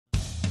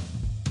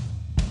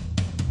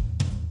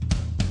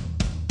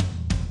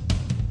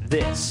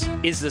This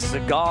is the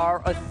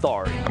Cigar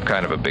Authority. I'm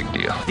kind of a big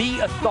deal. The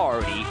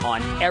authority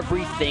on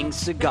everything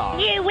cigar.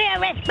 You will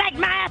respect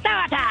my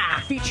authority.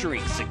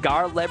 Featuring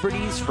cigar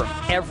celebrities from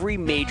every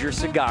major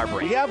cigar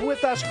brand. We have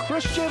with us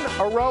Christian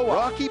Aroa,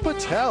 Rocky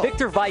Patel,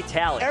 Victor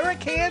Vitale,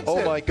 Eric Hansen.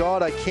 Oh my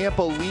God, I can't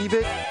believe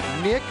it,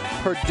 Nick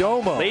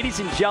Perdomo. Ladies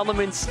and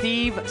gentlemen,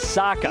 Steve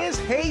Saka. Is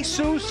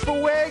Jesus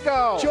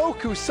Fuego. Joe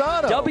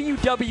Cusano.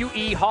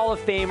 WWE Hall of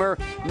Famer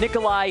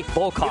Nikolai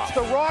Volkov. It's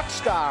the rock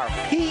star,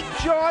 Pete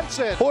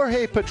Johnson.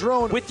 Jorge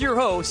Padron. With your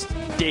host,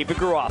 David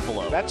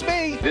Garofalo. That's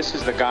me. This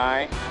is the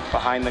guy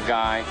behind the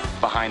guy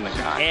behind the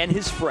guy. And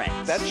his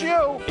friends. That's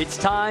you. It's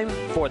time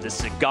for the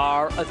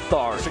Cigar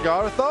Authority.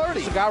 Cigar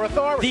Authority. Cigar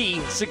Authority.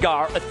 The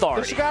Cigar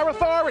Authority. The Cigar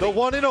Authority. The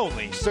one and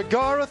only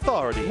Cigar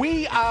Authority.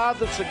 We are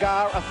the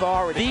Cigar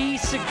Authority. The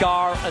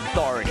Cigar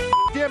Authority.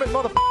 Damn it,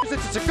 motherfuckers,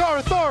 it's the Cigar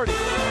Authority.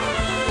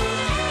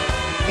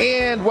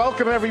 And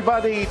welcome,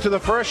 everybody, to the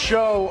first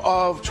show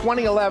of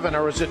 2011,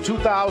 or is it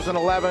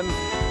 2011?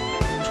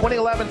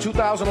 2011,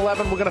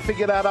 2011. We're going to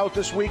figure that out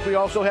this week. We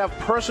also have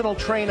personal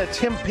trainer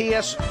Tim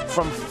Pierce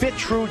from Fit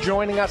True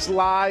joining us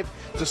live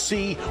to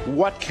see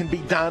what can be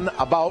done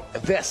about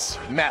this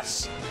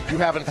mess you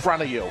have in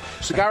front of you.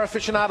 Cigar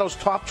Aficionado's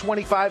Top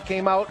 25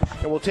 came out,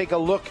 and we'll take a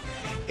look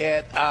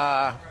at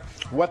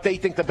what they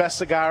think the best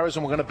cigar is,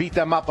 and we're going to beat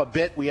them up a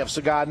bit. We have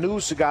cigar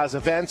news, cigars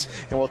events,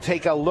 and we'll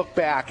take a look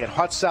back at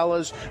hot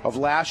sellers of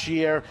last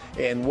year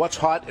and what's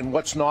hot and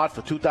what's not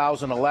for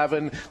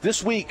 2011.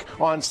 This week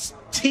on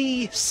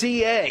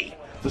TCA,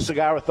 the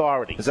Cigar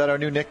Authority. Is that our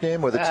new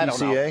nickname, or the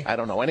TCA? I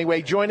don't know.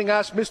 Anyway, joining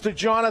us, Mr.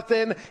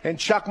 Jonathan and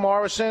Chuck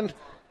Morrison.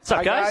 What's up,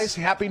 Hi, guys?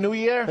 Happy New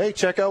Year. Hey,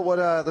 check out what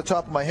the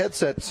top of my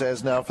headset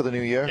says now for the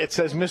new year. It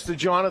says Mr.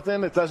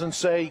 Jonathan. It doesn't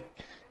say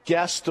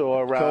guest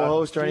or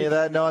co-host or any of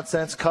that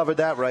nonsense. Covered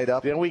that right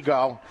up. There we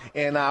go.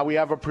 And we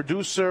have a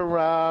producer,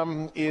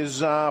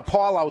 is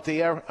Paul out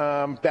there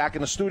back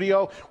in the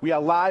studio. We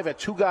are live at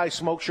Two Guys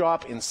Smoke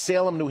Shop in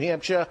Salem, New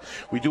Hampshire.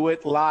 We do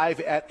it live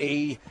at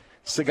a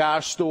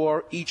cigar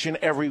store each and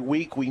every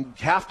week. We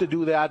have to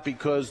do that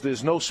because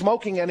there's no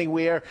smoking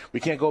anywhere.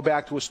 We can't go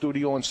back to a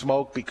studio and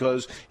smoke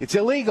because it's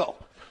illegal.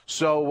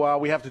 So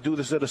we have to do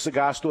this at a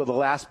cigar store. The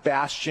last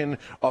bastion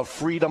of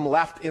freedom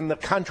left in the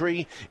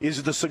country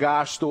is the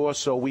cigar store.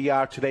 So we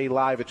are today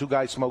live at Two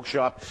Guys Smoke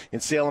Shop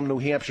in Salem, New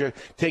Hampshire.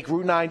 Take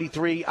Route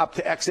 93 up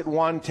to Exit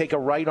 1. Take a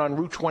right on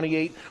Route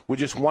 28. We're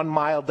just 1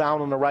 mile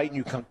down on the right, and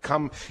you can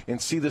come and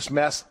see this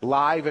mess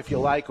live if you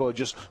like, or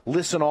just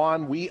listen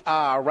on. We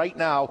are right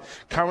now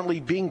currently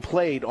being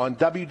played on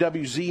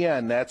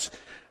WWZN. That's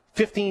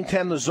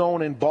 1510 The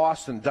Zone in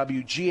Boston,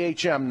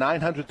 WGHM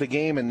 900 The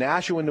Game in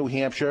Nashua, New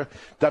Hampshire,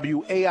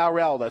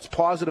 WARL, that's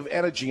Positive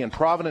Energy in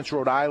Providence,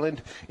 Rhode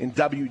Island, in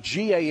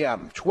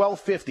WGAM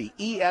 1250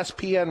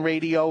 ESPN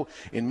Radio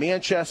in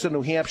Manchester,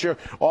 New Hampshire.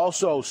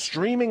 Also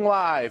streaming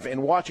live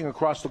and watching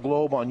across the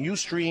globe on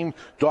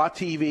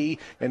Ustream.tv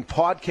and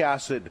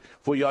podcasted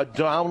for your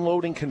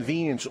downloading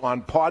convenience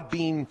on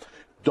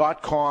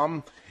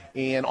Podbean.com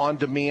and on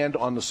demand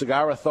on the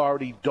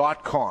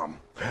CigarAuthority.com.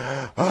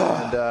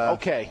 And,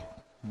 okay.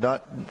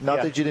 Not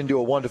that you didn't do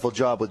a wonderful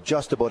job with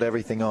just about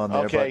everything on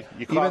there, okay,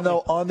 but even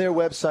though on their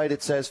website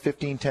it says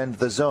 1510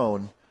 The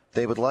Zone,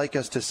 they would like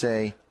us to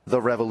say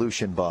The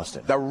Revolution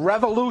Boston. The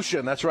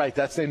Revolution, that's right.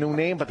 That's their new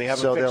name, but they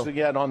haven't fixed it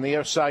yet on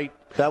their site.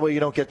 That way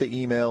you don't get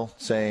the email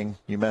saying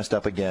you messed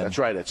up again. That's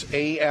right. It's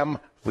AM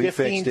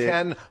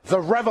 1510 The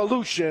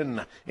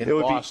Revolution in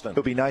Boston. It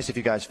would be nice if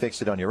you guys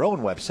fixed it on your own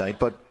website,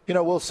 but,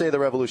 we'll say The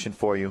Revolution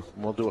for you.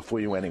 We'll do it for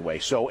you anyway.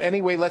 So,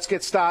 anyway, let's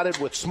get started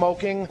with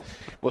smoking.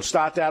 We'll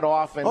start that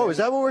off. And is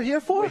that what we're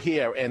here for? We're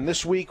here. And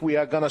this week we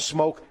are going to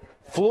smoke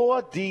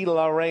Flor de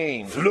la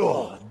Reine.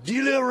 Flor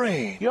de la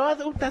Reine.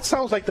 That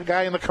sounds like the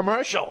guy in the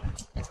commercial.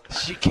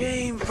 She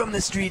came from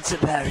the streets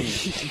of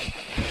Paris.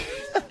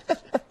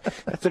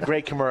 That's a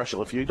great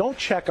commercial. If you don't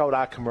check out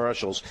our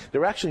commercials,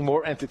 they're actually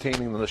more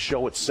entertaining than the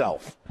show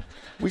itself.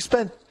 We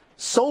spent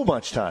so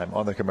much time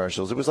on the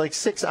commercials. It was like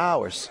 6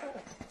 hours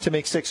to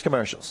make 6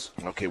 commercials.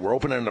 Okay, we're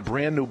opening a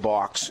brand new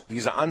box.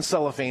 These are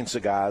uncellophane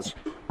cigars,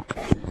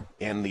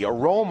 and the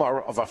aroma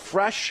of a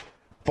fresh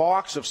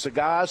box of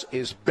cigars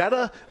is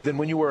better than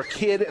when you were a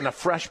kid and a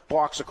fresh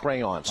box of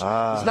crayons.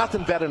 There's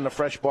nothing better than a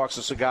fresh box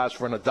of cigars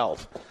for an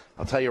adult.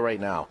 I'll tell you right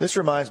now. This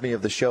reminds me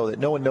of the show that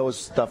no one knows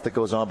stuff that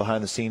goes on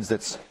behind the scenes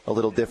that's a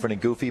little different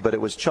and goofy, but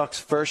it was Chuck's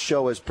first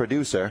show as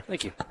producer.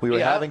 Thank you. We were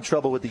having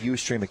trouble with the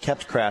Ustream. It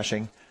kept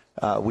crashing.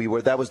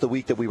 That was the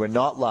week that we were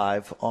not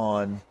live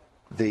on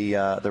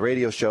the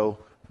radio show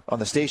on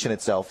the station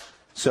itself.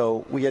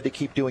 So we had to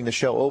keep doing the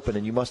show open,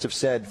 and you must have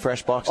said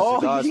fresh box of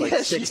cigars like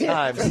 6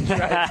 times.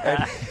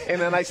 Right. and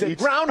then I said,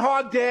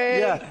 Groundhog Day.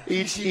 Yeah,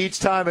 each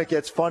time it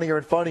gets funnier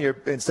and funnier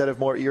instead of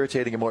more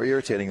irritating and more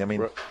irritating. I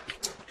mean,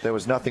 there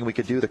was nothing we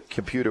could do. The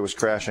computer was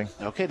crashing.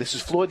 Okay, this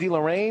is Flor de la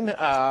Reine.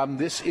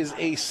 This is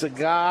a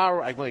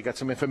cigar. I got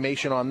some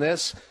information on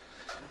this.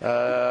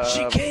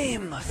 She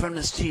came from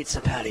the streets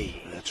of Paris.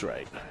 That's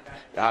right.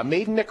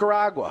 Made in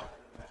Nicaragua.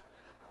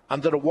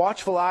 Under the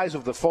watchful eyes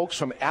of the folks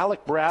from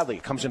Alec Bradley.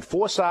 It comes in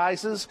 4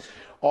 sizes,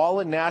 all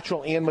in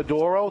natural and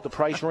Maduro. The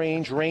price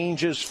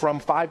ranges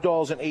from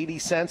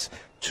 $5.80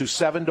 to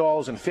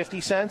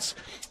 $7.50.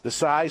 The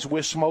size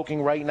we're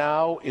smoking right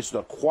now is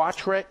the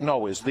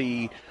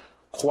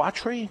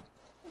Quatre.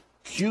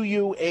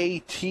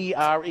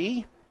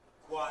 Q-U-A-T-R-E?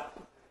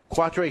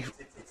 Quatre.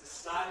 It's a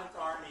silent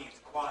R-E. It's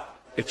quad.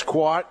 It's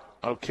quat.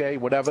 Okay,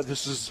 whatever.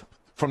 This is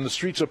from the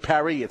streets of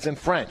Paris. It's in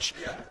French.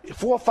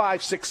 4,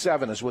 5, 6,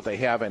 7 is what they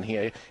have in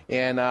here.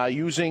 And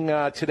using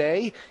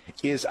today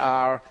is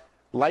our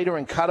lighter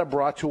and cutter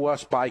brought to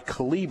us by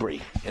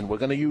Colibri. And we're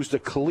going to use the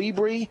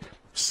Colibri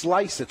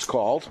Slice, it's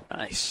called.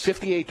 Nice.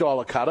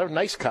 $58 cutter.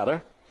 Nice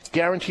cutter.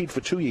 Guaranteed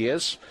for 2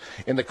 years.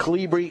 And the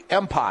Colibri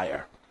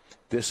Empire.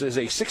 This is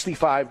a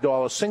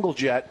 $65 single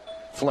jet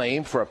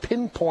flame for a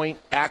pinpoint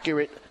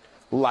accurate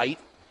light.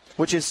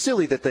 Which is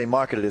silly that they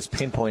market it as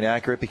pinpoint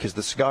accurate because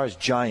the cigar is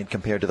giant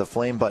compared to the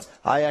flame, but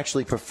I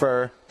actually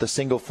prefer the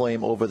single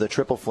flame over the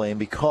triple flame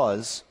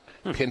because...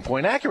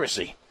 Pinpoint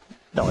accuracy.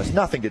 No, it's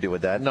nothing to do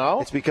with that.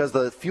 No? It's because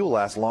the fuel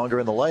lasts longer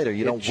in the lighter.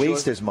 You don't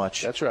waste as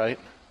much. That's right.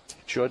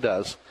 Sure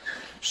does.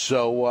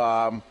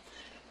 So,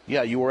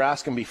 you were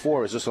asking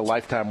before, is this a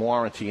lifetime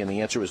warranty? And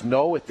the answer is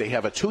no. They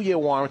have a 2-year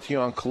warranty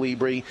on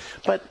Colibri.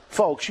 But,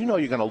 folks, you know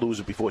you're going to lose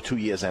it before 2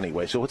 years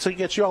anyway. So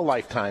it's your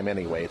lifetime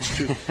anyway.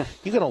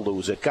 You're going to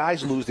lose it.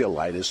 Guys lose their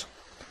lighters.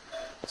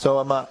 So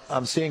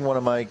I'm seeing one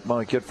of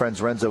my good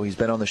friends, Renzo. He's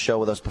been on the show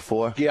with us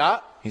before. Yeah.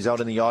 He's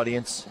out in the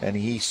audience, and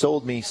he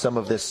sold me some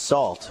of this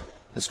salt.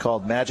 It's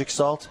called Magic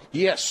Salt.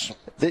 Yes.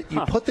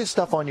 You put this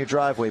stuff on your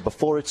driveway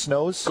before it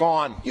snows.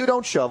 Gone. You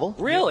don't shovel.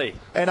 Really?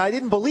 And I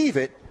didn't believe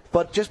it,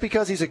 but just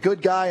because he's a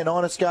good guy, an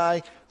honest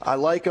guy, I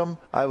like him.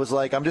 I was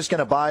like, I'm just going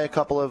to buy a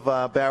couple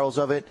of barrels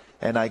of it,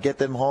 and I get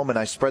them home, and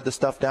I spread the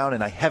stuff down,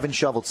 and I haven't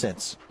shoveled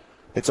since.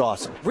 It's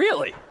awesome.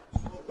 Really?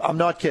 I'm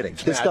not kidding.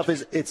 This stuff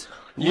is, it's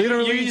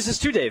literally... You use this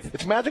too, Dave.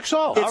 It's magic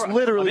salt. It's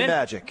literally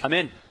magic. I'm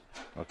in.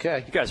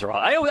 Okay. You guys are all.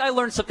 I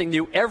learn something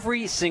new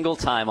every single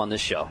time on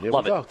this show. There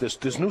Love we go. it.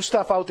 There's new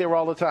stuff out there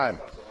all the time.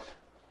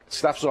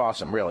 Stuff's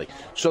awesome, really.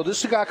 So this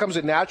cigar comes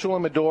in natural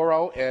and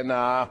Maduro, and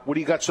what do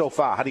you got so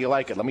far? How do you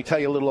like it? Let me tell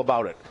you a little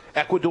about it.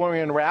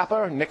 Ecuadorian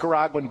wrapper,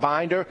 Nicaraguan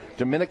binder,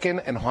 Dominican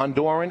and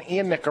Honduran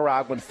and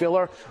Nicaraguan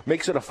filler.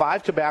 Makes it a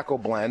 5 tobacco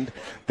blend.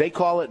 They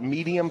call it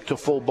medium to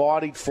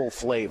full-bodied, full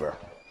flavor.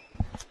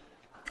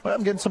 Well,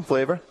 I'm getting some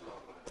flavor.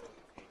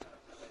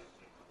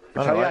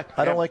 I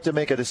don't like to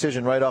make a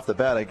decision right off the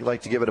bat. I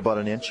like to give it about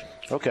an inch.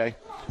 Okay.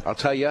 I'll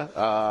tell you,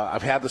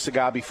 I've had the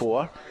cigar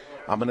before.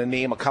 I'm going to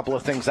name a couple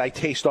of things I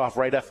taste off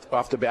right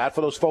off the bat. For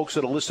those folks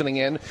that are listening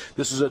in,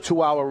 this is a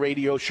 2-hour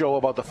radio show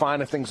about the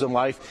finer things in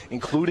life,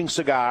 including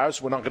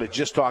cigars. We're not going to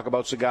just talk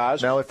about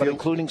cigars, but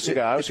including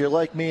cigars. If you're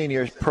like me and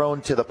you're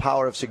prone to the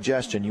power of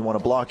suggestion, you want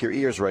to block your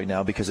ears right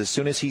now because as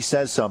soon as he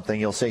says something,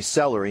 he'll say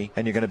celery,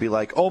 and you're going to be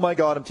like, oh, my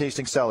God, I'm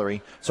tasting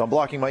celery. So I'm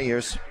blocking my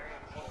ears.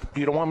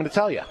 You don't want me to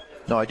tell you?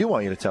 No, I do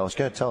want you to tell us.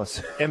 Go ahead, tell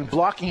us. And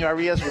blocking our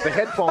ears with the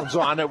headphones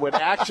on it would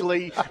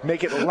actually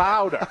make it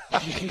louder.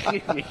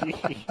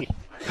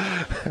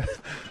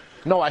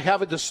 No, I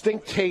have a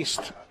distinct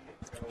taste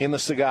in the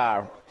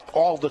cigar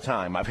all the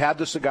time. I've had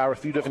the cigar a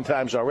few different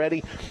times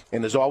already,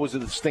 and there's always a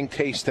distinct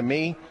taste to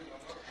me,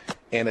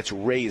 and it's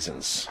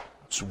raisins.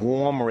 It's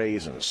warm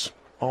raisins.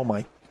 Oh,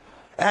 my.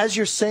 As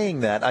you're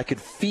saying that, I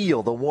could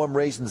feel the warm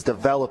raisins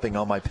developing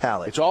on my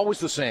palate. It's always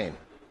the same.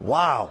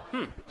 Wow.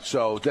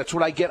 So that's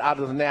what I get out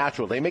of the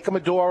natural. They make a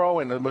Maduro,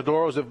 and the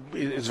Maduro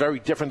is very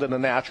different than the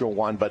natural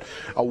one, but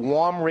a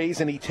warm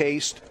raisiny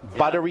taste,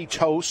 buttery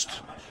toast.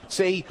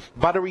 See,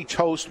 buttery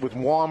toast with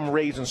warm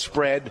raisin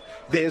spread.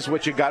 There's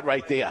what you got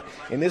right there.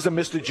 And there's a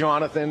Mr.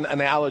 Jonathan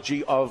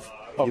analogy of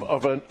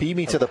a... Beat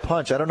me to the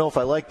punch. I don't know if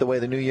I like the way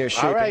the new year's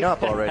shaping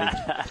up already.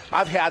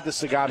 I've had the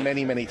cigar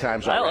many, many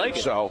times already. I like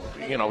it. So,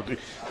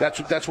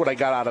 that's what I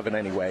got out of it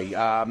anyway.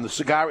 The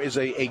cigar is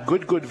a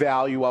good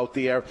value out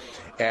there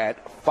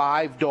at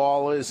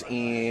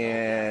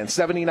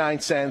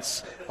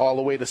 $5.79 all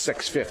the way to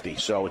 $6.50.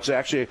 So it's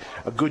actually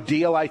a good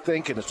deal, I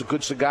think, and it's a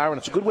good cigar, and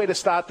it's a good way to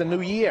start the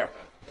new year.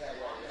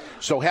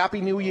 So happy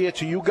New Year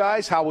to you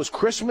guys. How was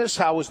Christmas?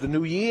 How was the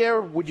New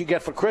Year? What'd you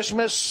get for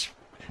Christmas?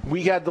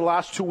 We had the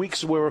last 2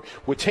 weeks were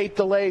tape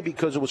delay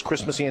because it was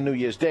Christmas and New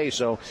Year's Day,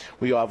 so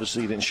we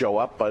obviously didn't show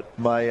up. But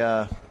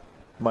my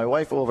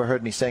wife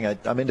overheard me saying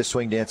I'm into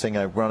swing dancing.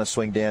 I run a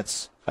swing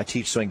dance. I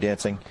teach swing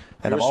dancing,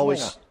 and I'm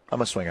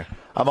a swinger.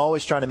 I'm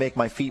always trying to make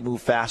my feet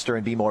move faster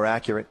and be more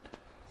accurate.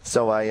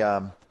 So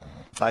I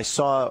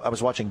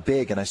was watching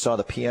Big, and I saw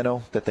the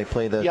piano that they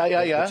play the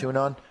tune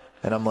on.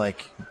 And I'm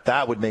like,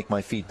 that would make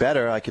my feet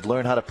better. I could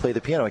learn how to play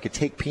the piano. I could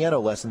take piano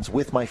lessons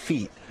with my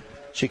feet.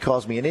 She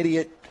calls me an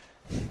idiot.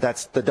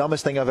 That's the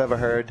dumbest thing I've ever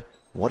heard.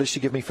 What does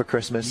she give me for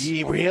Christmas?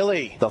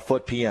 Really? The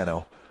foot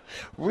piano.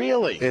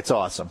 Really? It's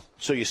awesome.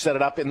 So you set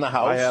it up in the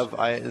house?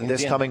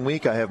 This coming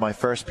week, I have my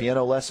first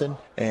piano lesson,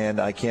 and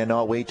I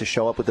cannot wait to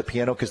show up with the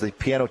piano because the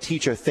piano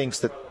teacher thinks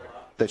that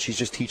she's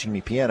just teaching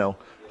me piano.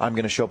 I'm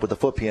going to show up with the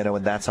foot piano,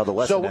 and that's how the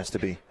lesson has to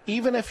be.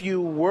 Even if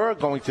you were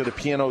going to the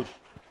piano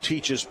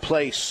teacher's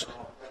place,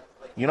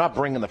 You're not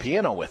bringing the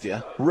piano with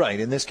you. Right.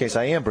 In this case,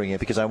 I am bringing it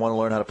because I want to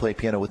learn how to play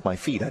piano with my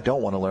feet. I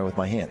don't want to learn with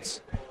my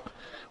hands.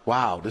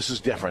 Wow, this is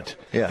different.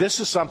 Yeah. This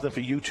is something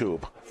for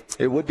YouTube.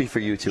 It would be for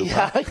YouTube.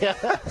 Yeah, huh? yeah.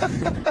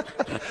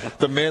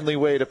 The manly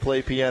way to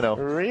play piano.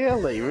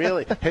 Really,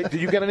 really. Hey, did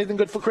you get anything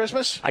good for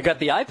Christmas? I got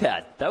the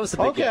iPad. That was the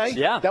big gift.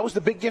 Yeah. That was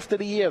the big gift of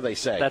the year, they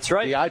say. That's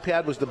right. The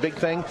iPad was the big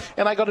thing.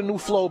 And I got a new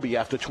Flowbee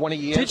after 20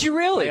 years. Did you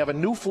really? I have a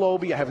new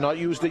Flowbee. I have not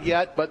used it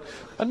yet, but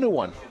a new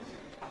one.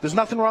 There's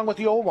nothing wrong with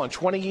the old one.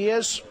 20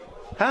 years?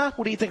 Huh?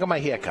 What do you think of my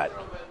haircut?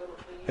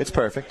 It's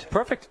perfect.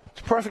 Perfect.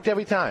 It's perfect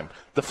every time.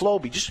 The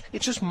Flowbee,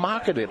 it's just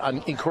marketed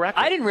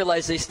incorrectly. I didn't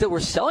realize they still were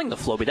selling the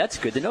Flowbee. That's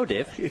good to know,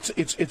 Dave.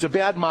 It's a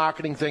bad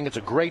marketing thing. It's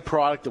a great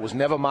product that was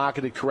never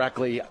marketed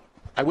correctly.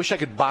 I wish I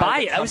could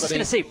buy it. I was just going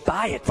to say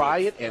buy it. Buy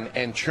it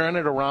and churn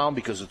it around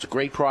because it's a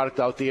great product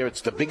out there. It's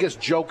the biggest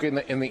joke in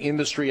the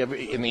industry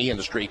in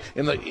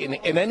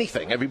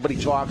anything. Everybody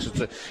talks.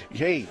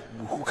 Hey,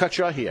 who cut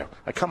your hair?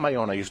 I cut my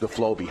own. I use the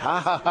Flowbee. Ha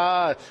ha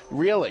ha.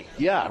 Really?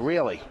 Yeah,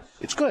 really.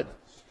 It's good.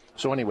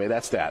 So anyway,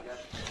 that's that.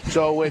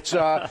 So it's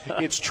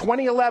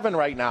 2011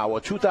 right now,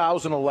 or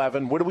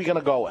 2011. What are we going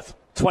to go with?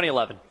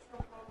 2011.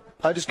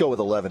 I just go with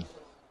 11.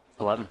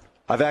 11.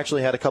 I've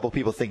actually had a couple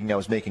people thinking I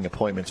was making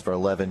appointments for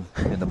 11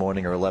 in the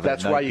morning or 11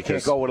 That's at night. why you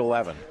can't go with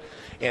 11.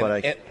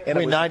 I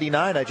mean,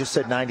 99, I just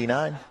said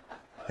 99.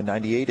 And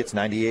 98, it's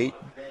 98.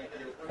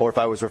 Or if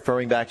I was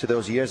referring back to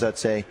those years, I'd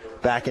say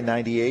back in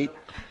 98,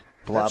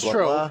 blah, That's blah,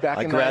 true. blah. Back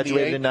I in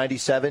graduated 98. in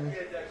 97.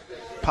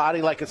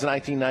 Party like it's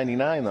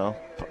 1999, though.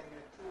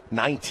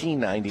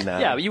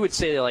 1999. Yeah, you would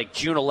say like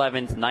June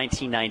 11th,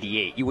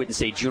 1998. You wouldn't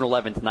say June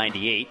 11th,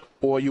 98.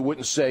 Or you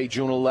wouldn't say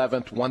June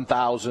 11th,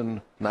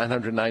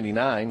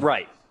 1999.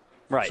 Right.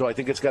 Right. So I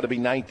think it's got to be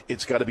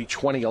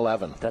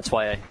 2011. That's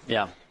why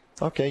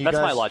Okay, that's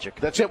guys, my logic.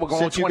 That's it. We're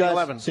going with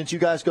 2011. Since you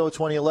guys go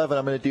 2011,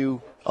 I'm going to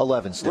do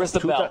 11 still. Where's the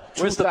bell?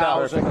 Where's the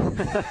bell?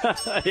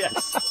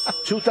 Yes.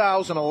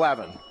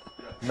 2011.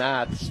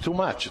 Nah, it's too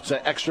much. It's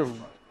an extra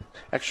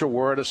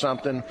word or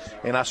something.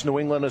 And us New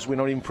Englanders, we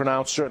don't even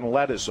pronounce certain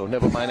letters, so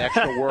never mind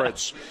extra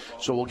words.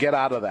 So we'll get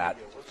out of that.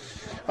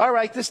 All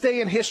right, this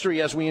day in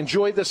history, as we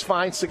enjoyed this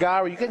fine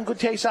cigar, are you getting good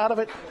taste out of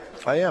it?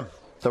 I am.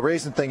 The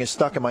raisin thing is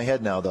stuck in my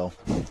head now, though.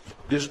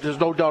 There's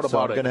no doubt So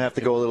about I'm it. going to have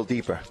to go a little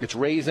deeper. It's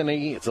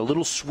raisiny. It's a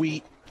little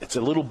sweet. It's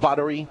a little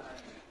buttery.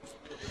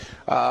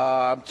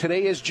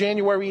 Today is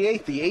January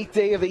 8th, the 8th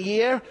day of the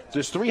year.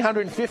 There's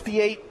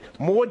 358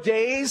 more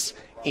days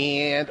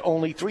and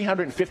only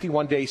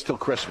 351 days till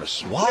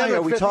Christmas. Why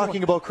are we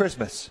talking about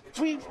Christmas?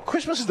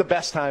 Christmas is the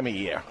best time of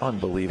year.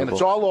 Unbelievable. And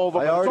it's all over.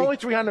 I But already- it's only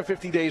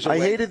 350 days away. I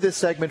hated this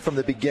segment from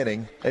the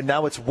beginning, and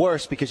now it's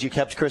worse because you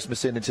kept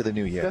Christmas into the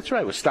new year. That's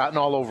right. We're starting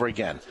all over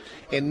again.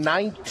 In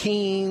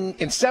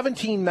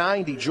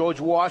 1790, George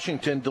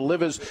Washington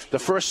delivers the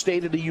first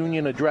State of the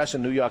Union address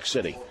in New York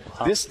City.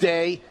 This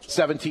day,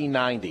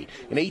 1790.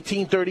 In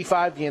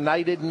 1835, the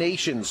United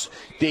Nations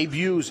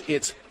debuts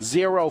its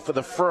zero for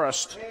the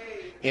first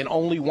in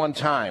only one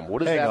time. What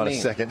does Hang that on mean?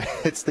 a second.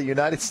 It's the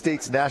United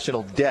States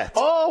national debt.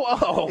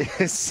 Oh.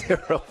 Is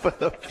zero for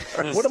the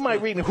first. What am I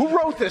reading? Who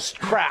wrote this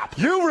crap?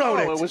 You wrote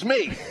Oh, it. it was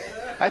me.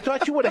 I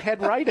thought you were the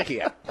head writer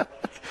here.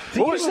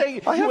 Did you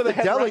say I you have were the to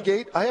head writer?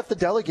 delegate. I have to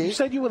delegate. You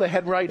said you were the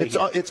head writer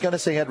here. It's going to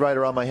say head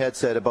writer on my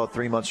headset about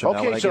 3 months from now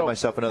Okay, when I so give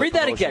myself another Read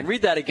that promotion. again.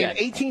 Read that In again.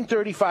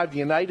 1835,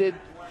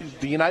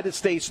 the United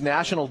States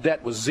national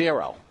debt was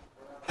zero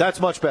That's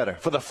much better.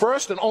 for the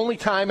first and only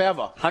time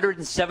ever.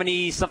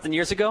 170-something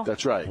years ago?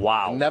 That's right.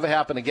 Wow. It'll never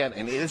happen again.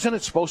 And isn't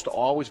it supposed to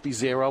always be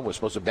zero? We're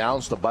supposed to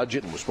balance the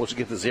budget, and we're supposed to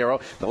get to zero.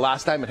 The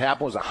last time it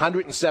happened was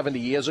 170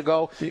 years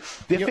ago. They're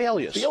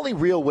failures. The only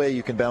real way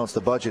you can balance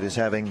the budget is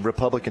having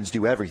Republicans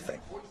do everything.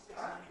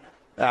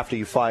 After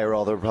you fire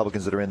all the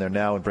Republicans that are in there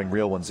now and bring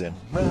real ones in.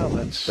 Well,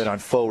 that's... That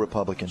aren't faux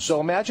Republicans. So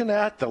imagine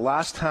that. The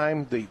last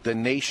time the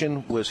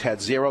nation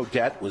had zero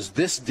debt was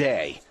this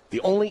day.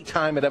 The only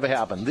time it ever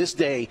happened, this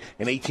day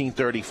in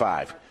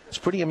 1835. It's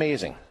pretty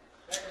amazing.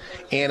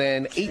 And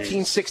in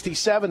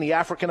 1867, the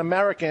African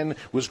American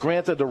was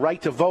granted the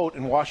right to vote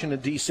in Washington,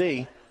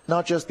 D.C.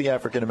 Not just the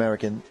African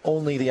American,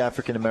 only the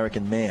African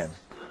American man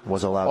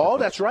was allowed to Oh, vote.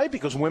 that's right,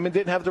 because women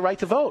didn't have the right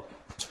to vote.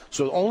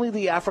 So only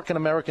the African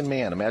American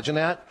man. Imagine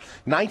that.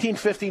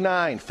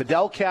 1959,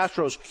 Fidel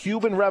Castro's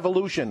Cuban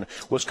Revolution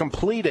was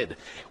completed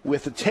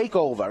with a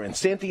takeover in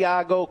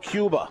Santiago,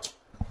 Cuba.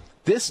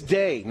 This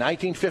day,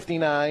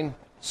 1959,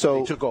 So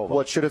they took over.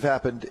 what should have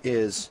happened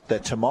is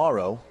that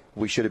tomorrow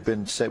we should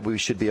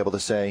be able to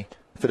say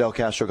Fidel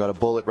Castro got a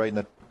bullet right in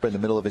the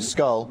middle of his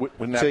skull,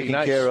 Wouldn't that be taken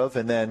nice? care of,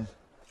 and then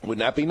Wouldn't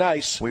that be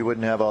nice? we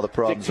wouldn't have all the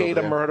problems. Dictator,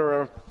 over there.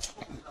 murderer.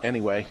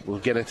 Anyway, we'll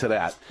get into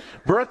that.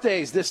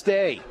 Birthdays this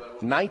day,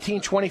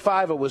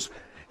 1925, it was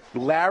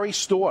Larry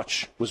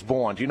Storch was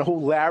born. Do you know who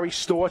Larry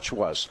Storch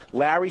was?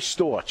 Larry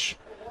Storch.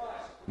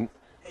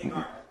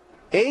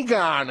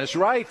 Aegon is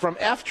right, from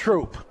F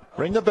Troop.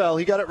 Ring the bell.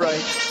 He got it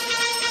right.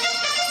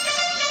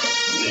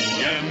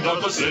 The end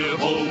of the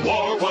Civil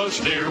War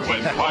was near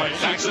when quite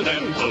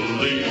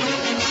accidentally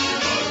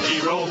a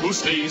hero who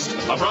sneezed,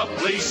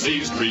 abruptly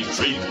ceased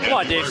retreat. Come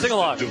on, Dave, sing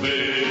along.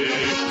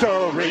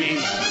 Victory.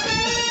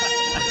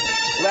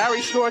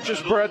 Larry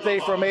Storch's birthday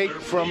from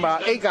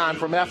Aegon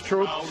from F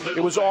Troop.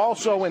 It was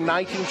also in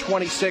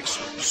 1926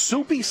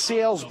 Soupy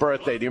Sales'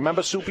 birthday. Do you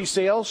remember Soupy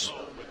Sales?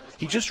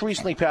 He just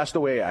recently passed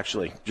away,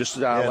 actually. Just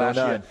last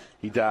year.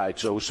 He died.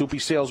 So Soupy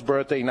Sales'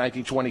 birthday,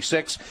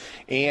 1926.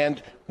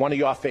 And one of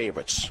your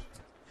favorites,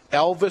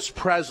 Elvis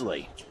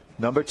Presley.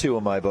 Number 2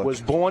 in my book.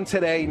 Was born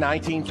today,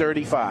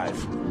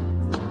 1935.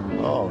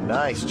 Oh,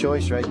 nice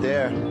choice right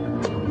there.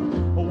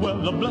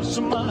 Well, bless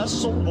my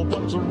soul,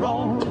 what's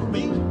wrong with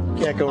me?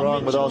 Can't go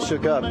wrong with All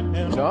Shook Up.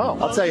 No.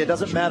 I'll tell you, it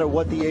doesn't matter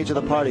what the age of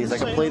the party is. I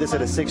can play this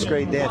at a 6th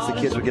grade dance. The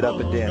kids would get up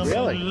and dance.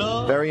 Really?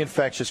 Very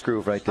infectious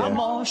groove right there.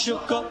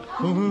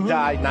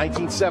 Died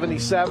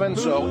 1977.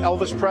 So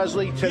Elvis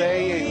Presley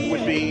today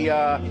would be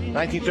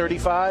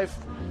 1935.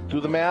 Do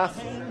the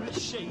math.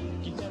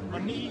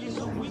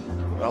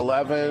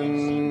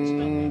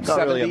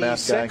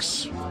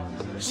 1176.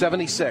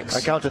 76.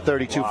 I count to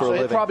 32 for a So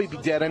living. he'd probably be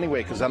dead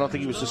anyway because I don't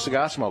think he was a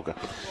cigar smoker.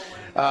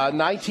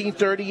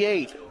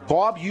 1938,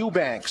 Bob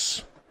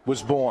Eubanks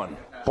was born.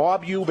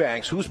 Bob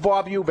Eubanks. Who's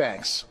Bob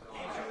Eubanks?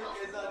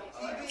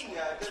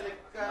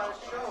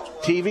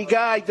 TV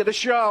guy did a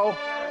show.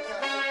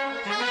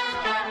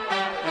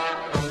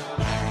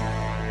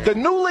 The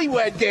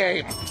Newlywed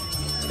Game.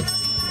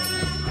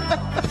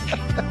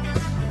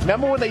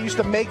 Remember when they used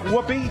to make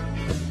whoopee?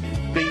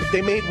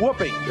 They made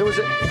whoopee. It was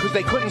because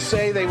they couldn't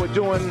say they were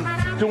doing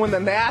the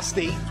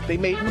nasty. They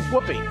made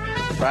whoopee,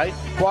 right?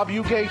 Bob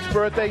Eubanks'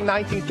 birthday,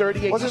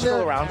 1938. Wasn't still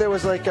there, around. There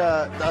was like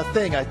a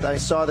thing. I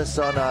saw this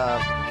on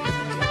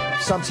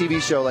some TV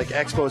show, like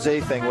expose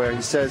thing, where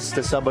he says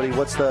to somebody,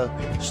 "What's the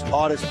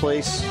oddest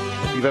place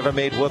you've ever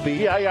made whoopee?"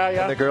 Yeah.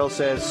 And the girl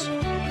says,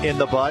 "In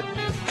the butt."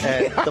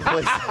 And the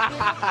place,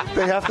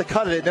 they have to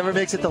cut it. It never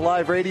makes it to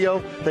live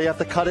radio. They have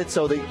to cut it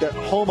so the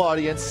home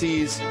audience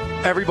sees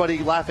everybody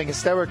laughing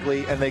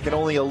hysterically, and they can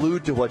only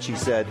allude to what she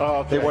said.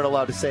 Oh, okay. They weren't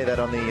allowed to say that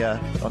on the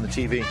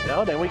TV.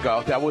 Oh, there we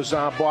go. That was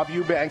Bob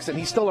Eubanks, and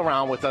he's still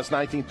around with us,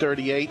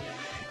 1938.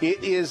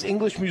 It is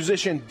English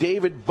musician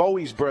David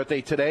Bowie's birthday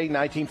today,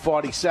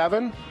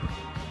 1947.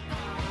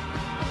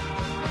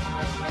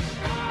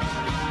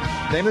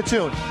 Name the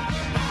tune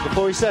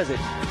before he says it.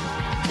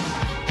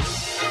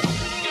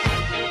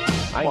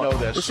 I know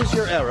this. This is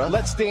your era.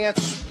 Let's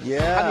Dance.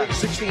 Yeah.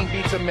 116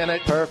 beats a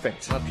minute.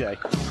 Perfect. Okay.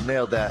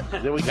 Nailed that.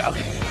 There we go.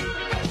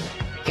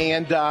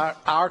 And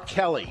R.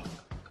 Kelly,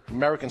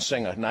 American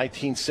singer,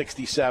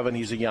 1967.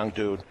 He's a young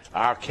dude.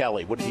 R.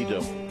 Kelly. What did he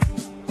do?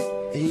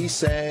 He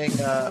sang,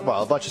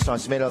 a bunch of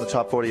songs. He made it on the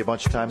top 40 a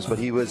bunch of times, but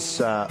he was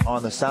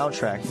on the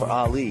soundtrack for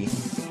Ali.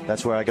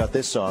 That's where I got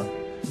this song.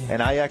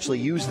 And I actually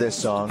use this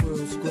song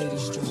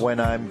when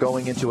I'm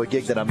going into a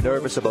gig that I'm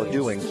nervous about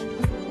doing,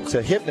 to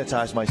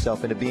hypnotize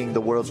myself into being the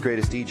world's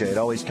greatest DJ. It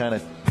always kind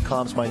of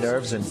calms my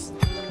nerves and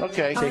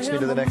takes me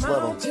to the next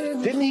level.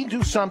 Didn't he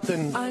do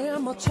something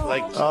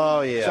like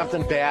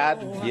something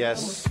bad?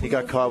 Yes, he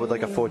got caught with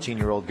like a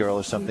 14-year-old girl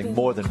or something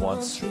more than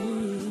once.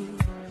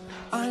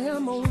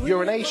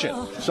 Urination.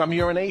 Some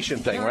urination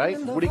thing, right?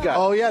 What do you got?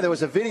 Oh, yeah, there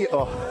was a video.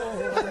 Oh.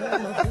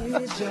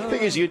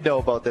 Figures you'd know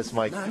about this,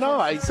 Mike.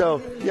 No,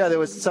 there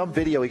was some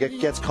video. He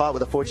gets caught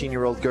with a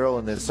 14-year-old girl,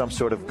 and there's some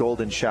sort of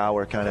golden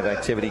shower kind of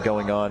activity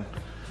going on.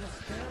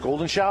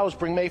 Golden showers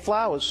bring May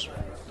flowers.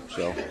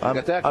 So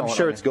I'm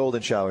sure it's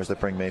golden showers that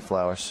bring May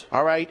flowers.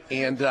 All right,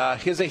 and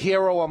here's a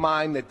hero of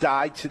mine that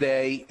died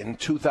today in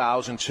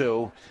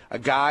 2002. A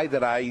guy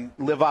that I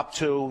live up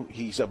to.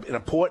 He's an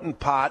important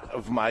part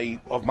of my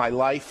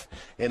life.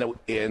 In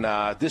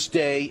this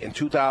day in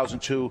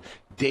 2002,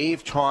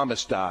 Dave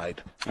Thomas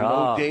died. You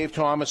know who Dave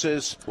Thomas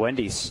is?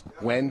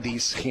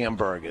 Wendy's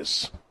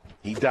hamburgers.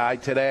 He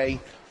died today.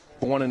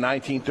 Born in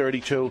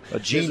 1932. A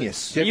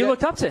genius. You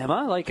looked up to him,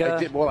 huh? I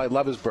did. Well, I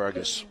love his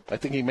burgers. I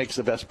think he makes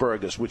the best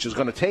burgers, which is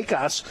going to take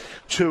us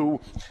to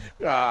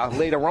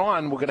later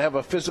on. We're going to have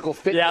a physical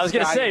fitness. Yeah, I was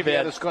going to say,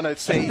 man. That's going to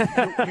say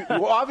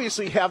you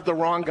obviously have the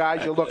wrong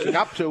guys you're looking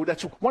up to.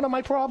 That's one of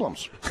my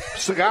problems.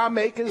 Cigar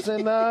makers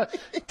and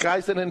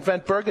guys that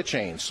invent burger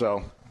chains.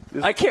 So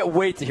I can't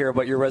wait to hear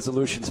about your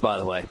resolutions. By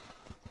the way.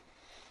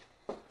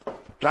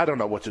 I don't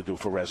know what to do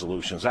for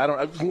resolutions.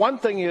 One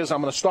thing is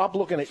I'm going to stop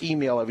looking at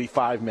email every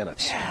 5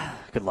 minutes.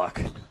 Good luck.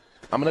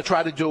 I'm going to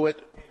try to do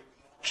it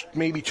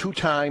maybe 2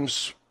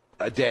 times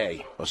a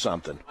day or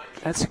something.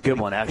 That's a good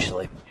one,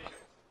 actually.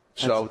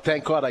 So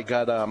thank God I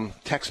got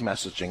text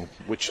messaging,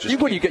 which just you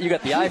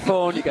got the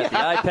iPhone, you got the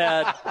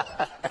iPad.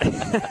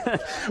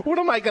 What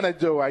am I going to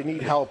do? I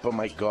need help. Oh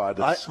my God!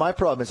 My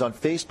problem is on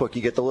Facebook.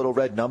 You get the little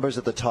red numbers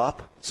at the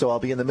top. So I'll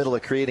be in the middle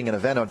of creating an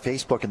event on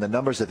Facebook, and the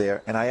numbers are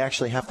there, and I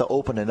actually have to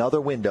open another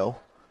window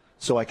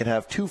so I can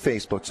have 2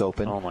 Facebooks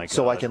open. Oh my God.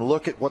 So I can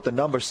look at what the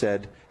number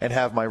said and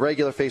have my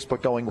regular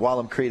Facebook going while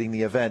I'm creating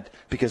the event.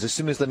 Because as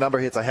soon as the number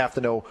hits, I have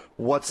to know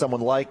what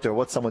someone liked or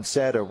what someone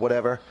said or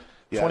whatever.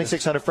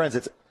 2,600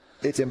 friends.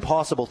 It's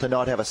impossible to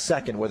not have a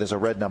second where there's a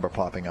red number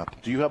popping up.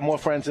 Do you have more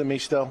friends than me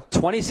still?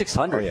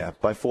 2,600. Oh, yeah,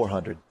 by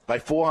 400. By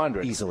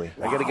 400. Easily.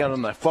 I got to get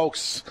on that.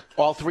 Folks,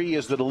 all 3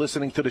 years that are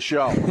listening to the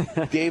show,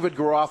 David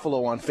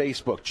Garofalo on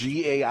Facebook,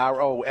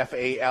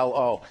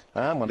 Garofalo.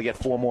 I'm going to get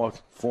four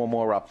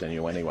more up than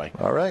you anyway.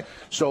 All right.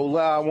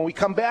 So when we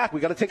come back,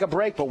 we got to take a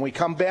break. But when we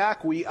come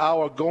back, we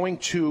are going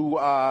to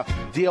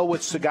deal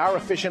with Cigar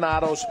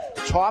Aficionado's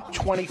top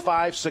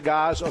 25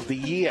 cigars of the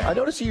year. I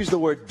noticed you used the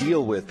word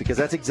deal with because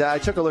that's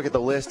exactly. I took a look at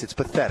the list. It's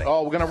pathetic.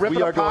 Oh, we're going to rip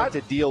it apart. We are going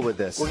to deal with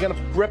this. We're going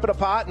to rip it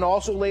apart. And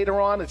also later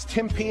on, it's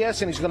Tim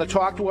Pierce, and he's going to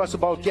talk to us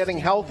about getting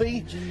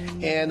healthy.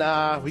 And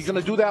we're going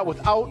to do that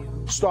without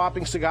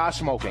stopping cigar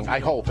smoking, I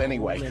hope,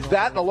 anyway.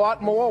 That and a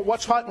lot more.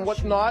 What's hot and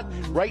what's not.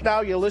 Right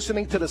now, you're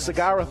listening to the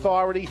Cigar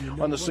Authority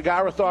on the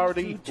Cigar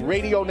Authority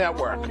Radio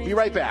Network. Be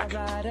right back.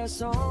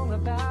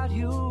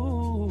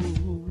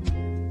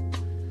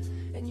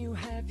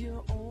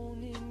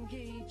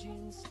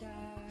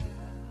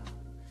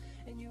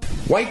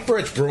 White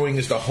Birch Brewing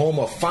is the home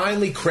of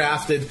finely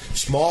crafted,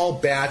 small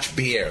batch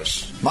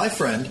beers. My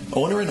friend,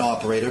 owner and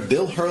operator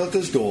Bill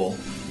Herlica's goal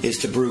is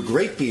to brew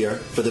great beer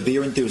for the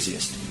beer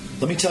enthusiast.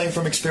 Let me tell you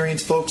from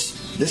experience,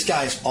 folks, this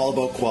guy is all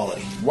about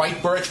quality.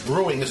 White Birch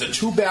Brewing is a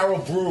 2-barrel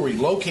brewery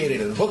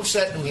located in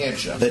Hooksett, New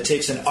Hampshire. That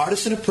takes an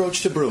artisan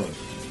approach to brewing.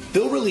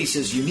 Bill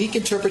releases unique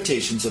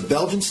interpretations of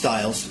Belgian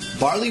styles,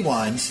 barley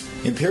wines,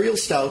 imperial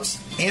stouts,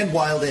 and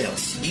wild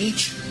ales.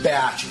 Each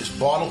batch is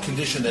bottle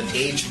conditioned and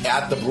aged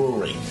at the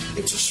brewery.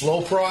 It's a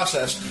slow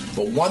process,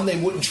 but one they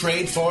wouldn't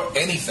trade for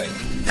anything.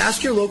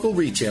 Ask your local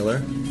retailer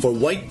for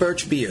White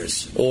Birch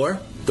beers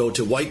or go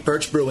to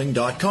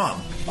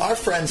whitebirchbrewing.com. Our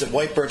friends at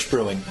White Birch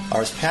Brewing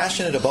are as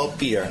passionate about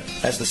beer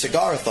as the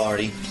Cigar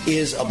Authority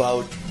is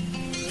about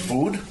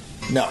food?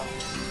 No,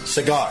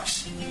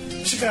 cigars.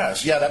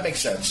 Cigars, yeah, that makes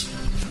sense.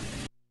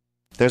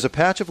 There's a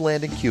patch of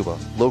land in Cuba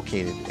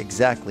located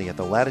exactly at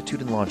the latitude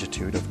and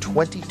longitude of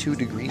 22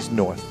 degrees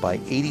north by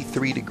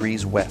 83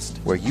 degrees west,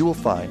 where you will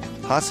find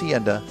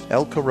Hacienda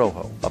El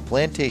Corojo, a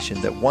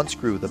plantation that once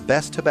grew the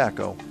best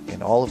tobacco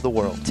in all of the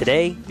world.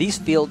 Today, these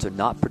fields are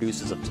not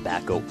producers of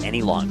tobacco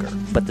any longer,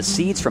 but the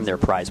seeds from their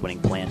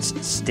prize-winning plants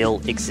still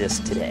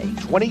exist today.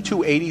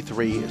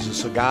 2283 is a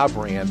cigar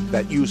brand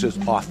that uses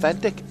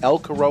authentic El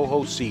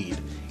Corojo seed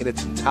in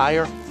its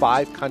entire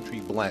 5-country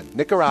blend.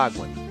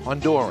 Nicaraguan,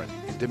 Honduran,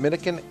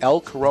 Dominican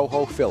El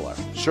Corojo filler,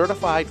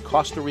 certified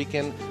Costa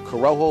Rican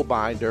Corojo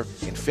binder,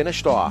 and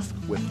finished off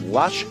with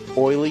lush,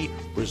 oily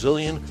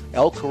Brazilian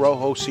El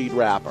Corojo seed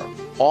wrapper,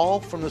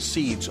 all from the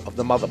seeds of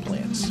the mother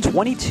plants.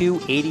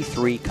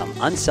 2283 come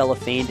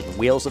uncellophaned in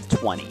wheels of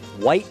 20,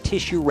 white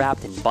tissue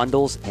wrapped in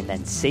bundles and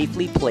then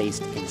safely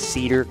placed in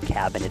cedar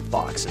cabinet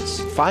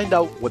boxes. Find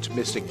out what's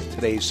missing in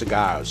today's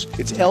cigars.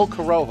 It's El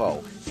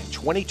Corojo.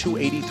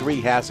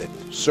 2283 has it,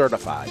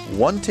 certified.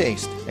 One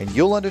taste, and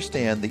you'll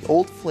understand the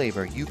old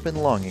flavor you've been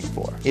longing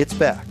for. It's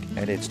back,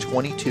 and it's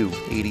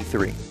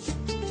 2283.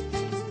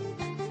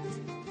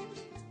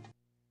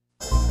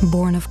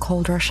 Born of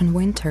cold Russian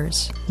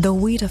winters, the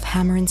wheat of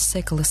Hammer and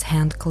Sickle is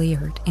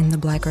hand-cleared in the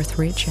Black Earth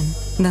region,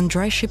 then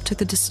dry shipped to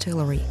the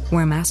distillery,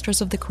 where masters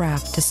of the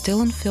craft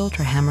distill and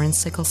filter Hammer and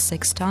Sickle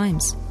 6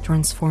 times,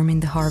 transforming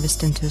the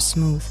harvest into a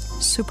smooth,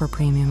 super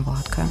premium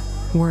vodka,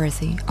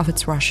 worthy of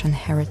its Russian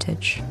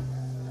heritage.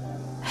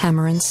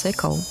 Hammer and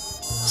Sickle,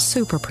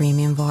 super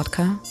premium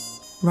vodka,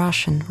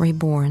 Russian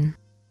reborn.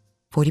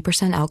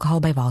 40%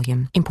 alcohol by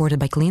volume, imported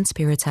by Clean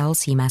Spirits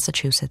LLC,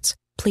 Massachusetts.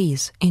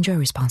 Please enjoy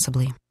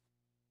responsibly.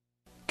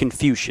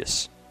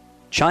 Confucius.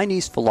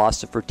 Chinese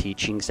philosopher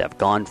teachings have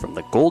gone from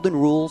the golden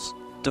rules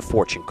to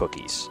fortune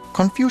cookies.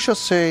 Confucius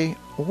say,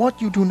 what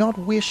you do not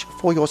wish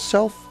for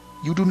yourself,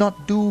 you do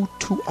not do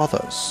to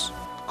others.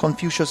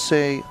 Confucius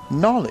say,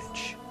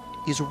 knowledge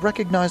is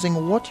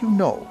recognizing what you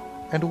know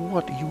and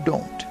what you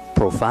don't.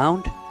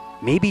 Profound?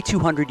 Maybe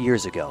 200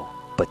 years ago,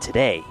 but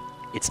today,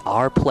 it's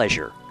our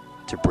pleasure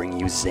to bring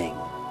you Zing.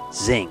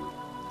 Zing,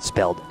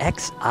 spelled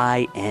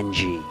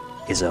X-I-N-G,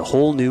 is a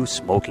whole new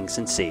smoking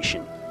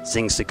sensation.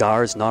 Zing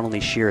Cigars not only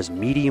shares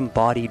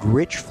medium-bodied,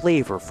 rich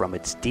flavor from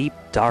its deep,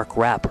 dark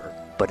wrapper,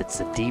 but it's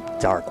the deep,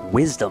 dark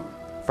wisdom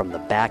from the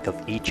back of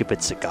each of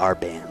its cigar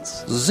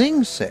bands.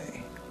 Zing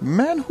say,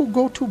 men who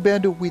go to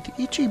bed with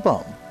itchy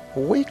bum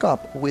wake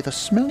up with a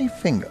smelly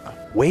finger.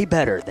 Way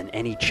better than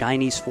any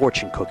Chinese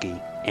fortune cookie,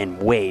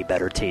 and way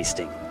better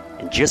tasting.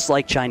 And just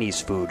like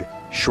Chinese food,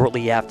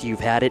 shortly after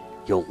you've had it,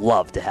 you'll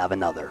love to have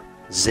another.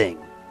 Zing.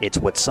 It's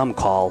what some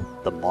call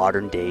the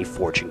modern-day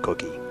fortune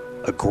cookie.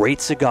 A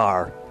great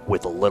cigar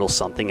with a little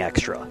something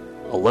extra.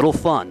 A little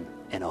fun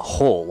and a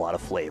whole lot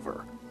of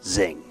flavor.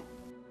 Zing.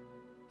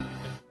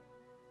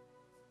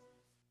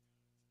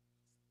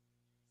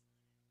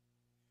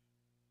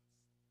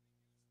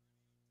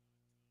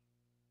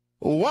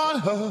 One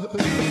hug,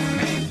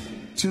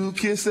 2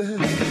 kisses,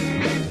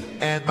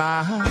 and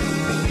my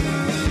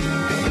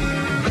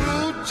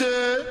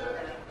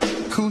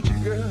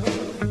coochie girl.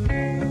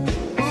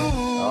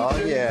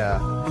 Oh, yeah.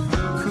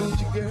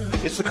 Coochie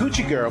girl. It's the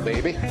Coochie Girl,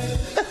 baby.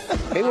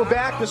 Hey, we're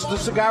back. This is the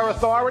Cigar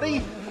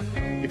Authority.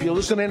 If you're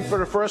listening for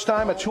the first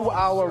time, a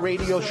 2-hour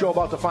radio show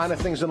about the finer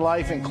things in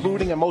life,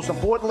 including and most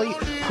importantly,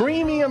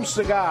 premium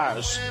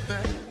cigars.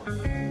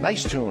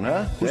 Nice tune,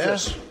 huh? Who's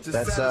this?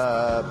 That's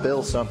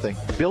Bill something.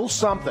 Bill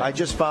something. I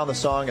just found the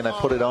song and I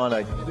put it on.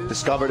 I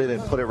discovered it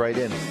and put it right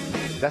in.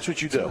 That's what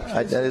you do.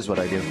 That is what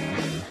I do.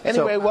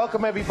 Anyway,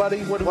 welcome everybody.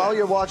 While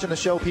you're watching the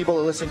show, people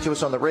are listening to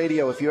us on the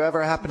radio. If you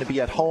ever happen to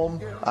be at home,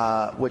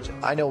 which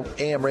I know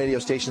AM radio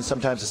stations,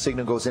 sometimes the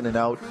signal goes in and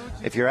out.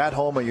 If you're at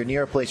home or you're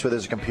near a place where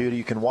there's a computer,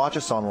 you can watch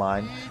us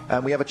online.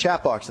 And we have a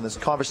chat box, and there's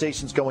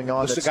conversations going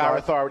on.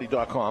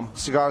 CigarAuthority.com.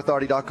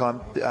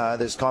 CigarAuthority.com.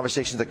 There's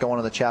conversations that go on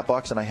in the chat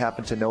box, and I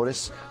happen to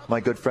notice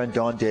my good friend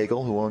Don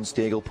Daigle, who owns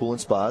Daigle Pool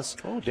and Spas,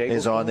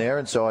 is on there.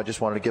 And so I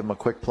just wanted to give him a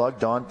quick plug.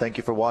 Don, thank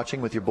you for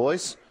watching with your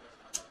boys.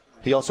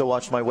 He also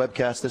watched my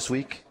webcast this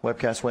week,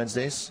 Webcast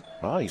Wednesdays.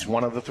 Oh, he's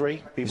one of the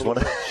three people.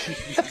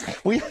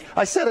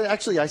 I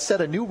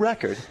set a new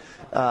record,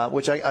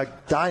 which I'm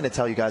dying to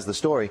tell you guys the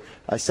story.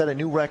 I set a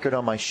new record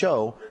on my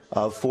show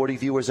of 40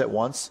 viewers at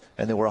once,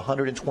 and there were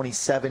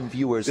 127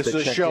 viewers. This is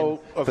a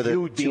show of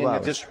you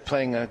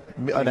playing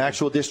an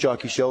actual disc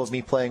jockey show of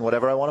me playing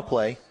whatever I want to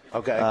play.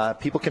 Okay.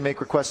 People can make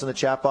requests in the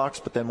chat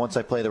box, but then once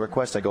I play the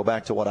request, I go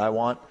back to what I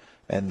want.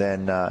 And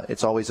then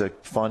it's always a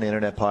fun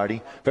internet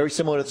party. Very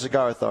similar to the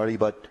Cigar Authority,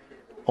 but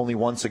only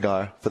one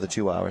cigar for the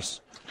 2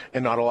 hours.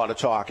 And not a lot of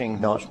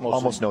talking.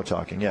 Almost no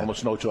talking, yeah.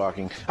 Almost no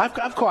talking.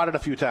 I've caught it a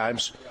few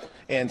times.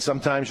 And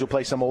sometimes you'll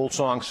play some old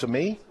songs for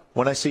me.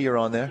 When I see you're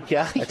on there,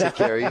 yeah, I take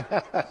care of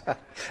you.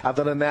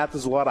 Other than that,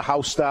 there's a lot of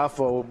house stuff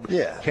or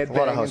a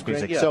lot of house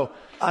music. Yeah. So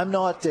I'm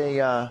not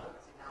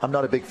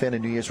a big fan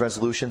of New Year's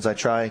resolutions. I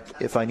try,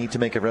 if I need to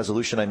make a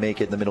resolution, I make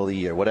it in the middle of the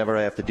year. Whatever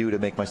I have to do to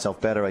make myself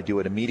better, I do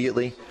it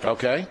immediately.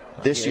 Okay.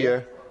 This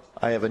year,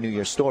 I have a New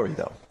Year's story,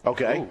 though.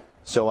 Okay. Ooh.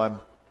 So I'm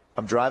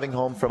driving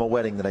home from a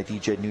wedding that I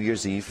DJ'd New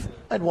Year's Eve.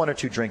 I had one or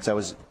two drinks. I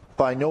was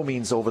by no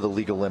means over the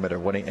legal limit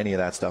or any of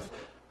that stuff.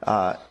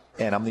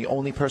 And I'm the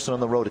only person on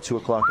the road at 2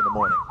 o'clock in the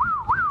morning.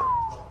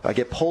 I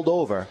get pulled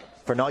over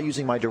for not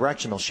using my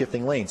directional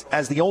shifting lanes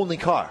as the only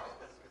car.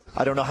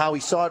 I don't know how he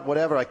saw it,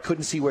 whatever. I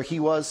couldn't see where he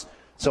was.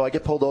 So I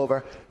get pulled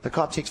over. The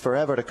cop takes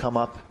forever to come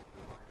up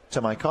to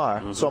my car.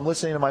 Mm-hmm. So I'm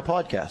listening to my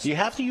podcast. You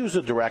have to use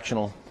a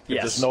directional.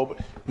 Yes.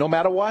 No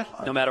matter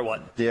what? No matter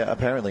what. Yeah,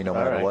 apparently no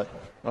matter what.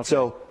 Okay.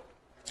 So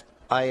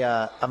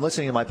I'm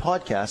listening to my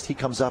podcast. He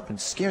comes up and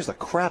scares the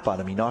crap out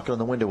of me, knocking on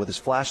the window with his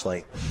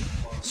flashlight.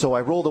 So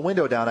I roll the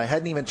window down. I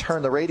hadn't even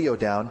turned the radio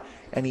down,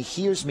 and he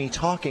hears me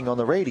talking on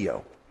the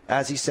radio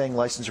as he's saying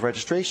license and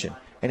registration.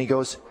 And he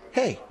goes,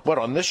 hey. What,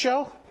 on this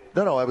show?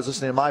 No, I was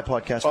listening to my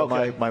podcast for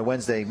my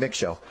Wednesday mix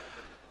show.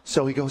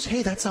 So he goes,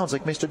 hey, that sounds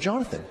like Mr.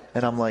 Jonathan.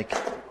 And I'm like,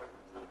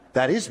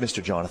 that is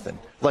Mr. Jonathan.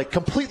 Like,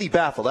 completely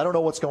baffled. I don't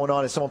know what's going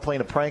on. Is someone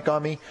playing a prank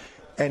on me?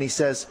 And he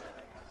says,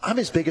 I'm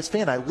his biggest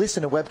fan. I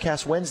listen to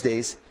Webcast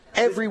Wednesdays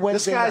every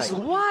Wednesday night.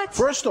 What?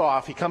 First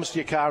off, he comes to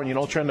your car and you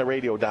don't turn the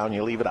radio down.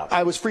 You leave it up.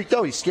 I was freaked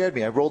out. He scared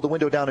me. I rolled the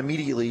window down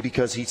immediately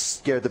because he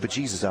scared the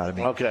bejesus out of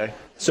me. Okay.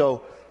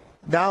 So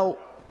now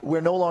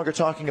we're no longer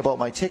talking about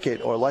my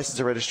ticket or license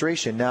or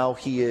registration. Now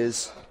he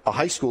is a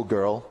high school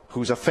girl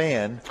who's a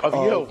fan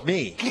of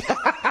me.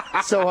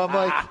 So I'm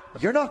like,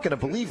 you're not going to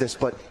believe this,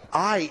 but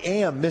I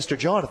am Mr.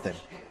 Jonathan.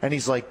 And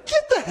he's like,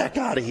 get the heck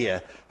out of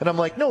here. And I'm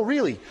like, no,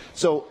 really.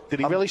 So did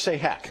he really say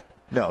heck?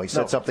 No, he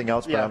said something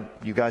else, but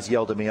you guys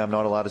yelled at me. I'm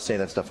not allowed to say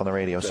that stuff on the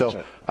radio. That's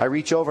it. I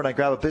reach over and I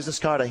grab a business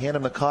card. I hand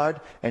him the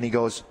card, and he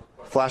goes,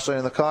 flashlight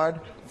on the card,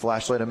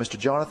 flashlight on Mr.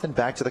 Jonathan,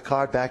 back to the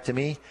card, back to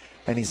me.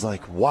 And he's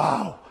like,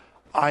 wow,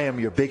 I am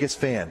your biggest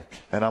fan.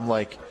 And I'm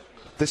like,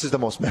 this is the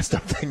most messed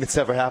up thing that's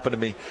ever happened to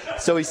me.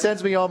 So he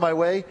sends me on my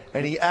way,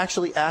 and he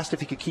actually asked if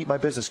he could keep my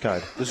business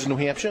card. This is New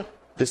Hampshire?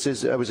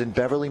 I was in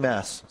Beverly,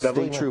 Mass.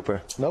 State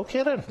trooper. No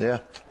kidding. Yeah.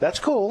 That's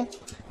cool.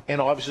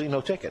 And obviously no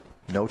ticket.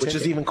 No ticket.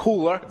 Which is even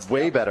cooler.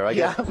 Way better. I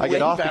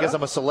get off because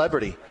I'm a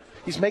celebrity.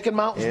 He's making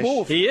mountains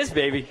move. He is,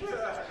 baby.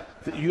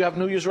 You have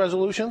New Year's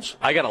resolutions?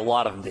 I got a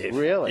lot of them, Dave.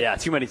 Really? Yeah,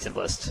 too many to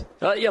list.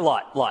 Yeah, a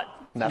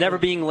lot. Never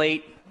being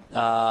late.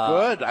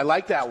 Good. I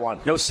like that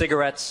one. No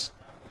cigarettes.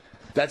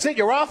 That's it.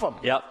 You're off them.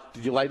 Yep.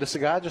 Did you light a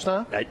cigar just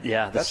now?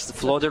 That's the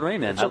flow of the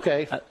rain, man. It's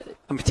okay.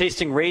 I'm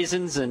tasting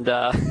raisins and.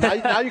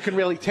 Now you can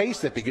really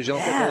taste it because you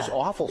don't get those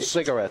awful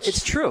cigarettes.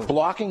 It's true.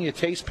 Blocking your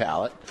taste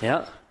palate.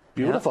 Yeah.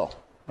 Beautiful.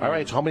 Yeah. All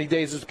right. So how many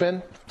days it's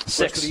been? 6.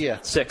 Rest of the year.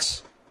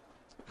 6.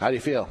 How do you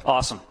feel?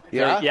 Awesome.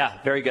 Yeah?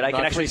 Very good. I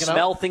can actually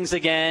smell things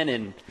again.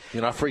 And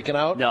you're not freaking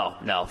out?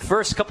 No.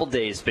 First couple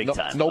days, big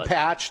time. No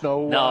patch,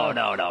 no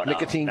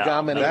nicotine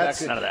gum. None of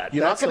that.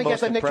 You're not going to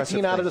get the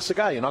nicotine out of the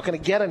cigar. You're not going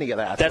to get any of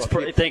that.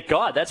 Thank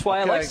God. That's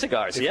why I like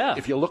cigars.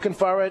 If you're looking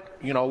for it,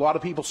 a lot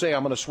of people say,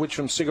 I'm going to switch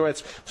from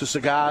cigarettes to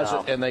cigars,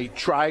 and they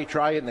try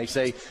it, and they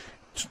say,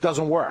 it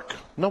doesn't work.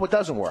 No, it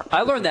doesn't work.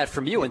 I learned that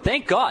from you, and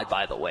thank God,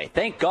 by the way.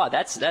 Thank God.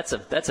 That's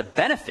a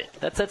benefit.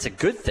 That's a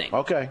good thing.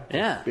 Okay.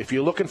 Yeah. If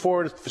you're looking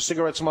for it for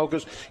cigarette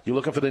smokers, you're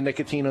looking for the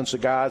nicotine in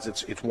cigars,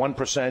 it's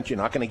 1%. You're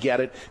not going to get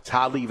it. It's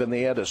hardly even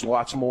there. There's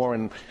lots more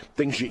in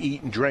things you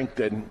eat and drink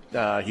than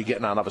you're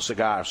getting out of a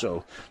cigar.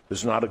 So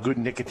there's not a good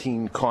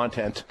nicotine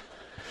content.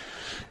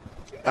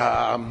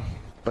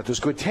 But there's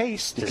good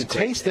taste. You can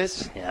taste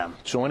it. Yeah.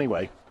 So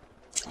anyway.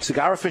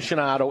 Cigar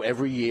Aficionado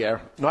every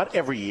year, not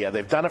every year,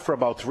 they've done it for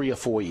about 3 or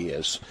 4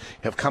 years,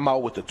 have come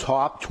out with the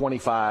top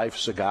 25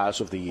 cigars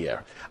of the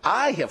year.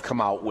 I have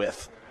come out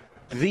with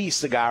the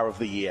cigar of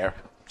the year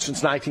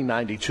since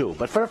 1992.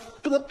 But for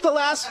the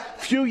last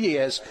few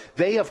years,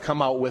 they have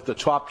come out with the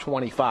top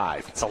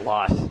 25. It's a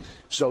lot.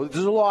 So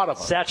there's a lot of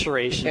them.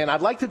 Saturation. And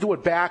I'd like to do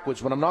it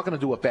backwards, but I'm not going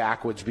to do it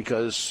backwards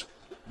because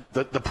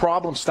the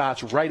problem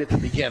starts right at the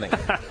beginning.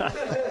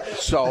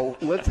 So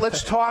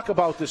let's talk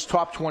about this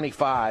top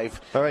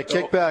 25. All right,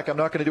 kick back. I'm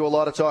not going to do a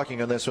lot of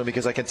talking on this one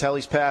because I can tell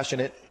he's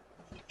passionate.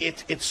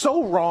 It's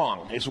so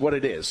wrong is what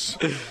it is.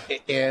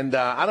 And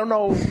I don't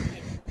know.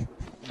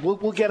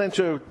 We'll get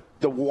into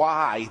the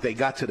why they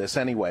got to this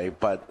anyway,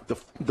 but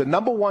the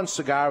number one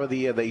cigar of the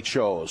year they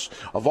chose,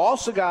 of all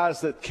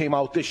cigars that came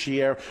out this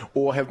year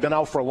or have been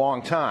out for a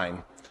long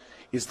time,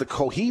 is the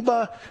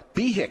Cohiba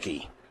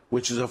Bihiqui,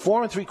 which is a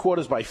 4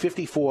 3/4 by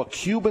 54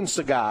 Cuban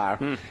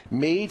cigar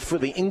made for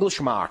the English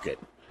market.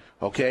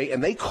 Okay,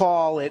 and they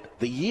call it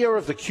the year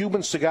of the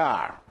Cuban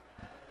cigar.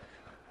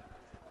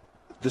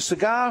 The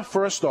cigar,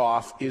 first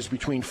off, is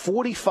between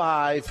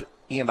 $45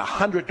 and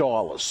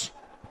 $100,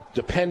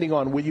 depending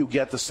on where you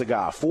get the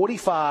cigar.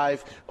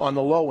 45 on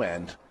the low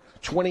end,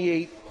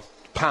 28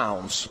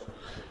 pounds,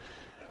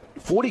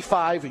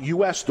 $45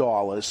 US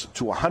dollars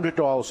to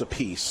 $100 a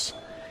piece.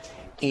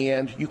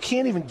 And you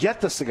can't even get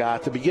the cigar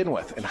to begin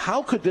with. And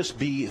how could this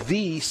be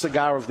the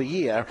cigar of the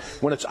year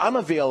when it's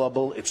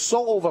unavailable, it's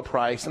so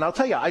overpriced? And I'll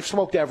tell you, I've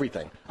smoked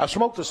everything. I've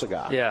smoked a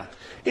cigar. Yeah.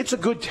 It's a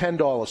good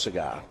 $10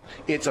 cigar.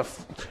 It's a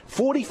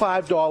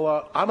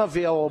 $45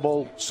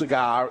 unavailable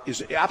cigar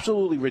is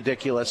absolutely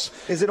ridiculous.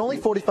 Is it only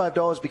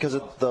 $45 because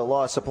of the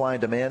law of supply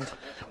and demand?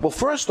 Well,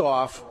 first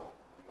off,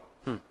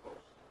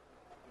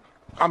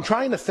 I'm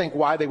trying to think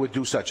why they would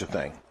do such a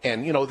thing.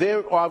 And, you know,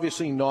 they're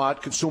obviously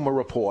not Consumer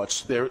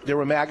Reports.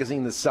 They're a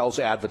magazine that sells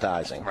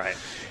advertising. Right.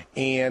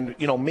 And,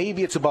 you know,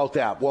 maybe it's about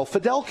that. Well,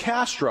 Fidel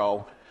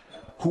Castro,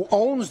 who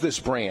owns this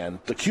brand,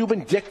 the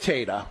Cuban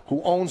dictator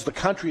who owns the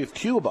country of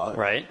Cuba,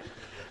 right?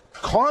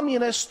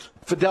 Communist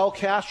Fidel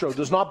Castro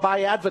does not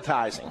buy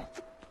advertising.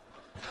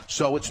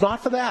 So it's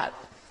not for that.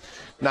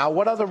 Now,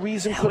 what other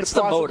reason could it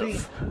possibly be?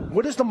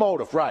 What is the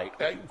motive? Right.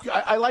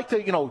 I like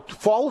to, you know,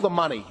 follow the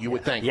money, you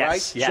would think,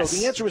 right? Yes. So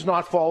the answer is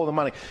not follow the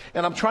money.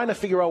 And I'm trying to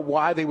figure out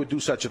why they would do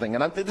such a thing.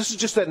 And this is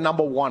just at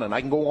number one, and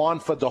I can go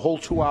on for the whole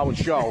 2-hour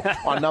show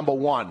on number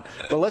one.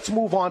 But let's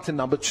move on to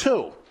number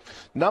two.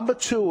 Number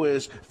two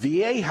is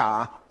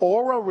Vieja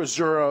Ora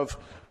Reserve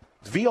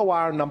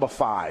VOR number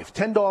 5,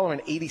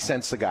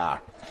 $10.80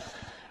 cigar.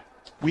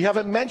 We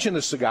haven't mentioned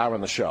this cigar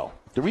on the show.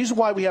 The reason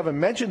why we haven't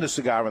mentioned the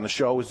cigar on the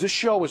show is this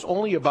show is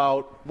only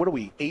about,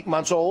 8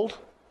 months old?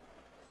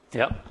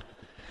 Yep.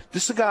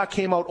 This cigar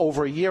came out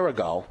over a year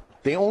ago.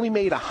 They only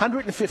made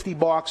 150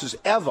 boxes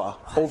ever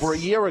over a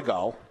year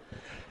ago.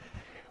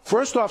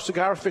 First off,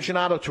 Cigar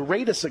Aficionado, to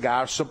rate a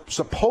cigar,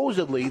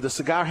 supposedly the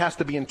cigar has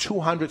to be in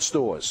 200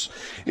 stores.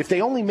 If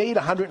they only made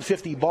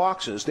 150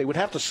 boxes, they would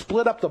have to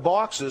split up the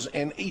boxes,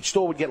 and each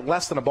store would get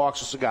less than a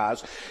box of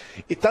cigars.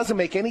 It doesn't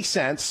make any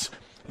sense.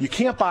 You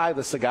can't buy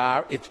the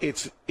cigar.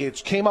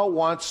 It came out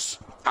once.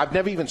 I've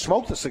never even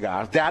smoked the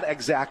cigar. That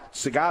exact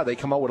cigar, they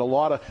come out with a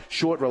lot of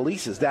short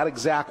releases. That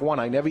exact one,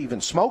 I never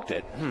even smoked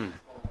it.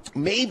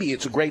 Maybe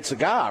it's a great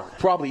cigar. It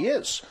probably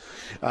is.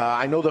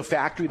 I know the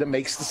factory that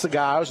makes the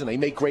cigars, and they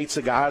make great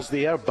cigars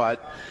there,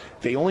 but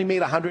they only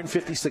made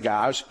 150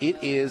 cigars.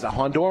 It is a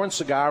Honduran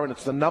cigar, and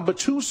it's the number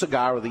 2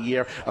 cigar of the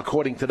year,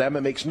 according to them.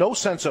 It makes no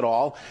sense at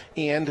all,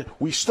 and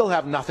we still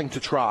have nothing to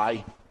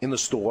try in the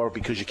store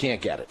because you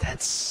can't get it.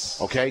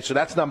 Okay, so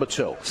that's number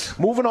 2.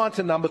 Moving on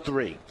to number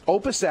 3.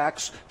 Opus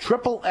X,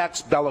 Triple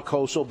X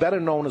Bellicoso, better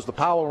known as the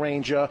Power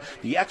Ranger,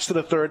 the X to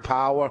the 3rd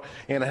power,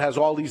 and it has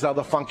all these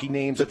other funky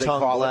names that they call it.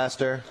 The tongue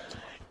blaster.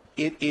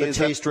 It is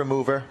the taste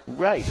remover.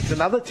 Right. It's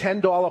another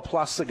 $10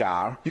 plus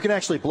cigar. You can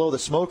actually blow the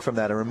smoke from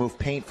that and remove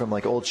paint from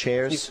like old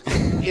chairs.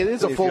 It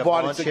is a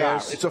full-bodied cigar.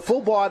 It's a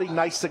full-bodied,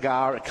 nice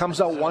cigar. It comes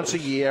out once a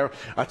year.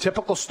 A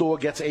typical store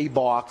gets a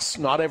box.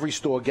 Not every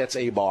store gets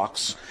a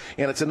box.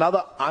 And it's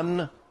another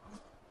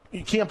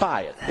you can't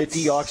buy it. It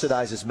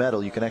deoxidizes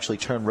metal. You can actually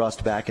turn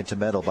rust back into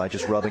metal by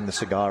just rubbing the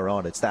cigar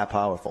on. It's that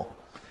powerful.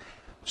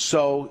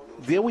 So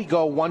there we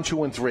go, 1,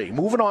 2, and 3.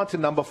 Moving on to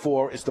number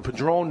 4 is the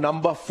Padron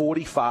number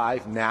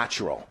 45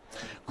 Natural.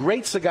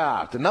 Great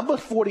cigar. The number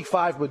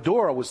 45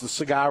 Maduro was the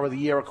cigar of the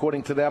year,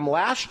 according to them,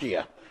 last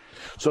year.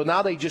 So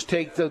now they just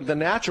take the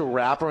natural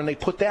wrapper and they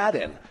put that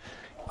in.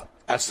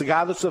 A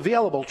cigar that's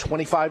available,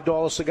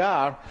 $25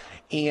 cigar.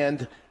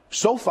 And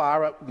so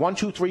far, 1,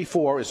 2, 3,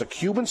 4 is a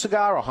Cuban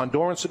cigar, a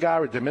Honduran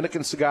cigar, a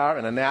Dominican cigar,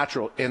 and a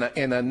natural, and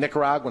a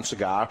Nicaraguan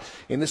cigar.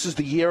 And this is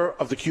the year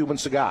of the Cuban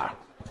cigar.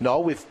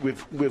 No,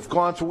 we've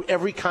gone through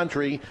every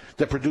country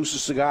that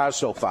produces cigars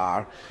so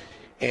far,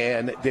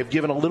 and they've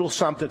given a little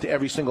something to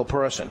every single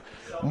person.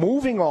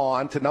 Moving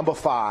on to number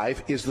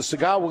 5 is the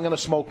cigar we're going to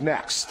smoke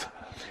next.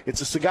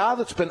 It's a cigar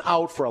that's been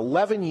out for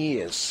 11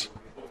 years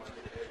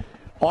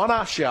on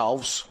our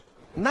shelves.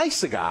 Nice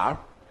cigar.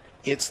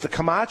 It's the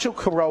Camacho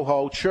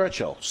Corojo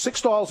Churchill,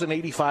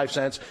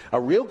 $6.85,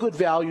 a real good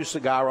value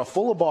cigar, a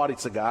full-bodied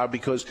cigar,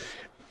 because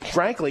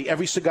frankly,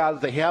 every cigar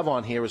that they have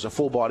on here is a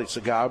full-bodied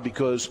cigar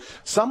because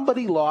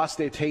somebody lost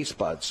their taste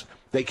buds.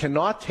 They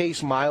cannot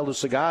taste milder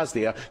cigars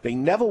there. They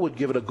never would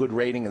give it a good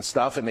rating and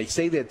stuff, and they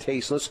say they're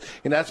tasteless,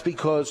 and that's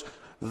because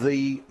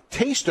the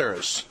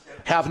tasters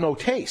have no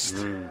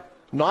taste.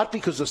 Not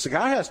because the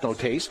cigar has no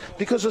taste,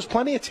 because there's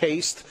plenty of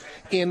taste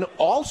in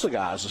all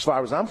cigars, as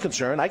far as I'm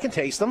concerned. I can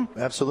taste them.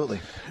 Absolutely.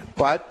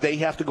 But they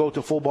have to go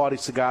to full-bodied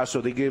cigars,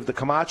 so they give the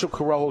Camacho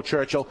Corojo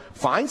Churchill,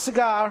 fine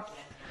cigar.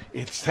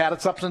 It's had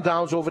its ups and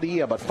downs over the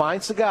year, but fine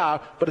cigar,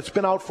 but it's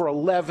been out for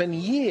 11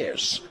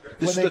 years.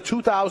 This is the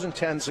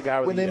 2010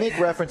 cigar of the year. When they make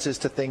references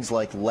to things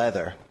like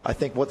leather, I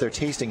think what they're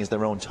tasting is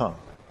their own tongue.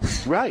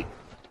 Right.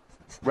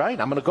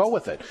 Right, I'm going to go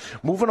with it.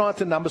 Moving on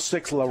to number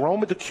 6, La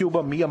Roma de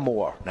Cuba, Mi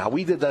Amor. Now,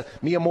 we did the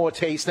Mi Amor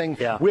tasting.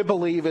 Yeah. We're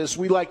believers.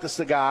 We like the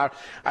cigar.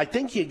 I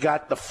think you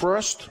got the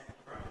first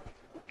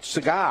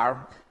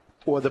cigar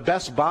or the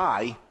best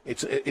buy.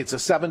 It's a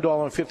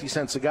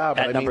 $7.50 cigar.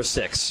 But at number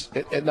 6.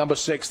 At number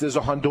 6, there's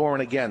a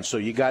Honduran again. So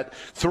you got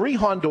 3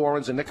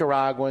 Hondurans, a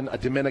Nicaraguan, a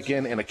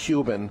Dominican, and a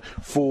Cuban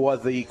for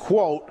the,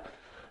 quote,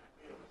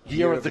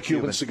 year of the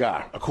Cuban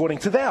cigar, according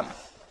to them.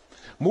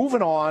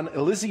 Moving on,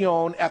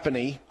 Elysion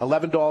Epony,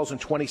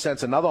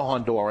 $11.20, another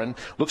Honduran.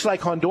 Looks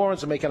like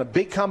Hondurans are making a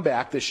big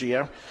comeback this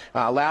year.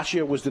 Last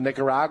year was the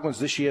Nicaraguans.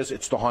 This year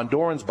it's the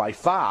Hondurans by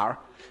far,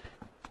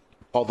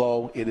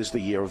 although it is the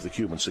year of the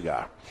Cuban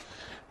cigar.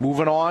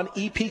 Moving on,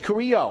 E.P.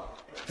 Carrillo.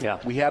 Yeah.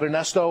 We had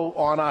Ernesto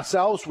on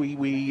ourselves.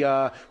 We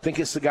think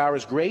his cigar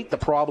is great. The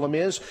problem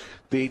is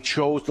they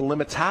chose the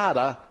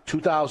Limitada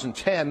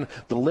 2010,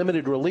 the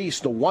limited release,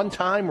 the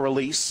one-time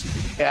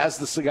release, as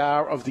the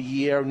cigar of the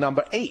year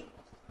number 8.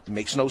 It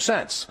makes no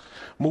sense.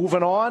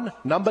 Moving on,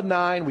 number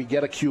 9, we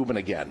get a Cuban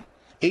again.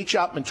 H.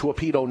 Upmann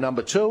Torpedo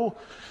number 2.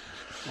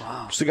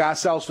 Wow. Cigar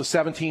sells for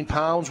 17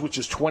 pounds, which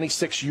is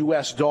 $26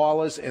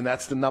 US, and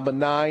that's the number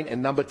 9.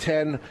 And number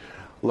 10,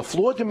 La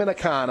Flor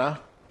Dominicana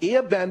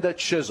Airbender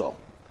Chisel.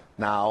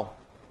 Now,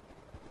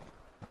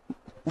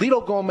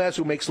 Lito Gomez,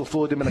 who makes La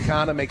Flor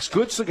Dominicana, makes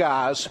good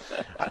cigars.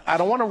 I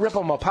don't want to rip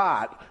them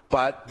apart,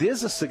 but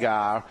there's a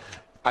cigar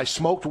I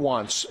smoked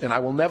once, and I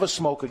will never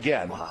smoke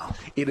again. Wow.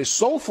 It is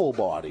so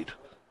full-bodied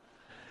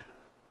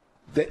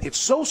that it's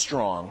so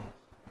strong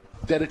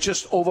that it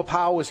just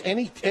overpowers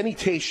any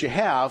taste you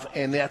have,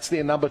 and that's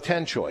their number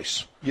 10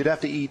 choice. You'd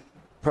have to eat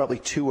probably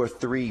 2 or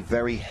 3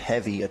 very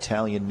heavy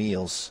Italian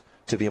meals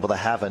to be able to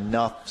have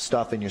enough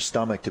stuff in your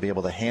stomach to be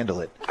able to handle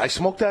it. I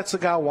smoked that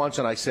cigar once,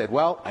 and I said,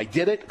 well, I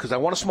did it because I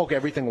want to smoke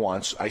everything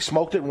once. I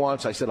smoked it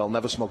once. I said, I'll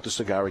never smoke the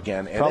cigar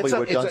again. And probably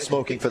we're done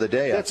smoking for the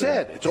day. That's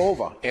it. It's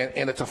over.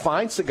 And it's a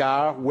fine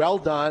cigar, well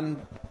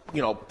done,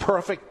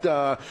 perfect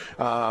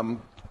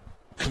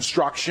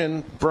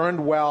construction,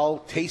 burned well,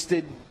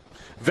 tasted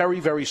very,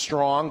 very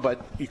strong,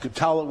 but you could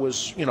tell it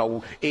was,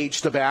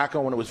 aged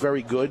tobacco, and it was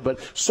very good, but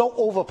so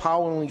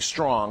overpoweringly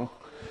strong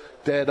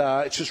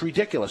that it's just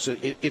ridiculous.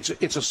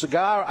 It's a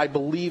cigar, I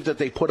believe, that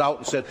they put out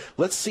and said,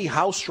 let's see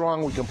how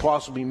strong we can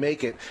possibly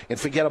make it and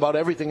forget about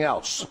everything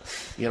else.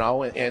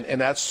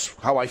 And that's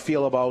how I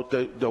feel about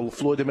the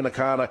Flor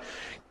Dominicana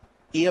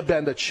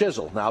Airbender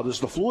Chisel. Now, there's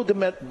the Flor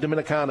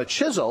Dominicana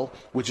Chisel,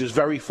 which is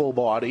very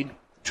full-bodied,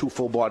 too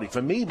full-bodied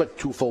for me, but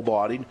too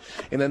full-bodied.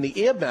 And then the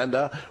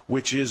Airbender,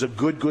 which is a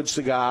good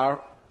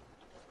cigar,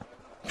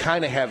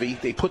 kind of heavy.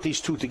 They put these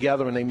two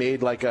together and they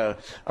made like a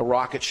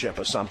rocket ship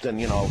or something.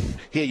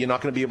 Here, you're not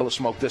going to be able to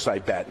smoke this, I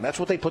bet. And that's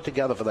what they put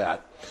together for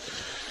that.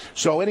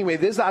 So anyway,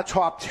 there's our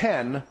top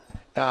 10.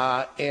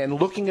 And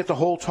looking at the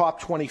whole top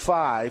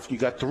 25, you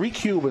got 3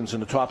 Cubans in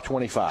the top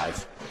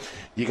 25.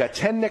 You got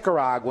 10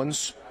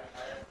 Nicaraguans.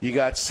 You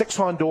got 6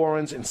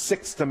 Hondurans and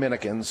 6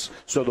 Dominicans.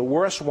 So the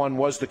worst one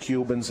was the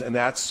Cubans, and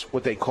that's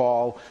what they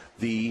call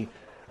the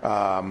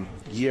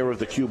year of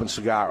the Cuban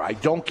cigar. I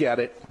don't get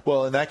it.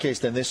 Well, in that case,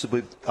 then this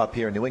would be up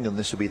here in New England.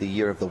 This would be the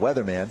year of the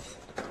weatherman,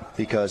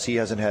 because he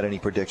hasn't had any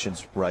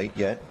predictions right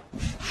yet.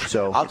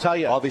 So I'll tell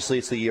you, obviously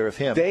it's the year of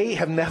him. They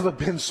have never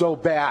been so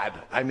bad.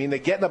 I mean, they're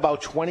getting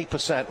about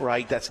 20%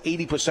 right. That's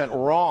 80%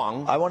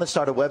 wrong. I want to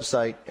start a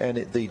website, and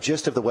the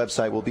gist of the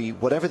website will be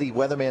whatever the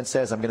weatherman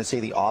says, I'm going to say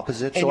the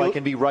opposite, so I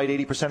can be right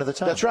 80% of the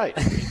time. That's right.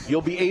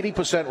 You'll be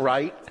 80%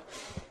 right.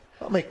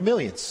 I'll make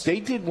millions. They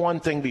did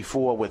one thing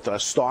before with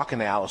stock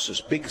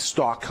analysis, big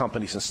stock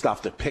companies and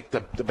stuff that pick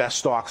the best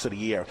stocks of the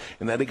year.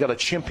 And then they got a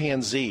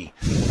chimpanzee,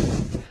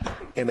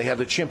 and they had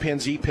the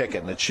chimpanzee pick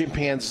it. And the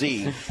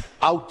chimpanzee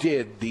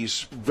outdid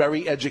these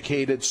very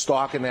educated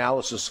stock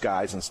analysis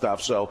guys and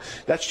stuff. So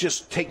that's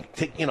just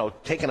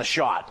taking a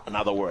shot, in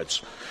other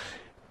words.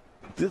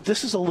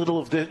 This is a little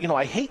of the,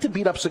 I hate to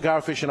beat up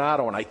Cigar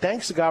Aficionado, and I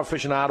thank Cigar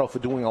Aficionado for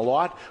doing a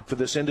lot for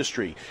this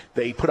industry.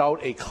 They put out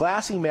a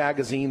classy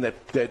magazine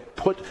that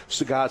put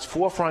cigars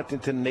forefront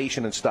into the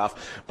nation and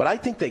stuff, but I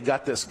think they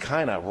got this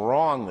kind of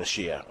wrong this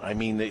year. I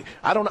mean,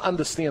 I don't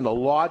understand the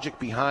logic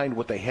behind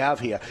what they have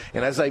here,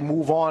 and as I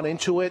move on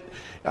into it,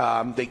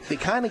 they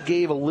kind of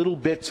gave a little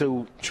bit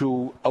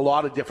to a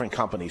lot of different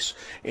companies,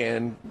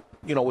 and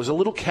was a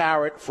little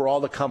carrot for all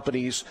the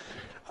companies.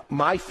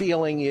 My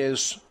feeling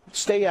is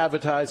stay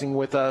advertising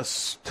with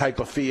us type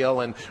of feel,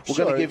 and we're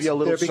going to give you a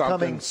little something. They're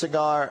becoming something.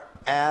 cigar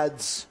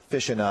ads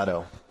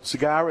aficionado.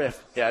 Cigar ad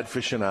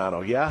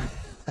aficionado, yeah?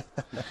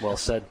 Well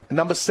said.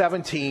 Number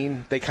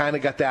 17, they kind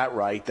of got that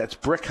right. That's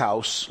Brick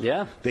House.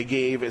 Yeah. They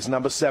gave as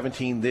number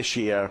 17 this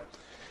year.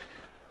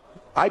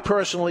 I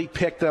personally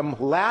picked them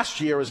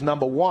last year as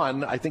number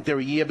 1. I think they're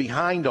a year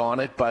behind on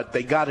it, but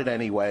they got it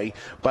anyway.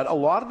 But a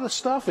lot of the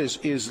stuff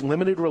is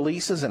limited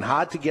releases and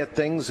hard to get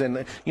things,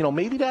 and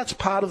maybe that's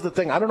part of the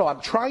thing. I don't know.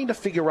 I'm trying to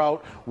figure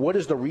out what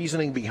is the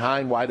reasoning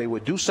behind why they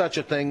would do such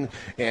a thing,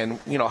 and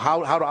how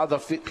do other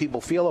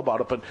people feel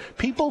about it. But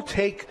people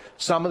take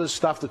some of the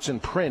stuff that's in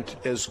print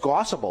as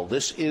gospel.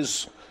 This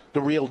is the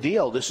real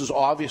deal. This is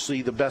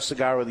obviously the best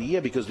cigar of the year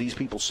because these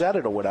people said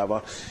it or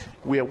whatever,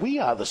 where we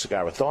are the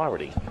Cigar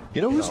Authority.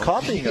 You know who's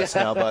copying us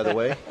now, by the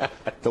way?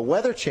 The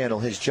Weather Channel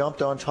has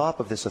jumped on top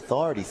of this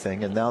authority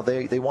thing, and now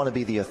they want to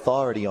be the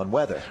authority on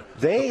weather.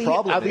 They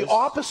are the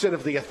opposite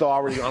of the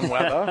authority on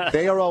weather.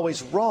 They are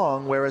always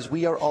wrong, whereas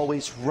we are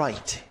always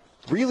right.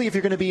 Really, if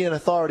you're going to be an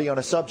authority on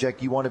a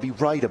subject, you want to be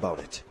right about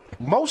it.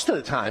 Most of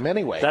the time,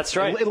 anyway. That's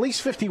right. At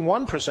least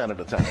 51% of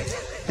the time.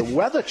 The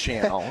Weather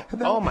Channel,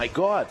 oh my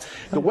God.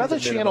 The Weather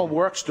Channel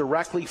works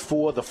directly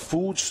for the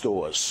food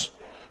stores,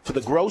 for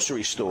the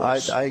grocery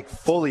stores. I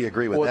fully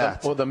agree with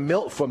that. Or the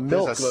milk, for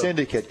milk. There's a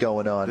syndicate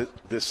going on.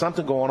 There's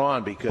something going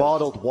on because.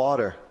 Bottled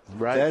water.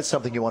 Right. That's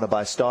something you want to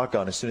buy stock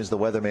on as soon as the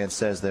weatherman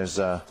says there's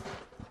going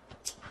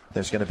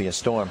to be a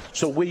storm.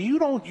 So where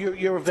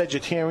you're a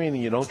vegetarian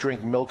and you don't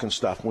drink milk and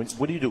stuff.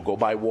 What do you do? Go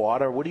buy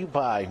water? What do you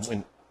buy?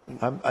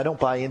 I don't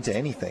buy into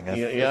anything.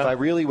 Yeah. If I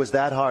really was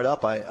that hard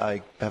up,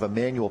 I have a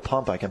manual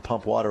pump. I can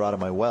pump water out of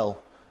my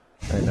well,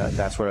 and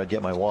that's where I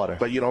get my water.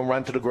 But you don't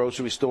run to the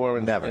grocery store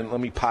and let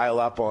me pile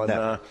up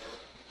on.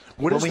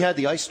 When we had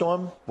the ice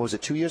storm, what was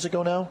it, 2 years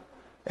ago now,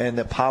 and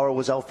the power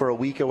was out for a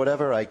week or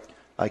whatever,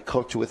 I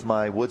cooked with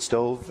my wood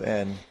stove,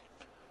 and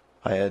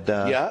I had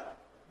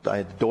I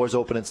had the doors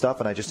open and stuff,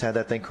 and I just had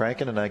that thing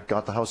cranking, and I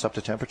got the house up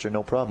to temperature,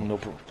 no problem. No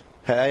problem.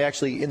 I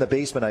actually, in the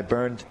basement, I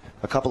burned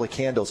a couple of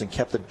candles and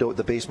kept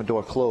the basement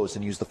door closed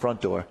and used the front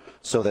door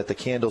so that the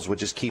candles would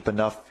just keep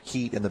enough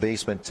heat in the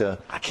basement to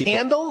keep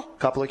candle? A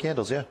couple of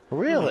candles, yeah.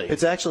 Really?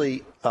 It's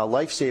actually a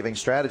life-saving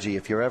strategy.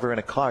 If you're ever in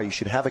a car, you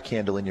should have a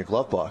candle in your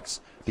glove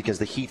box because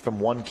the heat from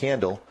one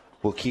candle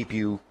will keep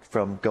you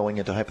from going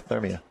into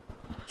hypothermia.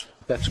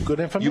 That's good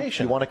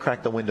information. You want to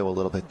crack the window a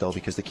little bit, though,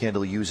 because the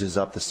candle uses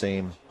up the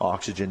same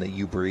oxygen that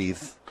you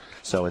breathe.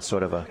 So it's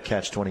sort of a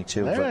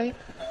catch-22. All right.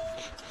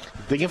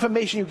 The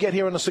information you get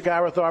here on the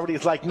Cigar Authority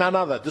is like none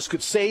other. This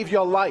could save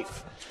your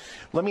life.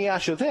 Let me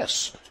ask you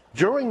this.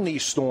 During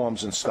these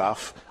storms and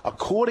stuff,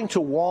 according to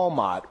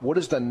Walmart, what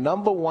is the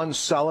number one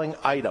selling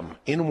item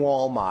in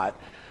Walmart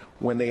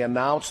when they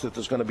announce that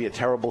there's going to be a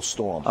terrible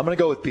storm? I'm going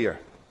to go with beer.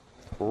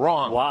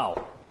 Wrong.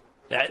 Wow.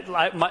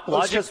 My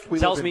logic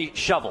tells me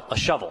shovel. A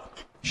shovel.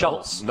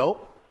 Shovels.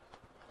 Nope.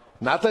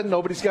 Not that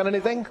nobody's got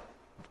anything.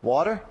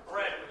 Water?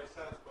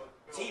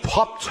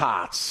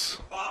 Pop-Tarts.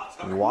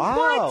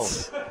 Wow.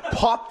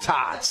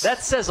 Pop-Tarts. That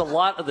says a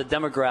lot of the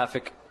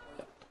demographic.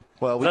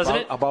 Well,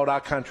 about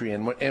our country,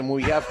 and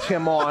we have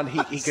Tim on.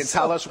 He can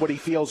tell us what he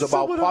feels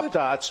about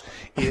Pop-Tarts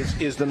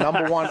is the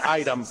number one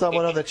item.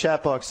 Someone on the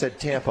chat box said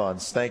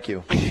tampons. Thank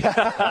you.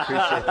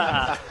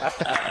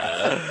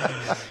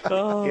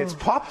 It's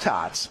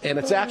Pop-Tarts, and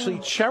it's actually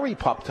cherry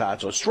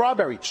Pop-Tarts or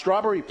strawberry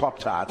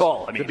Pop-Tarts.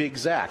 Oh, I mean, to be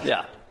exact.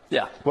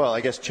 Yeah. Well,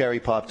 I guess cherry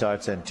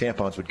Pop-Tarts and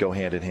tampons would go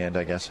hand in hand,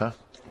 I guess, huh?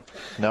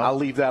 No? I'll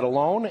leave that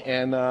alone,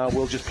 and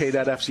we'll just pay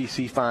that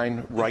FCC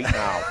fine right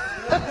now.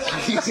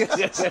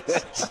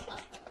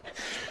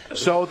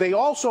 So they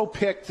also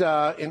picked,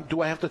 and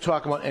do I have to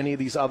talk about any of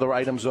these other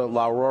items?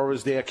 La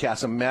Aurora's there,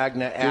 Casa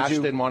Magna,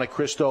 Ashton, Monte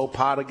Cristo,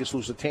 Partagas,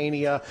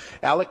 Lusitania,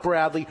 Alec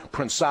Bradley,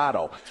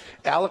 Prensado.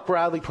 Alec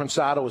Bradley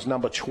Prensado is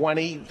number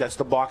 20. That's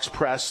the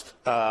box-pressed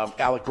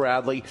Alec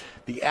Bradley.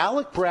 The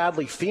Alec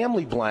Bradley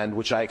Family Blend,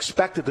 which I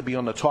expected to be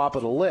on the top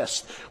of the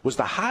list, was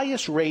the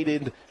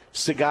highest-rated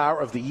cigar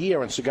of the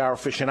year in Cigar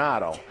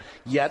Aficionado,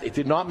 yet it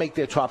did not make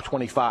their top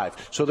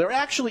 25. So they're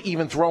actually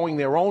even throwing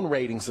their own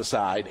ratings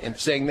aside and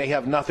saying they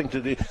have nothing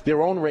to do.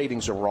 Their own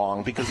ratings are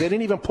wrong because they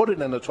didn't even put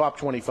it in the top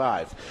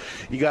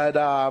 25. You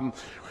got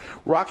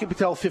Rocky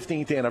Patel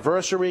 15th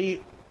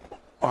anniversary,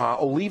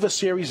 Oliva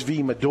Series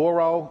V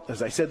Maduro.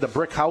 As I said, the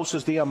Brick House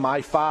is there.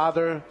 My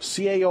Father,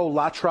 CAO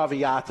La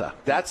Traviata.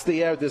 That's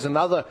there. There's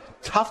another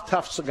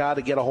tough cigar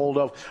to get a hold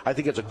of. I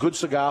think it's a good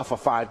cigar for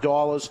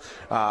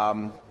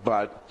 $5,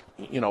 but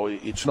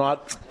it's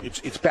not.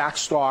 It's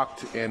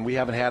backstocked, and we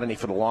haven't had any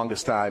for the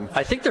longest time.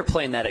 I think they're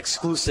playing that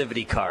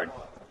exclusivity card.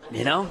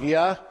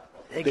 Yeah.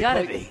 They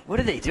gotta be. What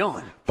are they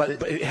doing? But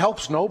it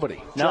helps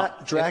nobody. No.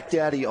 Drac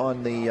Daddy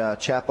on the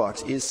chat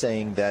box is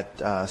saying that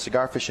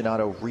Cigar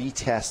Aficionado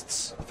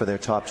retests for their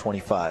top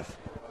 25.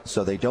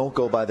 So they don't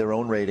go by their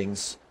own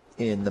ratings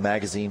in the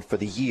magazine for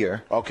the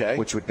year,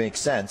 which would make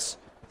sense.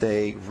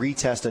 They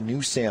retest a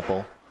new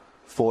sample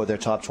for their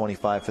top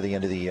 25 for the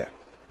end of the year.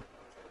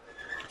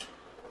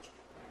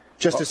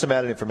 Just as some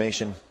added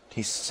information,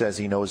 he says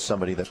he knows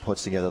somebody that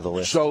puts together the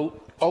list.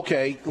 So,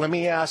 okay, let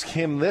me ask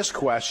him this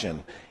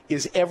question.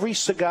 Is every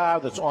cigar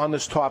that's on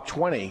this top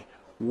 20,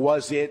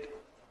 was it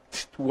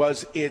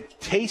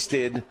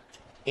tasted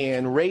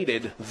and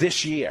rated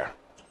this year?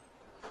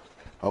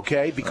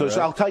 Okay, because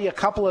I'll tell you a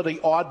couple of the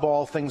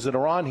oddball things that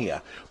are on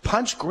here.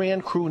 Punch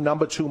Grand Cru No.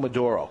 2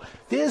 Maduro.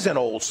 There's an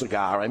old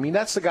cigar. I mean,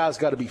 that cigar's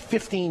got to be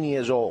 15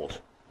 years old.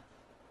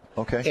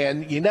 Okay.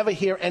 And you never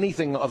hear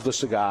anything of the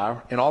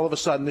cigar, and all of a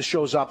sudden this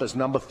shows up as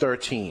number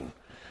 13.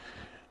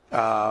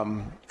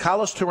 Carlos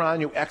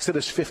Terrano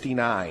Exodus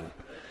 59.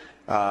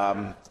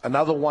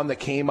 Another one that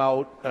came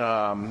out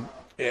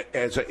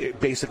as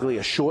basically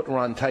a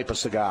short-run type of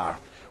cigar.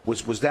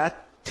 Was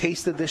that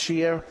tasted this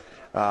year?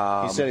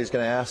 He said he's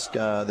going to ask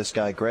this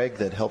guy, Greg,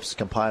 that helps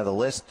compile the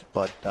list,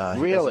 but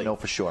he doesn't know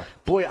for sure.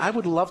 Boy, I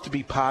would love to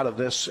be part of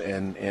this,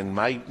 and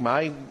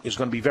my is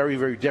going to be very,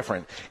 very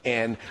different.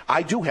 And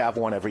I do have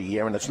one every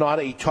year, and it's not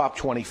a top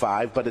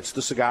 25, but it's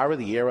the Cigar of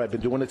the Year. I've been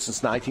doing it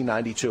since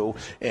 1992,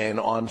 and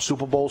on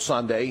Super Bowl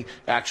Sunday,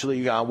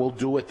 actually, we'll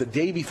do it the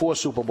day before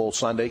Super Bowl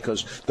Sunday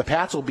because the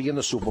Pats will be in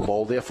the Super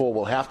Bowl. Therefore,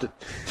 we'll have to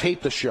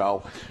tape the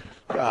show.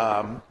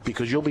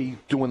 Because you'll be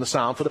doing the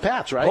sound for the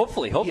Pats, right?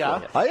 Hopefully.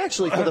 Yeah. I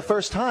actually, for the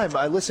first time,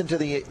 I listened to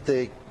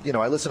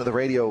I listen to the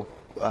radio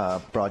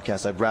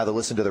broadcast. I'd rather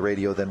listen to the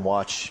radio than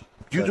watch.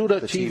 Do you do the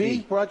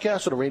TV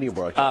broadcast or the radio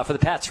broadcast? For the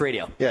Pats,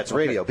 radio. Yeah, it's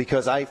radio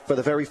because I, for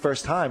the very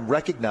first time,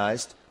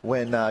 recognized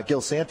when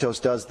Gil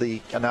Santos does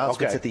the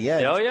announcements at the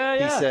end. Oh,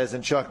 yeah. He says,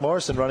 and Chuck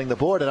Morrison running the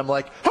board, and I'm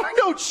like, I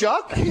know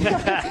Chuck.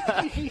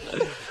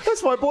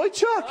 That's my boy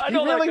Chuck. He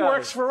really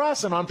works for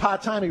us, and on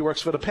part-time he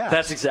works for the Pats.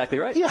 That's exactly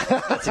right. Yeah.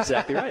 That's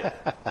exactly right.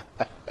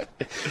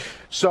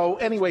 So,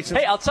 anyway.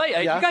 Hey, I'll tell you,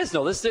 you guys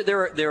know this.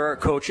 There are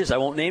coaches, I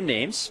won't name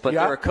names, but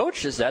there are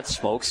coaches that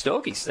smoke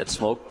stogies, that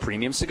smoke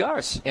premium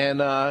cigars. And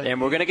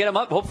we're going to get them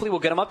up. Hopefully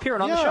we'll get them up here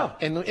and on the show.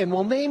 And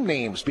we'll name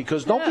names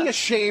because don't be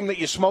ashamed that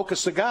you smoke a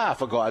cigar,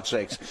 for God's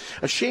sakes.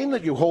 Ashamed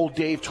that you hold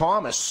Dave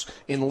Thomas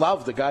in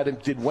love, the guy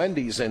that did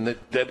Wendy's, and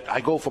that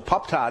I go for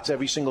Pop-Tarts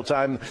every single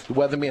time the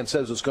weatherman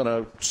says it's going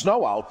to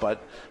snow out,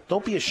 but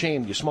don't be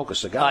ashamed you smoke a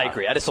cigar. I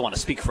agree. I just don't want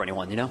to speak for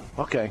anyone,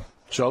 Okay.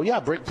 So,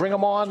 bring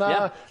them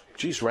on.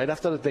 Geez, right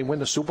after they win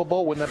the Super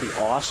Bowl, wouldn't that be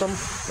awesome?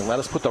 And let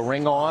us put the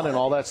ring on and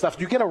all that stuff.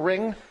 Do you get a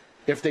ring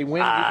if they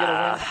win? You get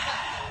a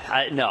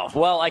ring? No.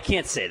 Well, I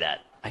can't say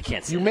that.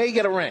 You may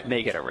get a ring.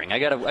 May get a ring. I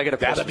got to.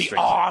 That'd be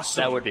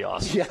awesome. That would be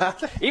awesome. Yeah.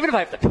 Even if I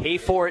have to pay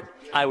for it,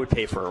 I would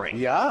pay for a ring.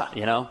 Yeah.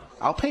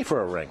 I'll pay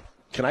for a ring.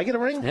 Can I get a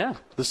ring? Yeah.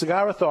 The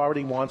Cigar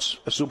Authority wants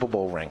a Super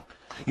Bowl ring.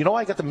 I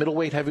got the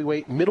middleweight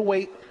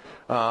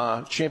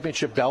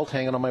championship belt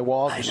hanging on my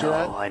wall. You see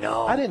that? I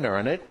know. I didn't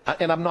earn it,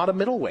 and I'm not a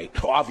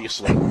middleweight,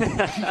 obviously.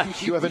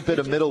 You haven't been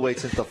a middleweight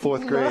since the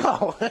 4th grade.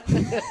 No.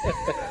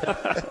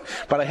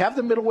 But I have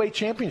the middleweight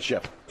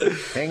championship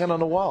hanging on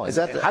the wall. Is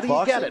that how do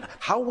boxing? you get it?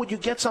 How would you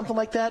get something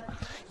like that?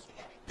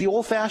 The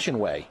old-fashioned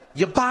way.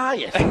 You buy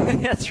it.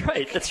 That's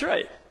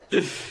right.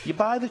 You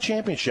buy the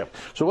championship.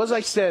 So as I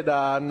said,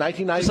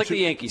 1992. Just like the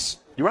Yankees.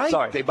 You're right.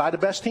 Sorry. They buy the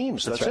best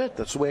teams. That's right. it.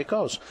 That's the way it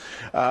goes.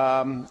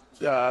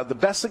 The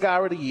best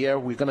cigar of the year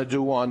we're going to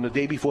do on the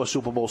day before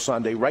Super Bowl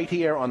Sunday right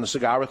here on the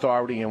Cigar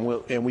Authority,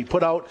 and we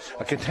put out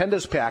a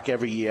contenders pack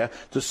every year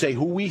to say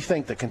who we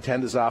think the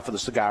contenders are for the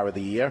cigar of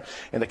the year.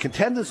 And the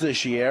contenders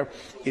this year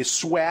is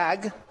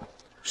Swag.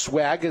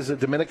 Swag is a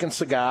Dominican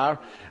cigar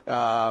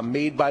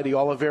made by the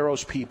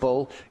Oliveros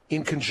people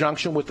in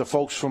conjunction with the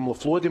folks from La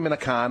Flor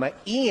Dominicana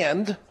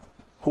and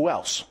who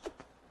else?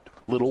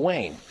 Lil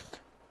Wayne.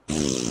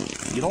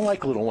 You don't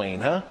like Lil Wayne,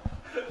 huh?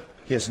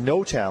 He has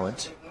no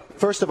talent.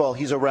 First of all,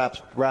 he's a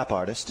rap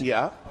artist.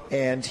 Yeah.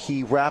 And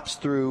he raps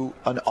through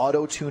an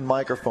auto-tune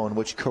microphone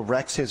which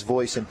corrects his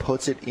voice and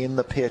puts it in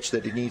the pitch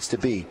that it needs to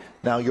be.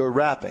 Now, you're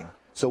rapping.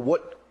 So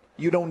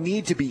you don't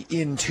need to be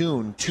in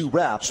tune to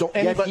rap.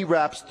 Yet he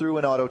raps through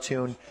an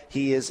auto-tune.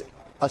 He is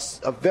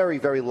a very,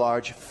 very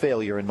large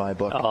failure in my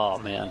book. Oh,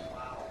 man.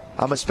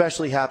 I'm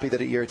especially happy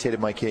that it irritated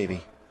Mike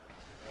Cavey.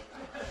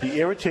 He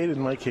irritated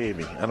Mike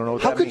Cavey. I don't know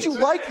what How that could means. you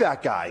like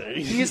that guy?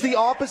 He is the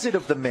opposite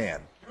of the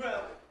man.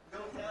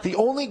 The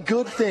only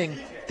good thing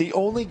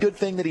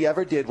that he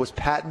ever did was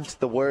patent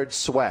the word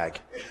swag.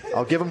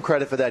 I'll give him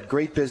credit for that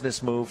great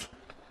business move.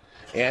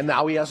 And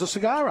now he has a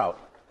cigar out,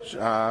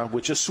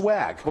 which is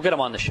Swag. We'll get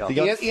him on the show. And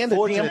a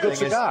damn good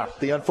cigar.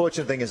 The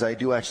unfortunate thing is I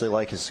do actually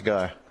like his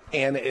cigar.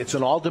 And it's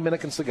an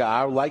all-Dominican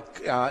cigar,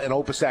 like an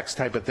Opus X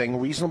type of thing,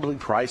 reasonably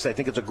priced. I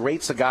think it's a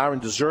great cigar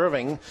and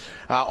deserving.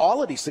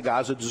 All of these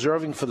cigars are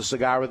deserving for the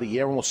Cigar of the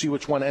Year, and we'll see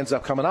which one ends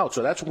up coming out.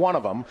 So that's one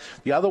of them.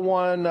 The other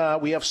one,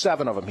 we have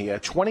 7 of them here.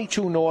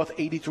 22 North,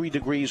 83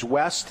 degrees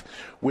West,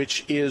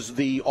 which is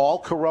the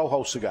All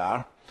Corojo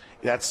cigar.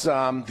 That's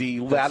the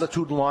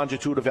latitude and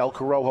longitude of El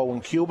Corojo in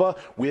Cuba,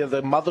 where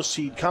the mother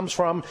seed comes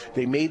from.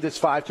 They made this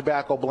 5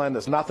 tobacco blend.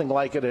 There's nothing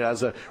like it. It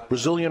has a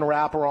Brazilian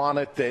wrapper on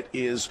it that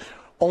is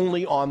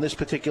only on this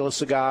particular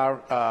cigar.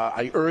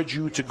 I urge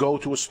you to go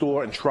to a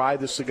store and try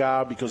this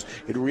cigar because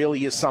it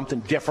really is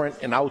something different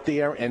and out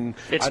there. And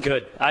it's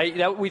good.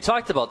 We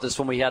talked about this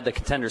when we had the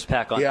Contenders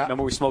pack on. Yeah.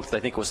 Remember we smoked, I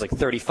think it was like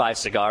 35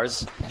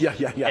 cigars. Yeah.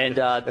 And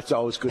that's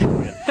always good.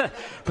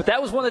 But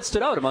that was one that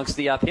stood out amongst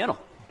the panel.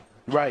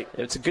 Right.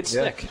 It's a good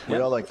stick. We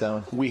all like that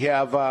one. We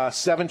have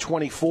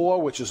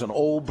 724, which is an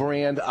old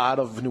brand out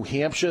of New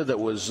Hampshire that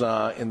was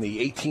in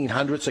the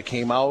 1800s. It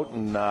came out,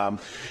 and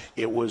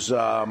it was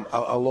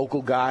a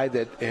local guy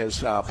that has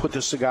put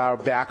the cigar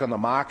back on the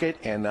market,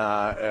 and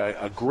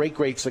a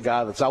great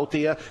cigar that's out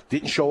there.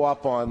 Didn't show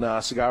up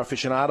on Cigar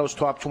Aficionado's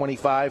Top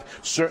 25,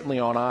 certainly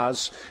on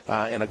ours,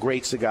 and a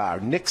great cigar.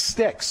 Nick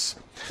Sticks.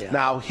 Yeah.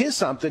 Now, here's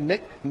something.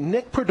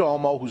 Nick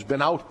Perdomo, who's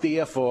been out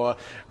there for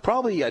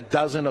probably a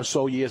dozen or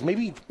so years,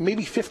 maybe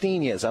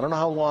 15 years. I don't know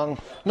how long.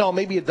 No,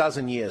 maybe a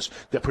dozen years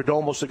that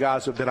Perdomo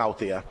cigars have been out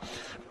there.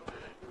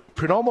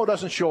 Perdomo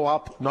doesn't show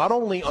up not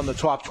only on the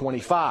top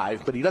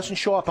 25, but he doesn't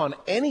show up on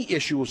any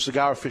issue of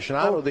Cigar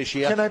Aficionado this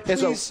year. Can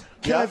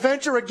I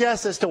venture a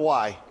guess as to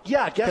why?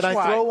 Yeah, guess why. Can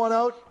I throw one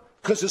out?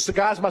 Because the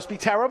cigars must be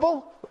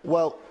terrible?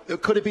 Well,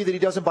 could it be that he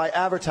doesn't buy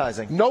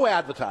advertising? No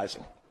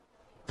advertising.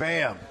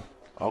 Bam.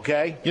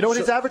 Okay. You know what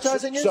his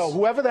advertising is? So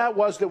whoever that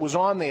was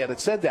on there that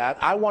said that,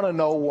 I want to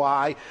know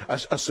why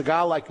a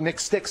cigar like Nick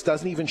Sticks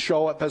doesn't even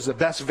show up as the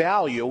best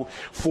value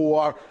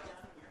for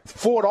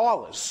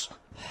 $4.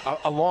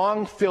 A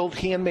long-filled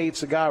handmade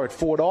cigar at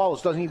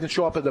 $4 doesn't even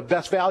show up as the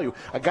best value.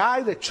 A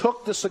guy that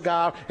took the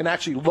cigar and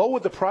actually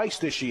lowered the price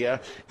this year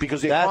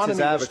because the economy was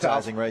tough. That's his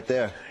advertising right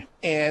there.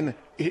 And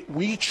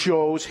we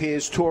chose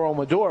his Toro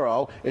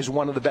Maduro as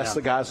one of the best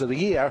cigars of the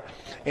year.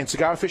 And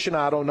Cigar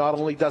Aficionado not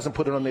only doesn't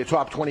put it on their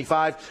top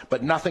 25,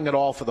 but nothing at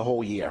all for the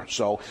whole year.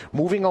 So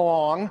moving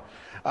along,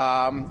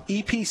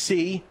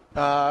 EPC,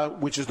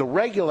 which is the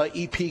regular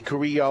EP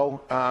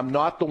Carrillo,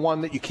 not the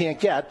one that you can't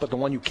get, but the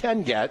one you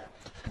can get.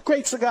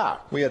 Great cigar.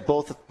 We had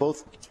both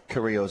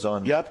Carrillos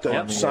on. Yep,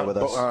 son, with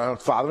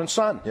us. Father and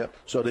son. Yep.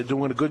 So they're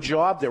doing a good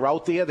job. They're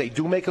out there. They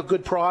do make a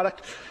good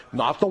product.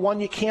 Not the one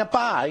you can't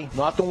buy.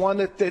 Not the one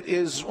that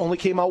is only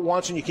came out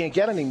once and you can't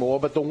get anymore.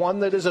 But the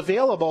one that is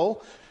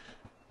available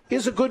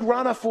is a good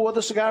runner for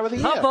the cigar of the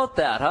year. How about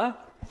that, huh?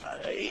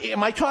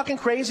 Am I talking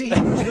crazy?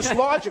 This is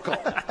logical.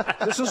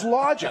 This is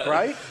logic,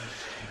 right?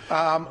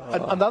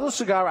 Another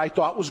cigar I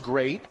thought was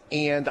great,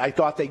 and I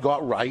thought they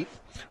got right,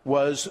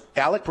 was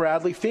Alec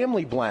Bradley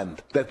Family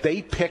Blend that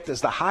they picked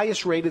as the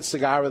highest rated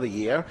cigar of the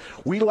year.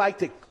 We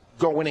liked it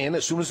going in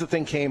as soon as the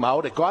thing came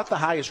out. It got the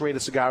highest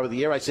rated cigar of the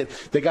year. I said,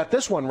 they got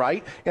this one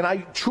right, and I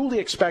truly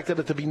expected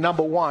it to be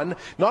number one.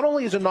 Not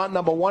only is it not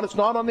number one, it's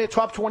not on their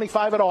top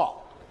 25 at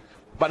all,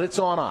 but it's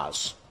on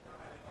ours.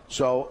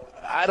 So,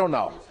 I don't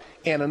know.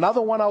 And another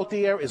one out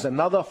there is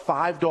another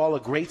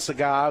 $5 great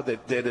cigar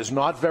that is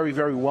not very,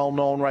 very well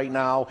known right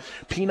now.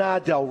 Pinar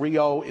Del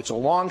Rio. It's a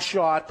long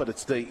shot, but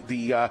it's the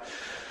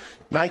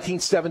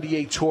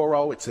 1978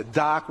 Toro. It's a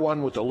dark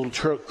one with a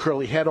little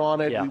curly head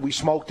on it. Yeah. We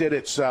smoked it.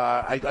 It's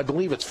I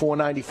believe it's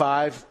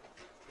 $4.95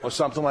 or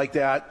something like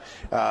that.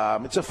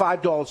 It's a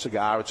 $5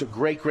 cigar. It's a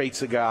great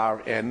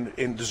cigar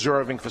and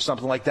deserving for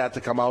something like that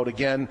to come out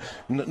again.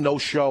 No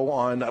show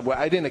on. Well,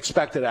 I didn't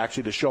expect it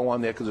actually to show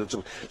on there because it's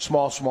a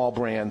small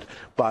brand,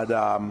 but.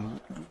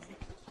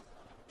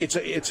 It's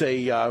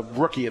a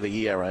rookie of the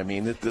year. I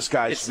mean, this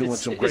guy's doing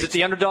some great. Is it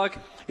the underdog?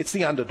 It's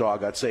the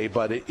underdog, I'd say,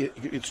 but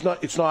it's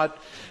not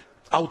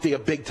out there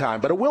big time,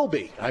 but it will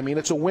be. I mean,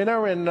 it's a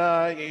winner, and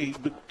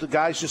the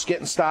guy's just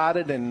getting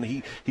started, and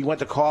he went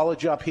to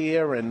college up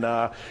here, and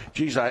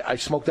I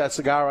smoked that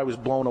cigar, I was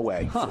blown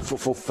away. Huh.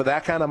 For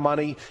that kind of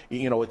money,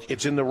 you know,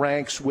 it's in the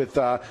ranks with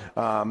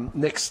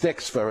Nick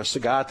Sticks for a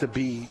cigar to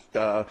be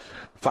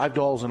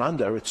 $5 and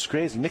under. It's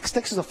crazy. Nick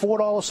Sticks is a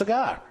 $4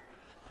 cigar.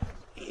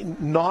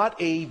 Not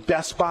a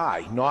Best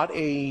Buy, not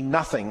a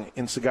nothing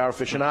in Cigar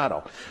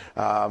Aficionado.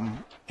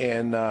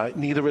 And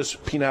neither is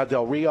Pinar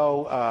Del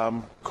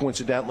Rio,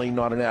 coincidentally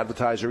not an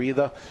advertiser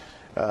either.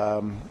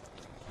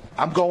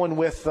 I'm going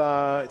with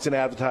it's an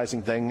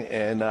advertising thing,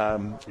 and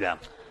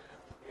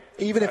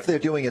even if they're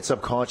doing it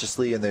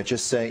subconsciously and they're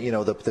just saying, you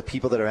know, the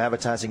people that are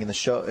advertising in the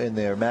show, in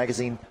their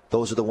magazine,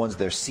 those are the ones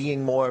they're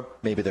seeing more.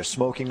 Maybe they're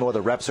smoking more.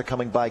 The reps are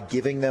coming by,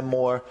 giving them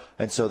more,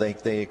 and so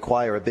they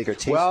acquire a bigger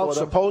taste for them. Well,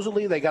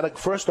 supposedly they got to,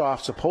 first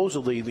off,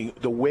 supposedly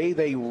the way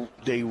they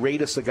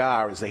rate a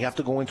cigar is they have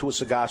to go into a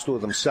cigar store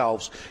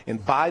themselves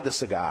and buy the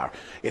cigar.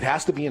 It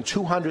has to be in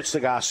 200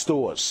 cigar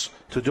stores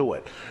to do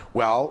it.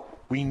 Well,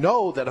 we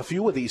know that a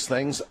few of these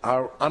things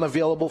are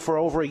unavailable for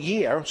over a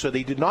year, so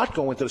they did not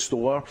go into the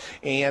store.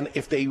 And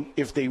if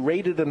they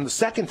rated them the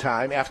second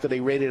time after they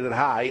rated it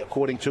high,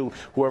 according to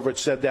whoever had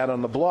said that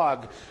on the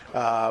blog,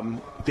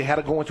 they had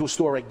to go into a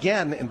store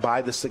again and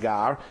buy the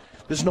cigar.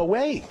 there's no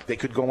way they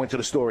could go into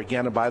the store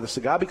again and buy the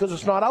cigar because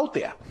it's not out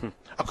there,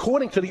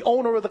 according to the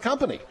owner of the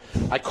company.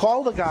 I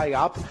called the guy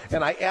up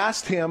and I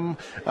asked him,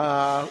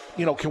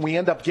 can we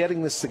end up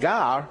getting this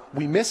cigar?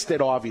 We missed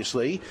it,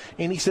 obviously.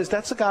 And he says,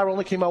 that cigar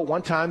only came out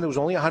one time. There was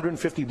only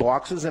 150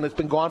 boxes, and it's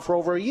been gone for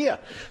over a year.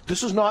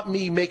 This is not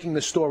me making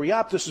the story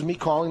up. This is me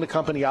calling the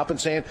company up and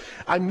saying,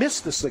 I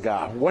missed the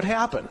cigar. What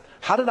happened?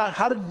 How did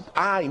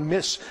I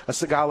miss a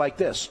cigar like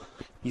this?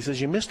 He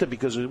says, you missed it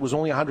because it was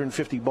only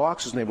 150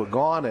 boxes and they were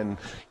gone, and,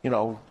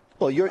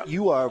 Well,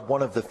 you are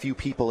one of the few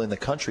people in the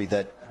country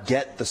that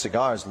get the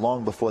cigars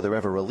long before they're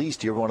ever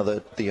released. You're one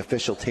of the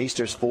official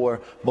tasters for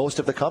most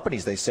of the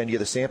companies. They send you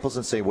the samples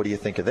and say, what do you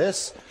think of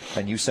this?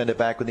 And you send it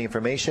back with the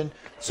information.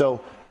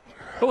 So,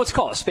 but let's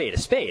call a spade a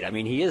spade. I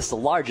mean, he is the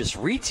largest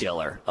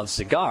retailer of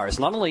cigars,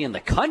 not only in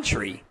the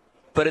country,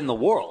 but in the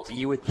world.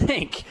 You would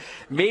think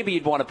maybe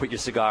you'd want to put your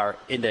cigar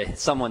into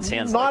someone's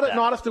hands like that.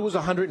 Not if there was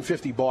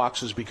 150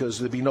 boxes, because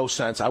there'd be no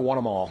sense. I want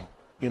them all.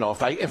 And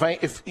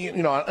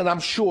I'm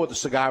sure the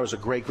cigar is a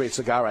great, great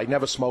cigar. I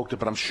never smoked it,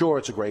 but I'm sure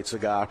it's a great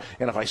cigar.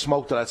 And if I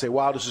smoked it, I'd say,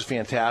 wow, this is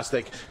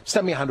fantastic.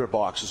 Send me 100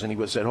 boxes. And he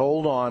would say,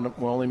 hold on,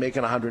 we're only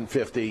making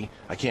 150.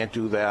 I can't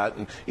do that.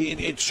 And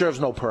it serves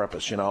no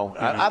purpose,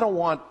 Mm-hmm. I don't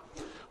want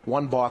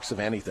one box of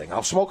anything.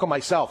 I'll smoke them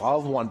myself.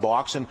 I'll have one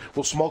box, and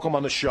we'll smoke them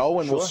on the show,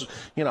 and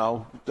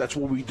we'll, that's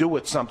what we do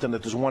with something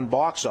that there's one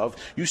box of.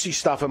 You see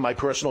stuff in my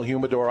personal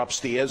humidor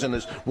upstairs, and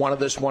there's one of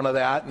this, one of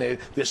that, and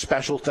there's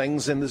special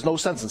things, and there's no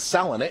sense in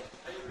selling it.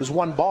 There's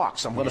one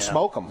box. I'm going to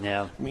smoke them.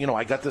 Yeah.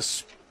 I got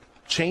this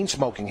chain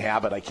smoking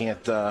habit I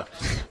can't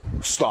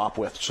stop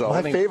with. So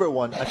my favorite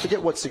one, I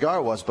forget what cigar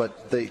it was,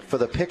 but for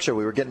the picture,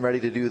 we were getting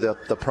ready to do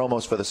the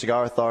promos for the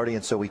Cigar Authority,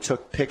 and so we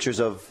took pictures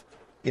of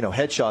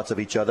headshots of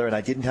each other, and I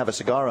didn't have a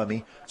cigar on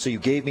me, so you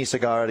gave me a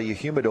cigar out of your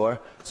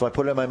humidor, so I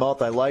put it in my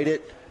mouth, I light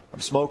it,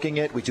 I'm smoking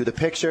it, we do the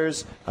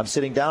pictures, I'm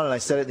sitting down, and I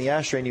set it in the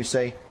ashtray, and you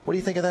say, what do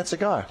you think of that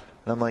cigar?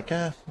 And I'm like,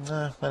 I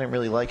didn't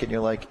really like it, and you're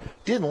like,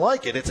 didn't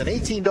like it, it's an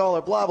 $18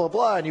 blah, blah,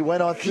 blah, and you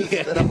went on through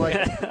and I'm like,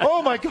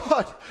 oh my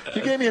God,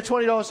 you gave me a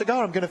 $20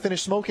 cigar, I'm going to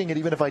finish smoking it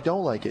even if I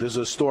don't like it. There's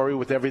a story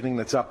with everything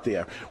that's up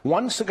there.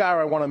 One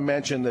cigar I want to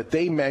mention that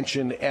they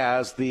mentioned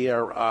as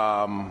their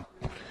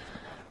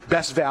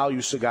best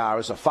value cigar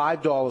is a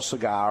 $5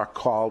 cigar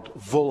called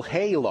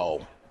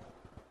Vulhalo.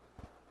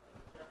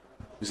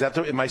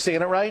 Am I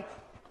saying it right?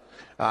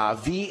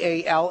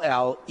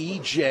 Vallejuelo.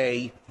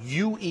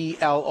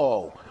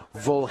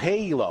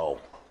 Vulhalo.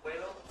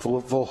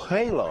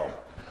 Vulhalo.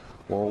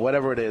 Or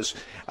whatever it is.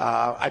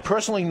 I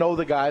personally know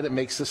the guy that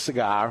makes this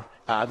cigar.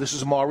 This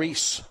is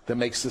Maurice that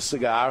makes this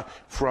cigar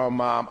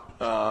from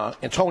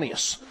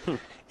Antonius.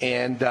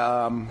 And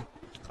I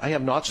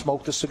have not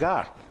smoked the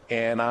cigar.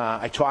 And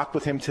I talked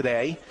with him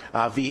today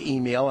via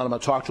email, and I'm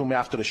going to talk to him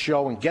after the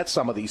show and get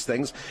some of these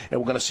things, and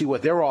we're going to see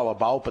what they're all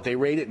about. But they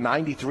rate it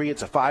 93.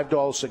 It's a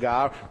 $5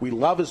 cigar. We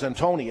love his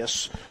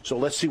Antonius, so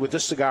let's see what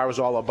this cigar is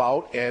all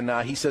about. And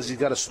he says he's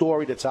got a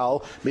story to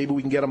tell. Maybe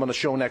we can get him on the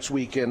show next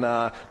week and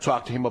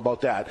talk to him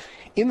about that.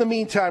 In the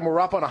meantime, we're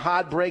up on a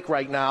hard break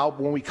right now.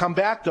 When we come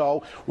back,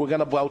 though, we're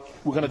going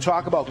to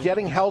talk about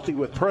getting healthy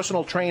with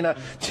personal trainer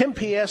Tim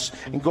Pierce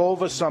and go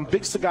over some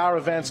big cigar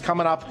events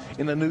coming up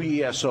in the new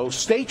year. So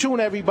stay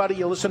tuned, everybody.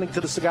 You're listening to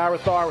the Cigar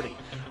Authority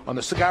on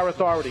the Cigar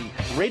Authority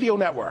Radio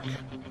Network.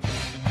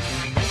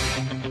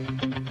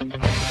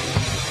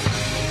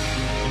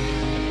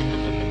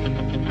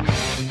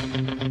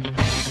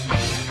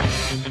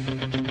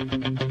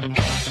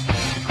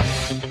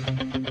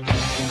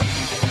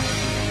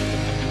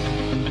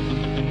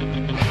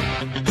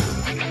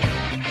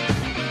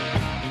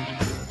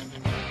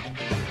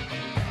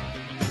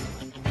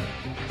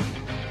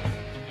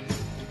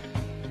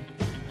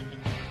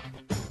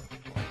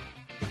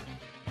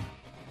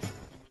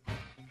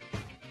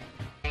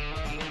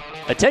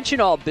 Attention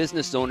all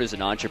business owners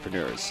and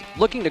entrepreneurs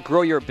looking to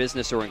grow your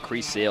business or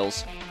increase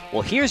sales.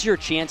 Well, here's your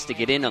chance to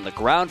get in on the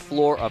ground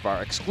floor of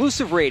our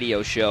exclusive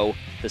radio show,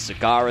 The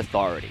Cigar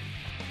Authority.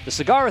 The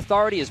Cigar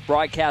Authority is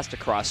broadcast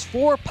across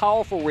 4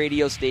 powerful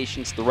radio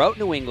stations throughout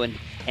New England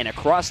and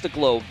across the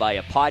globe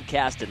via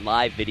podcast and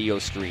live video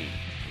stream.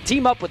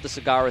 Team up with the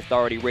Cigar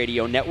Authority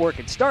Radio Network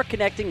and start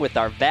connecting with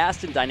our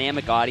vast and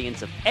dynamic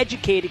audience of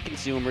educated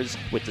consumers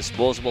with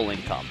disposable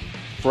income.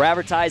 For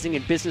advertising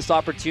and business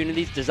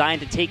opportunities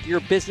designed to take your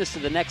business to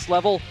the next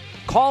level,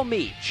 call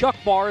me, Chuck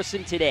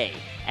Morrison, today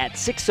at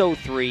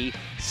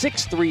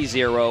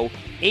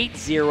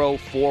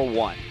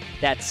 603-630-8041.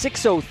 That's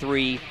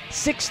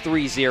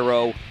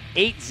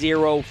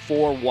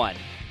 603-630-8041.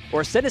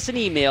 Or send us an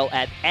email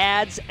at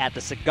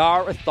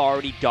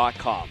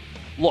ads@thecigarauthority.com.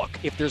 Look,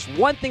 if there's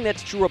one thing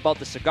that's true about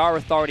the Cigar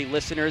Authority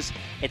listeners,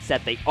 it's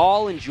that they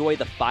all enjoy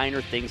the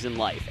finer things in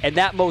life. And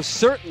that most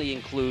certainly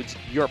includes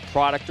your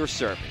product or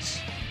service.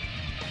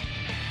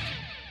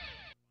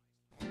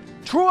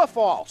 True or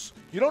false?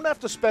 You don't have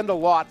to spend a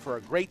lot for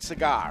a great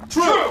cigar.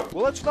 True!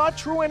 Well, it's not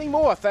true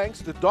anymore,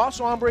 thanks to Dos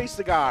Hombre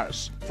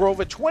Cigars. For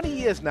over 20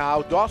 years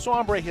now, Dos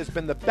Hombre has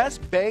been the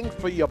best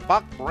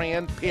bang-for-your-buck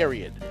brand,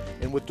 period.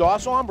 And with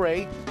Dos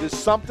Hombre, there's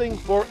something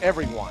for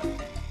everyone.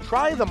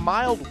 Try the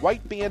mild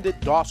white-banded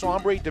Dos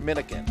Hombre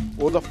Dominican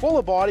or the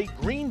fuller-body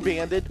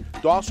green-banded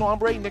Dos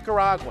Hombre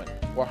Nicaraguan.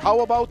 Or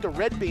how about the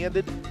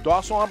red-banded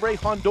Dos Hombre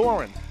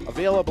Honduran,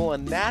 available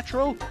in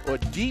natural or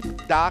deep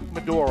dark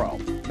Maduro.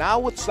 Now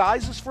with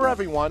sizes for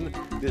everyone,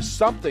 there's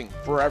something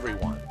for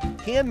everyone.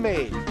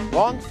 Handmade,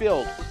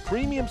 long-filled,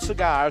 premium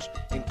cigars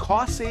in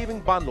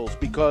cost-saving bundles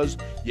because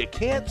you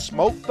can't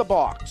smoke the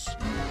box.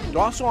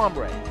 Dos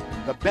Hombre,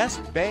 the best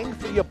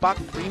bang-for-your-buck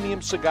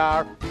premium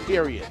cigar,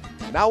 period.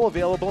 Now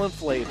available in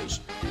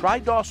flavors. Try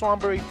Dos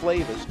Hombre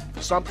flavors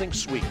for something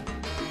sweet.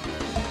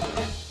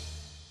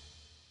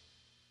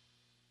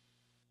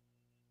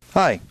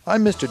 Hi,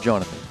 I'm Mr.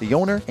 Jonathan, the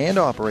owner and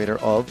operator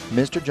of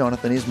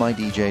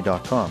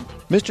MrJonathanIsMyDJ.com.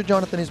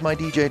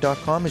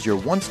 MrJonathanIsMyDJ.com is your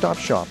one-stop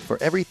shop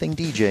for everything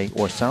DJ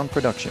or sound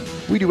production.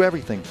 We do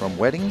everything from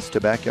weddings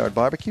to backyard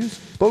barbecues,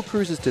 boat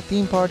cruises to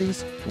theme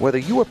parties. Whether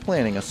you are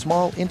planning a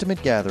small,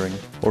 intimate gathering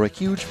or a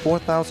huge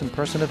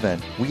 4,000-person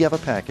event, we have a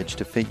package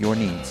to fit your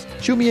needs.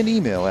 Shoot me an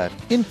email at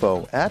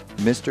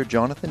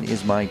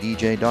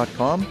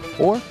info@MrJonathanIsMyDJ.com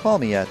or call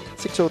me at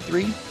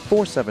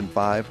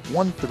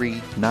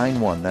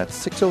 603-475-1391.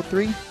 That's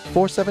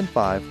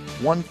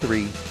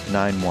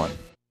 603-475-1391.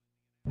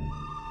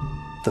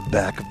 The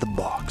back of the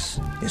box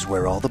is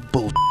where all the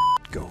bull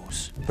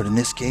goes. But in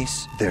this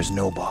case, there's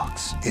no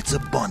box. It's a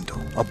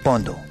bundle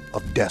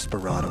of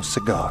Desperado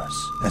cigars.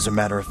 As a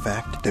matter of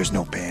fact, there's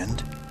no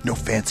band, no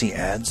fancy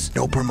ads,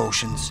 no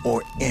promotions,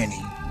 or any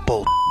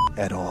bull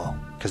at all.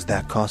 Because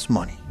that costs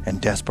money.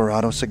 And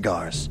Desperado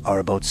cigars are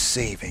about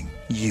saving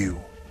you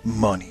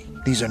money.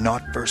 These are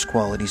not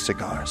first-quality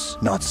cigars.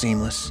 Not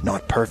seamless,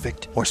 not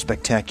perfect, or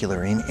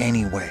spectacular in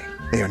any way.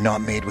 They are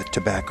not made with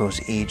tobaccos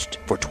aged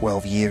for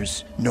 12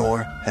 years,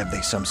 nor have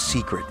they some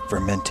secret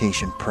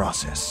fermentation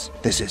process.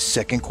 This is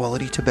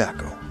second-quality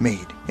tobacco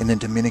made in the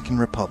Dominican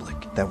Republic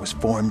that was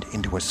formed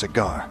into a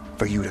cigar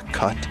for you to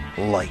cut,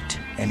 light,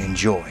 and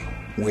enjoy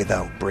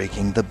without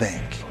breaking the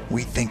bank.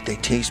 We think they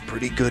taste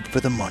pretty good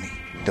for the money.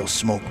 They'll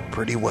smoke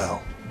pretty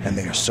well, and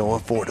they are so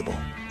affordable,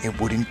 it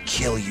wouldn't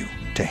kill you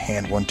to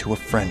hand one to a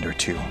friend or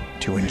two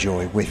to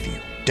enjoy with you.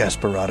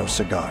 Desperado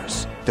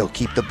cigars. They'll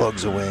keep the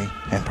bugs away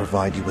and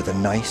provide you with a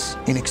nice,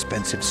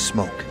 inexpensive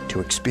smoke to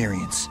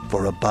experience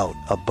for about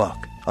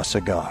 $1 a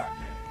cigar.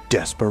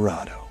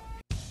 Desperado.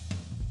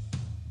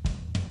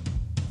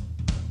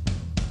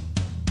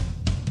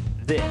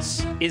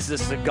 This is the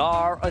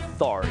Cigar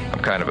Authority. I'm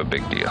kind of a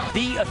big deal.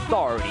 The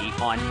authority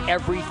on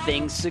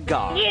everything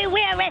cigar. You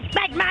will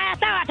respect my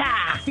authority.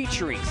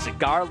 Featuring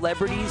cigar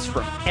celebrities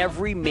from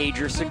every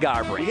major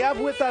cigar brand. We have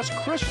with us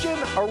Christian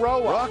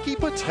Aroa, Rocky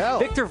Patel,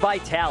 Victor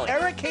Vitale,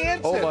 Eric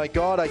Hansen. Oh my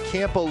God, I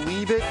can't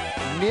believe it,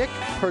 Nick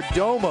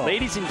Perdomo.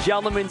 Ladies and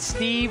gentlemen,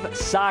 Steve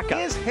Saka.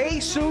 Is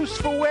Jesus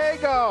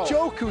Fuego.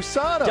 Joe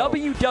Cusano.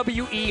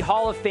 WWE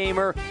Hall of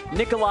Famer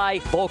Nikolai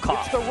Volkov.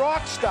 It's the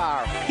rock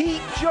star,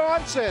 Pete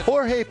Johnson.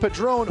 Jorge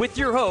Padron. With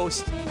your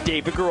host,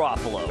 David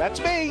Garofalo.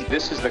 That's me.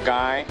 This is the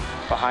guy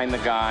behind the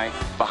guy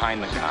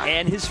behind the guy.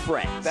 And his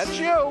friends. That's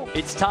you.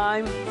 It's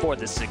time for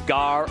the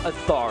Cigar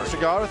Authority.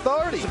 Cigar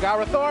Authority.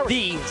 Cigar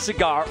Authority. The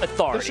Cigar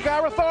Authority. The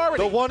Cigar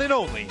Authority. The one and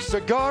only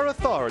Cigar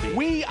Authority.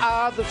 We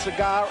are the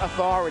Cigar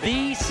Authority.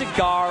 The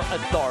Cigar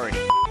Authority.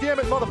 Damn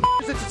it,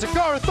 motherfuckers, it's the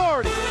Cigar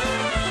Authority.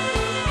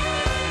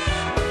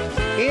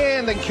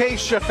 And in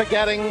case you're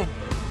forgetting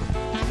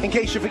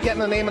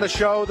the name of the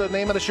show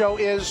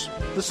is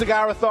the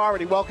Cigar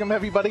Authority. Welcome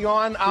everybody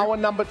on hour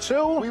number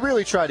 2. We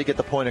really tried to get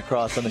the point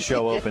across on the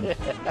show open.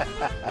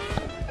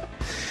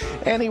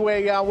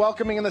 Anyway,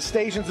 welcoming in the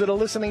stations that are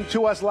listening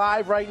to us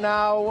live right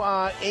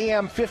now,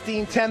 AM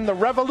 1510, The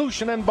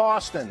Revolution in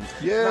Boston.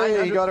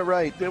 Yeah, you got it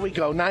right. There we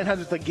go.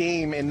 900th The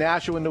Game in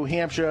Nashua, New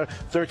Hampshire,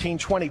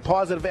 1320.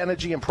 Positive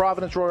Energy in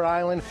Providence, Rhode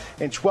Island,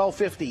 and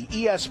 1250.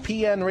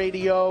 ESPN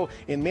Radio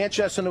in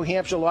Manchester, New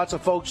Hampshire. Lots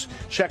of folks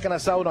checking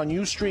us out on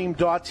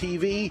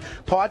Ustream.tv.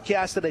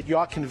 Podcasted at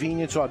your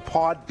convenience on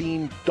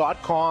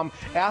podbean.com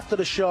after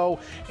the show,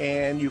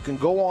 and you can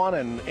go on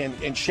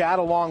and chat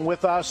along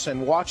with us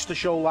and watch the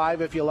show live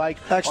if you like.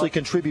 Actually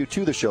contribute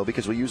to the show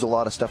because we use a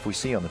lot of stuff we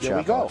see on the chat. There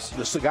we go. box.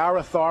 The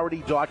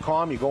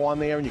CigarAuthority.com. You go on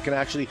there and you can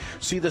actually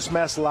see this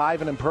mess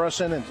live and in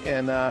person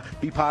and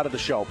be part of the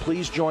show.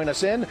 Please join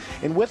us in.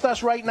 And with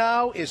us right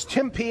now is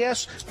Tim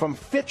Pierce from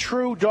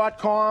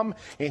FitTrue.com,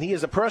 and he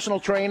is a personal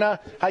trainer.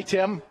 Hi,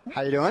 Tim.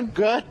 How you doing?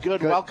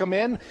 Good. Welcome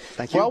in.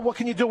 Thank you. Well, what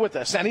can you do with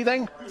this?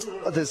 Anything?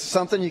 There's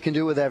something you can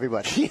do with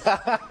everybody.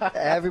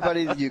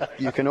 Everybody,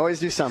 you can always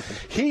do something.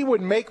 He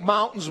would make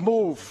mountains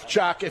move,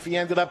 Chuck, if he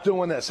ended up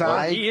doing this,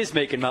 huh? He is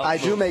making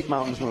mountains move. I do make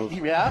mountains move.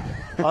 Yeah?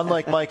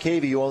 Unlike Mike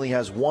Havey, who only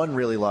has one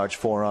really large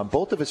forearm,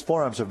 both of his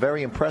forearms are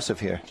very impressive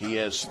here. He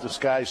is. This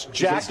guy's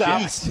jacked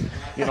up.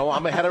 You know,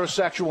 I'm a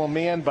heterosexual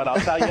man, but I'll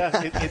tell you,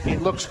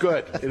 it looks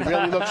good. It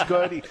really looks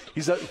good.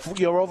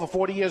 You're over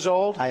 40 years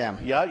old? I am.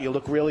 Yeah, you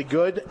look really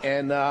good.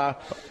 And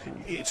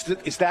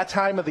it's that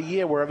time of the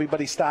year where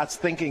everybody starts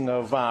thinking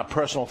of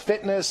personal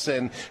fitness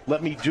and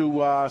let me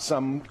do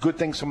some good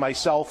things for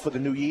myself for the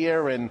new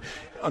year. And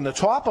on the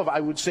top of, I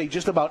would say,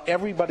 just about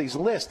everybody's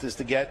list is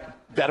to get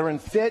better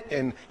and fit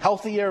and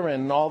healthier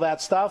and all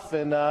that stuff.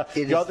 And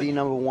it is the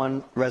number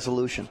one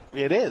resolution.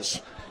 It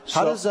is.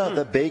 How does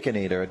the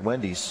Baconator at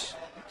Wendy's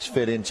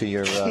fit into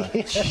your it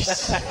your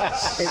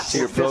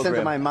fits program?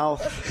 into my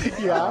mouth.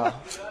 Yeah.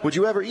 Would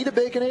you ever eat a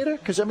Baconator?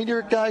 Because I mean, you're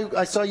a guy.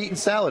 I saw you eating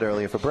salad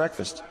earlier for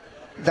breakfast.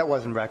 That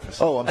wasn't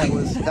breakfast. Oh, that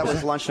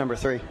was lunch number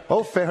 3.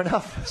 Oh, fair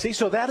enough. See,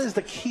 so that is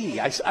the key.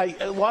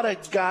 A lot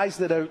of guys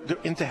that are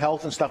into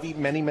health and stuff eat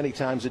many, many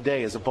times a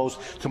day, as opposed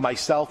to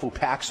myself, who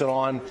packs it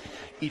on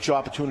each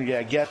opportunity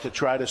I get to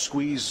try to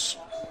squeeze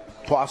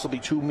possibly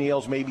 2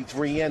 meals, maybe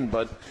 3 in,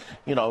 but,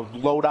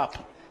 load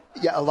up.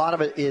 Yeah, a lot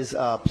of it is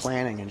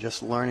planning and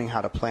just learning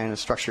how to plan and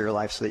structure your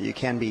life so that you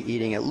can be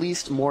eating at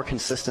least more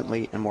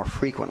consistently and more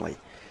frequently.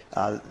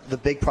 The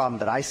big problem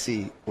that I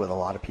see with a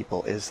lot of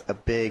people is a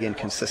big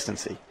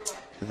inconsistency.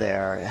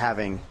 They're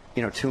having,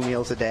 2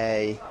 meals a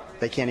day.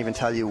 They can't even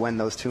tell you when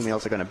those 2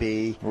 meals are going to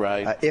be.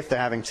 Right. If they're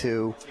having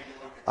 2,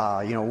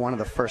 one of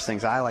the first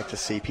things I like to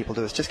see people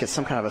do is just get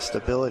some kind of a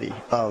stability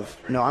of,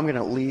 no, I'm going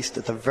to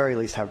at the very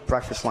least, have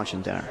breakfast, lunch,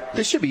 and dinner.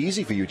 This should be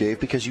easy for you, Dave,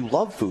 because you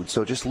love food.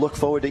 So just look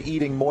forward to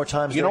eating more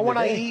times. You know when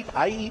during the day.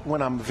 I eat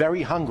when I'm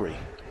very hungry.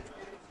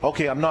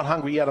 Okay, I'm not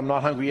hungry yet.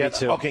 Me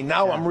too. Okay,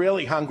 now I'm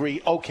really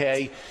hungry.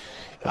 Okay.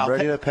 I'm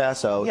ready to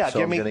pass out. Yeah, so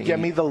give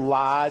me the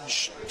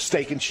large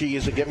steak and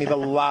cheese, or get me the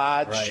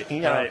large. Right,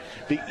 right.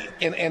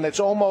 And it's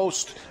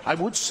almost, I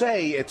would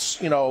say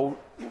it's,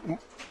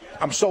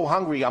 I'm so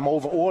hungry, I'm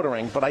over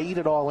ordering, but I eat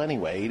it all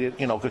anyway. Eat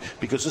it,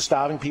 because there's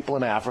starving people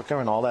in Africa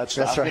and all that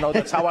stuff. That's right.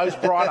 That's how I was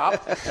brought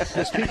up.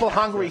 There's people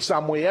hungry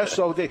somewhere,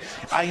 so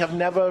I have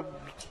never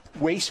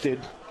wasted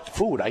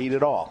food. I eat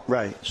it all.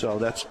 Right. So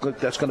that's good.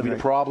 That's going to be the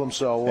problem.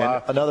 So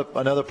And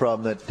another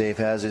problem that Dave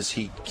has is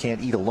he can't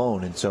eat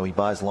alone, and so he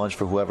buys lunch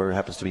for whoever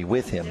happens to be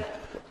with him,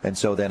 and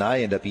so then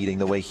I end up eating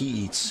the way he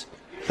eats.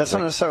 That's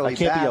not necessarily I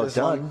can't bad. be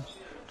outdone.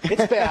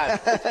 it's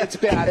bad. It's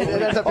bad.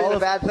 It ends up being a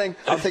bad thing.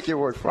 I'll take your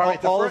word for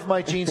it. All of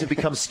my jeans have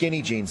become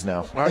skinny jeans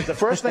now. All right, the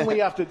first thing we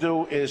have to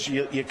do is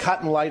you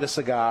cut and light a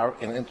cigar,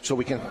 and so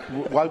we can,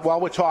 while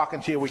we're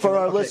talking to you, we can. For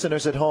our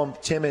listeners at home,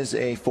 Tim is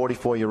a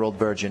 44-year-old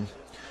virgin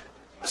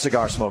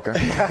cigar smoker.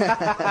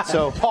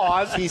 So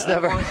pause. He's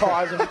never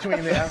pause in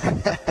between there.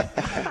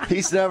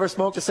 He's never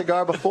smoked a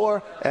cigar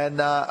before,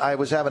 and I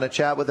was having a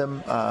chat with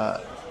him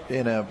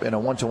in a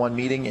one-to-one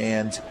meeting,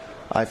 and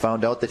I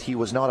found out that he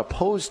was not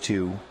opposed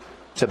to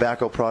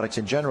tobacco products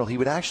in general. He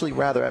would actually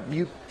rather,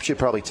 you should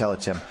probably tell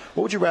it, Tim,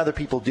 what would you rather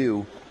people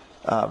do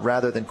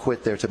rather than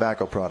quit their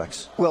tobacco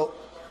products? Well,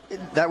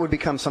 that would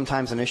become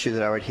sometimes an issue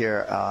that I would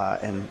hear,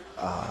 and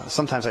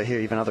sometimes I hear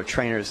even other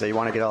trainers, they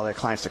want to get all their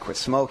clients to quit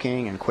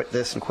smoking and quit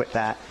this and quit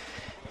that,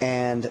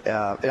 and it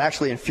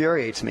actually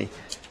infuriates me.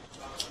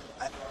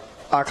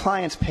 Our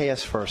clients pay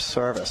us for a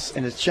service,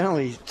 and it's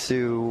generally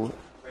to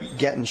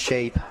get in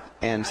shape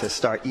and to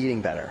start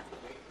eating better.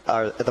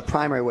 Are the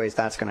primary ways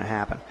that's going to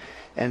happen.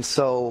 And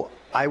so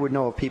I would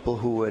know of people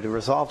who would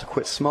resolve to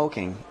quit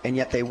smoking, and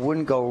yet they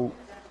weren't going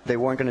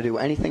to do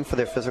anything for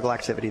their physical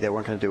activity. They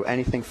weren't going to do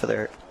anything for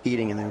their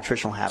eating and their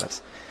nutritional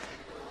habits.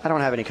 I don't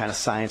have any kind of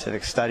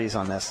scientific studies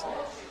on this,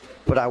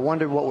 but I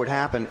wondered what would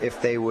happen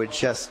if they would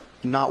just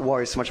not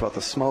worry so much about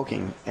the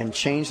smoking and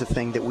change the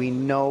thing that we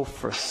know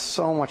for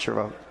so much of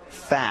a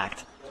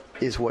fact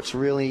is what's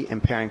really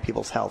impairing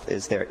people's health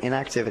is their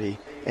inactivity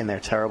and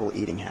their terrible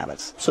eating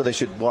habits. So they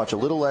should watch a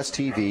little less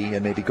TV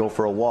and maybe go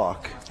for a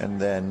walk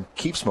and then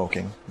keep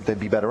smoking. They'd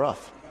be better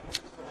off.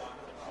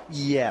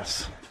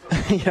 Yes.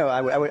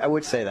 I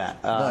would say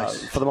that.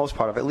 Nice. For the most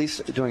part, of at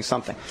least doing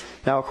something.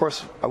 Now, of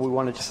course, we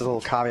wanted just a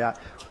little caveat.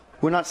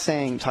 We're not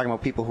talking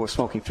about people who are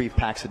smoking 3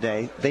 packs a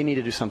day. They need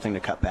to do something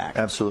to cut back.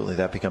 Absolutely,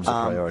 that becomes a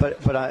priority.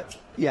 But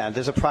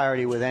there's a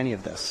priority with any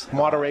of this.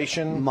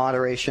 Moderation.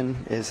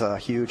 Moderation is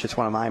huge. It's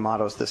one of my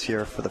mottos this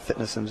year for the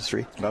fitness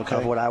industry. Okay.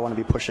 Of what I want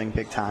to be pushing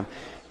big time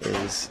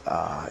is,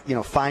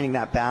 finding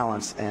that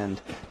balance.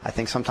 And I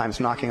think sometimes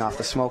knocking off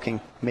the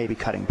smoking, maybe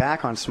cutting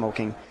back on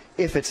smoking,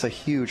 if it's a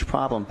huge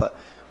problem. But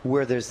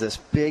where there's this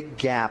big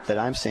gap that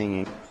I'm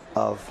seeing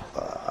of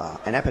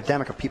an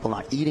epidemic of people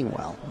not eating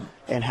well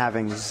and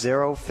having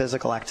zero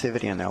physical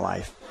activity in their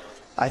life,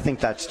 I think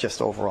that's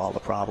just overall the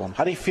problem.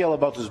 How do you feel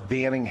about this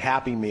banning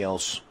Happy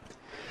Meals?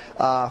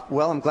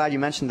 Well, I'm glad you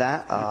mentioned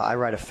that. I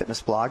write a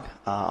fitness blog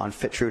on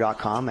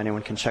fittrue.com.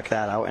 Anyone can check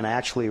that out. And I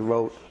actually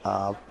wrote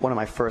one of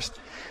my first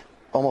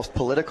almost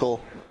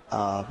political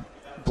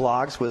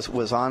blogs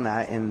was on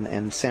that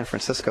in San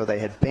Francisco. They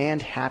had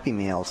banned Happy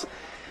Meals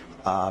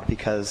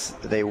because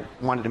they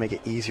wanted to make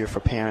it easier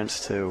for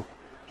parents to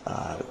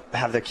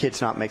have their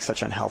kids not make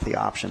such unhealthy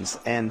options.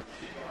 And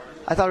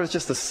I thought it was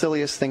just the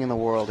silliest thing in the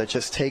world. It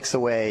just takes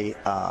away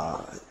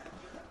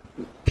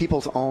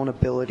people's own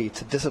ability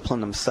to discipline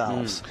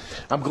themselves.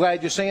 I'm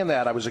glad you're saying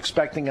that. I was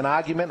expecting an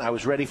argument. I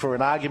was ready for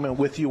an argument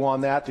with you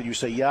on that you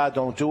say, yeah,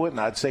 don't do it. And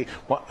I'd say,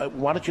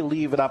 why don't you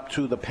leave it up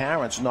to the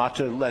parents not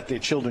to let their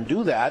children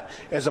do that,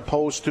 as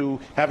opposed to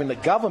having the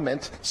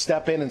government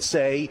step in and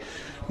say,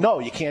 no,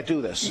 you can't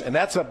do this. And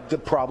that's the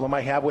problem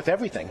I have with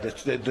everything.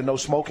 The no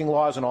smoking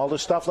laws and all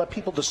this stuff. Let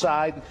people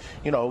decide,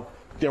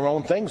 their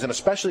own things, and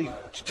especially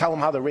tell them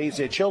how to raise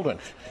their children.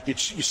 You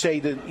say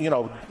that,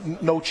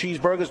 no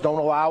cheeseburgers, don't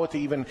allow it to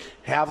even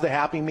have the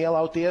Happy Meal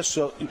out there.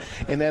 So,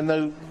 and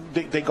then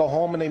they go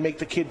home and they make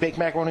the kid bake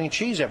macaroni and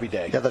cheese every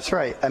day. Yeah, that's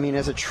right. I mean,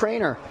 as a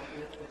trainer,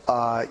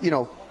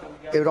 it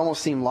would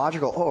almost seem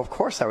logical. Oh, of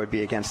course I would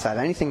be against that.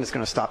 Anything that's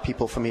going to stop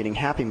people from eating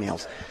Happy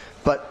Meals.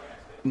 But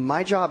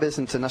my job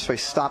isn't to necessarily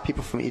stop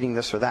people from eating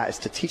this or that. It's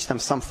to teach them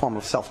some form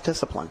of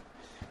self-discipline.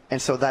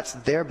 And so that's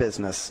their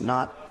business,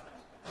 not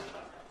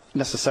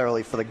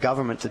necessarily for the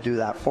government to do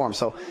that for them.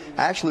 So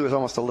I actually was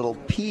almost a little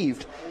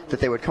peeved that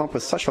they would come up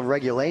with such a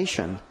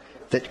regulation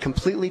that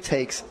completely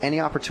takes any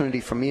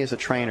opportunity for me as a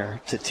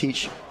trainer to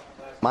teach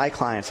my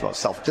clients about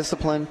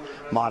self-discipline,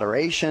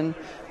 moderation,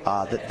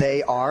 that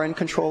they are in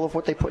control of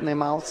what they put in their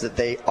mouths, that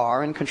they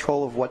are in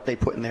control of what they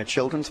put in their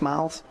children's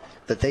mouths,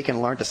 that they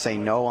can learn to say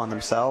no on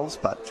themselves.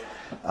 But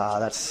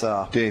that's...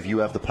 Dave, you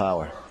have the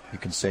power. You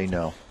can say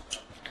no.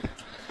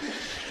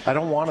 I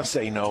don't want to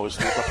say no is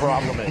what the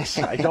problem is.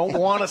 I don't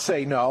want to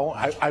say no.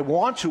 I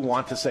want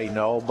to say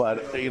no,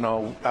 but,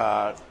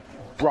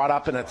 brought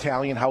up in an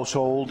Italian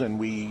household, and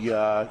we,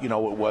 it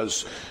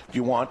was, do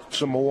you want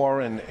some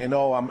more? And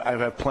I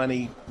have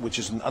plenty, which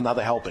is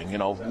another helping.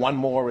 One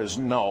more is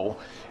no.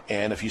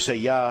 And if you say,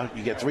 yeah,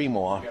 you get 3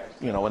 more,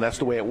 and that's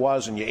the way it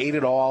was. And you ate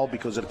it all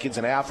because of the kids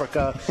in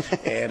Africa.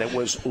 And it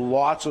was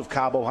lots of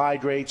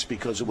carbohydrates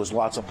because it was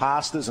lots of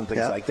pastas and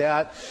things like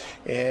that.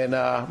 And,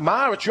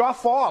 Ma, it's your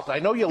fault. I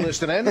know you're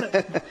listening.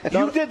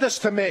 You did this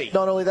to me.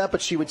 Not only that,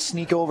 but she would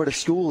sneak over to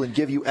school and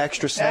give you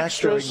extra snacks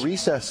during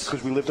recess.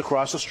 Because we lived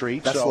across the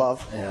street. That's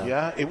love.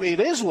 Yeah, it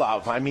is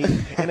love. I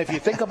mean, and if you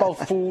think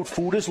about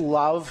food is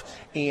love.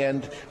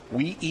 And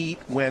we eat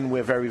when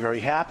we're very, very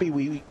happy.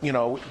 We,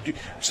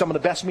 some of the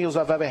best meals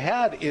I've ever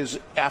had is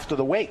after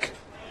the wake.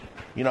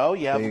 You have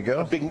there you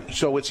go.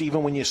 So it's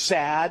even when you're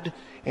sad,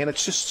 and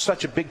it's just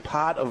such a big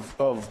part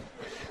of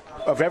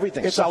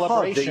everything. It's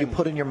celebration a hug that you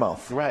put in your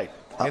mouth. Right.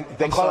 And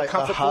they call it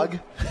comfort hug.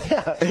 Food.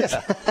 Yeah.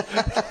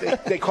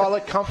 they call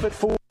it comfort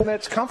food, and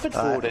it's comfort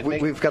food.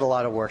 We've got a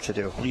lot of work to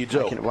do. You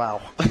do.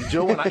 Wow. You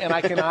do, and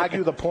I can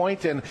argue the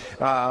point, and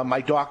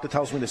my doctor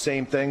tells me the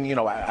same thing.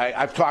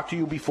 I've talked to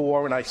you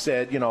before, and I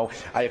said,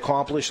 I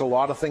accomplished a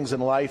lot of things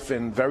in life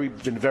and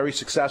been very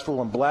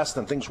successful and blessed,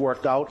 and things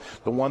worked out.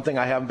 The one thing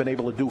I haven't been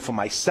able to do for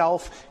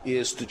myself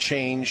is to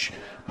change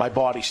my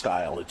body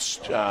style. It's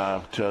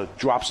to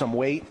drop some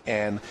weight,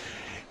 and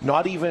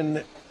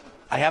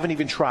I haven't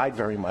even tried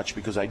very much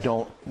because I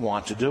don't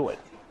want to do it.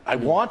 I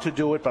want to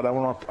do it, but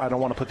I don't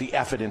want to put the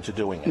effort into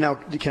doing it. Now,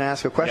 can I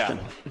ask a question?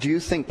 Yeah. Do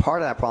you think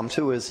part of that problem,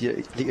 too, is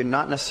that you're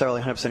not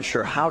necessarily 100%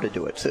 sure how to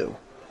do it, too?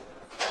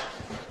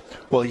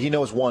 Well, he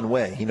knows one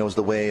way. He knows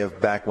the way of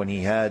back when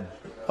he had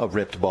a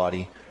ripped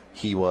body.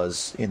 He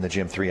was in the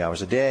gym 3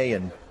 hours a day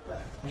and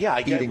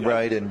eating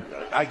right. And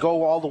I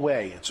go all the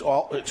way. It's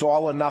all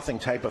or nothing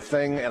type of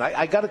thing, and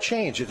I got to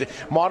change.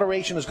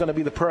 Moderation is going to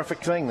be the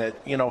perfect thing that,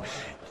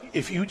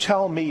 if you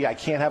tell me I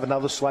can't have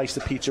another slice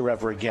of pizza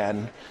ever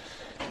again,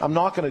 I'm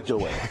not going to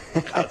do it.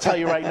 I'll tell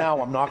you right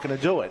now, I'm not going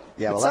to do it.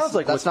 Yeah, well,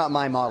 that's not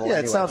my model. Yeah,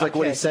 anyway. It sounds like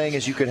what he's saying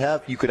is you could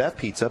have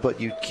pizza,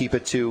 but you keep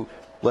it to,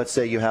 let's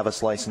say you have a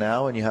slice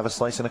now and you have a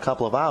slice in a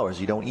couple of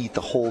hours. You don't eat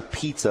the whole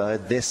pizza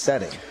in this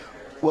setting.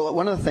 Well,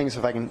 one of the things,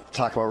 if I can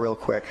talk about real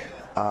quick,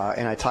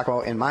 and I talk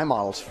about in my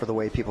models for the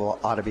way people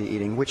ought to be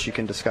eating, which you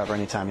can discover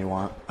anytime you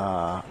want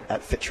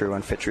at FitTrue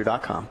and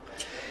FitTrue.com,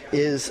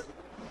 is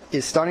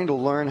starting to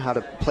learn how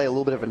to play a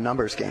little bit of a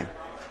numbers game.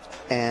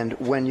 And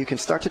when you can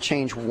start to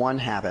change one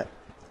habit,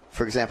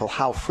 for example,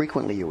 how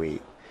frequently you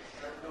eat,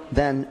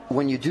 then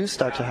when you do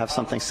start to have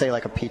something, say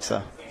like a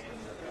pizza,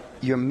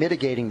 you're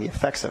mitigating the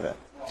effects of it.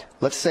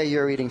 Let's say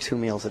you're eating 2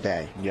 meals a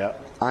day. Yeah.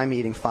 I'm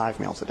eating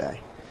 5 meals a day.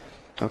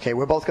 Okay,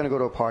 we're both going to go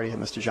to a party at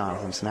Mr.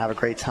 Jonathan's and have a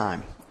great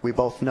time. We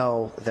both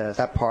know that at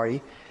that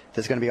party,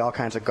 there's going to be all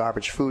kinds of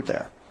garbage food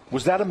there.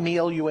 Was that a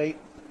meal you ate?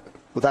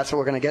 Well, that's what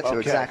we're going to get to, okay.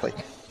 Exactly.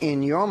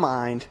 In your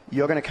mind,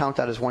 you're going to count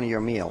that as one of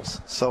your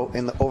meals. So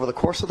over the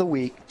course of the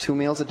week, 2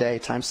 meals a day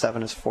times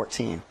 7 is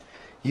 14.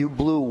 You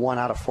blew 1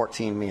 out of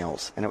 14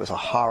 meals, and it was a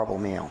horrible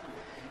meal.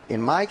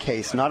 In my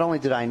case, not only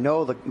did I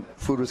know the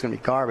food was going to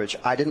be garbage,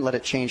 I didn't let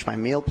it change my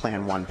meal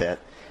plan one bit,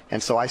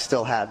 and so I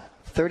still had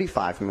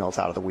 35 meals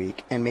out of the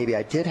week, and maybe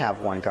I did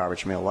have 1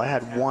 garbage meal. Well, I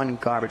had 1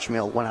 garbage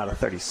meal, 1 out of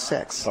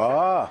 36.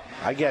 Ah,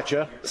 I get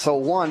you. So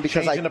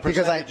because I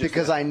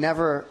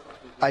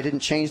didn't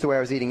change the way I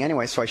was eating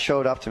anyway, so I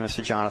showed up to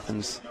Mr.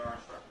 Jonathan's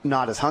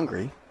not as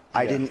hungry.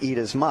 I didn't eat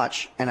as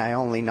much, and I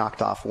only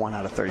knocked off 1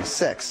 out of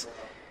 36.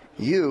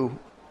 You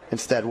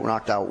instead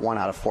knocked out 1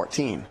 out of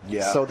 14.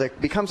 Yeah. So there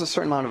becomes a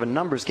certain amount of a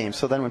numbers game.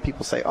 So then when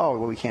people say, oh,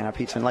 well, we can't have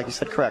pizza, and like you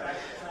said, correct,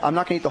 I'm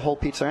not going to eat the whole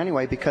pizza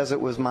anyway because it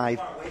was my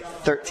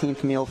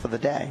 13th meal for the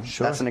day.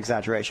 Sure. That's an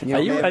exaggeration.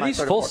 Are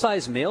these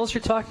full-size meals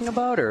you're talking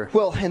about? Or?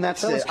 Well, and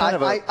that's it. Kind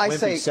of a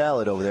wimpy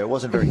salad over there. It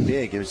wasn't very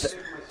big. It was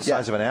the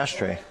size of an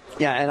ashtray.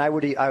 Yeah, and I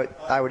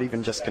would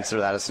even just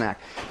consider that a snack.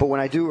 But when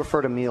I do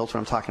refer to meals when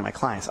I'm talking to my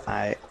clients,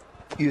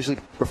 usually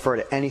refer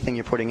to anything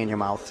you're putting in your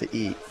mouth to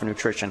eat for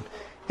nutrition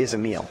is a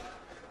meal.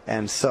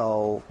 And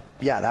so,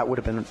 yeah, that would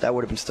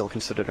have been still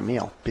considered a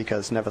meal,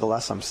 because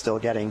nevertheless I'm still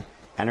getting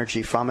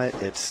energy from it.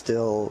 It's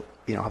still,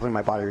 helping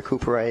my body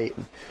recuperate.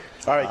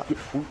 All right,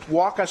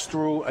 walk us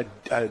through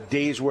a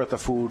day's worth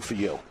of food for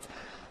you.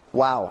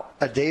 Wow,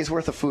 a day's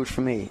worth of food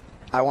for me.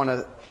 I want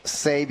to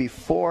say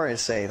before I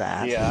say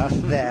that,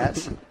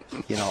 that,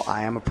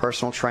 I am a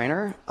personal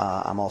trainer.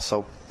 I'm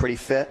also pretty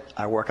fit.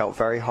 I work out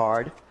very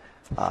hard.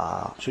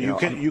 So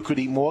you could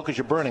eat more because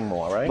you're burning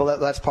more, right? Well,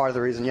 that's part of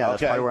the reason, yeah.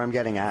 That's part of where I'm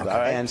getting at.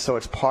 Right. And so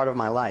it's part of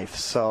my life.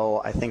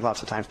 So I think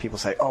lots of times people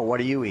say, oh, what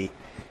do you eat?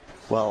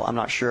 Well, I'm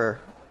not sure,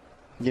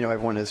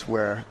 everyone is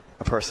where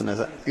a person is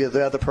at,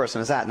 the other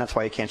person is at, and that's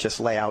why you can't just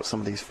lay out some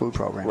of these food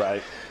programs.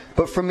 Right.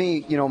 But for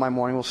me, my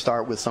morning will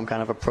start with some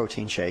kind of a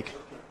protein shake,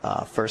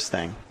 first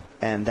thing.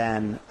 And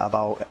then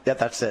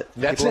that's it.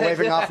 That's people it. are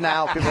waving off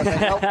now. People are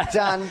saying, nope,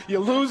 done. You're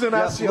losing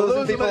us. You're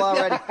losing people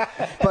already.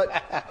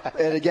 But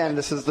and again,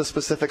 this is the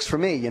specifics for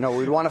me.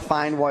 We want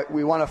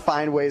to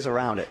find ways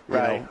around it.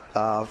 Right.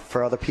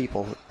 For other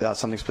people,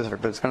 something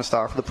specific. But it's going to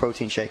start with the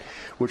protein shake,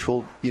 which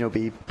will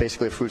be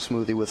basically a fruit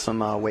smoothie with some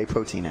whey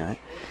protein in it.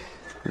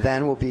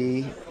 Then will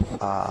be...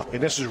 and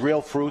this is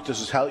real fruit.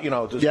 This is how,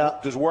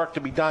 there's work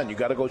to be done. You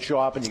got to go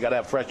shop and you got to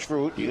have fresh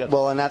fruit.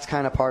 Well, and that's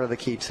kind of part of the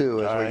key,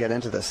 too, as we get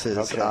into this,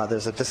 is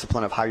there's a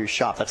discipline of how you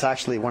shop. That's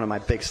actually one of my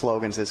big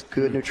slogans, is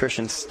good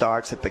nutrition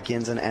starts, it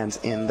begins and ends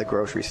in the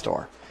grocery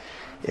store.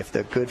 If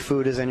the good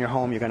food is in your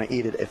home, you're going to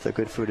eat it. If the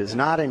good food is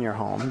not in your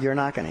home, you're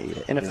not going to eat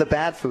it. And if the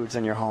bad food's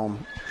in your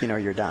home,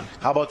 you're done.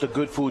 How about the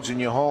good food's in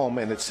your home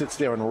and it sits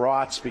there and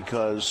rots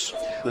because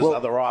there's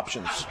other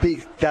options?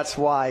 That's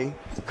why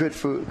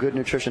good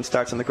nutrition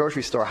starts in the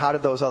grocery store. How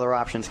did those other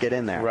options get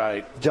in there?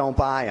 Right. Don't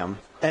buy them,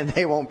 and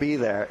they won't be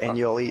there, and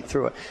you'll eat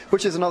through it.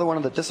 Which is another one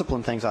of the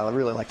discipline things I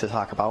really like to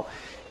talk about,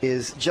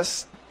 is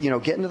just,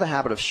 get into the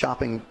habit of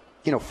shopping,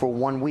 for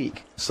 1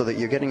 week, so that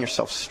you're getting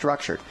yourself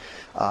structured.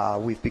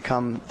 We've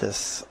become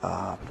this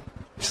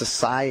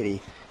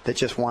society that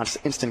just wants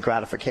instant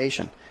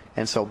gratification.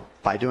 And so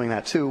by doing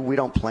that, too, we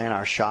don't plan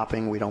our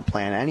shopping. We don't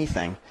plan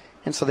anything.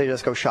 And so they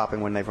just go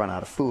shopping when they've run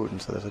out of food. And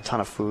so there's a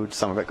ton of food.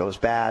 Some of it goes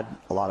bad.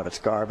 A lot of it's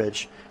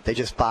garbage. They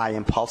just buy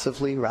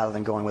impulsively rather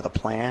than going with a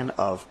plan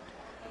of,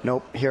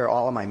 nope, here are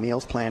all of my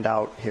meals planned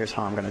out. Here's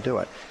how I'm going to do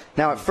it.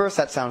 Now, at first,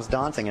 that sounds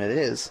daunting, and it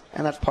is.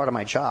 And that's part of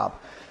my job,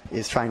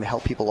 is trying to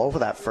help people over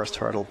that first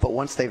hurdle. But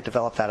once they've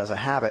developed that as a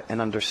habit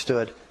and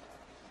understood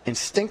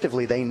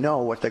instinctively, they know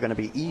what they're going to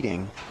be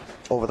eating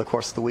over the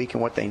course of the week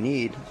and what they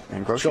need.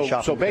 And grocery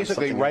shopping. So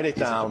basically, write it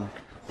down.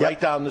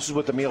 Write down, this is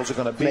what the meals are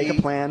going to be. Make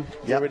a plan.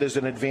 Here it is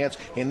in advance.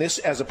 And this,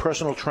 as a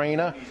personal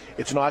trainer,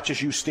 it's not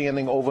just you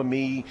standing over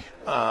me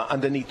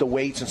underneath the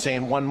weights and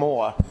saying one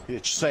more.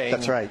 It's saying,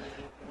 that's right.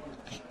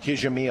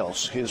 Here's your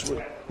meals.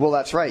 Well,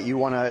 that's right. You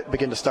want to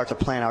begin to start to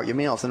plan out your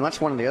meals. And that's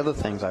one of the other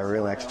things I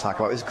really like to talk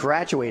about, is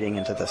graduating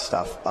into this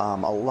stuff. A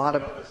lot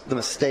of the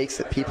mistakes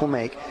that people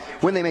make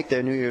when they make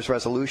their New Year's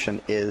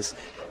resolution is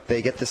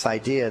they get this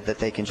idea that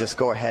they can just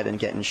go ahead and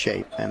get in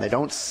shape. And they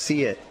don't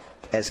see it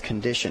as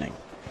conditioning.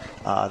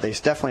 They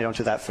definitely don't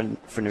do that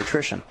for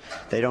nutrition.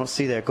 They don't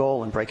see their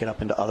goal and break it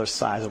up into other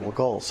sizable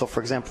goals. So,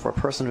 for example, for a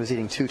person who's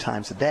eating 2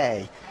 times a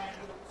day,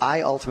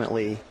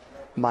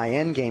 my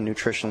end game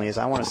nutritionally is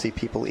I want to see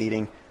people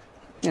eating,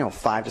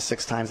 5 to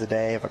 6 times a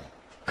day of a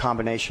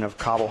combination of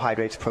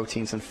carbohydrates,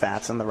 proteins, and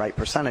fats, and the right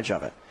percentage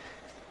of it.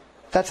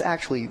 That's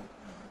actually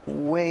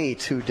way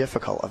too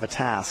difficult of a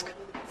task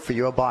for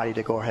your body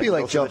to go ahead. It'd be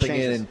and like jumping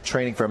in and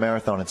training for a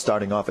marathon and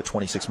starting off at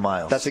 26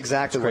 miles. That's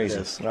exactly what it crazy.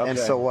 is. Okay. And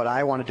so what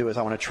I want to do is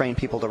I want to train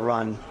people to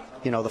run,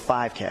 the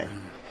 5K,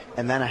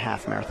 and then a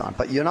half marathon.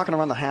 But you're not going to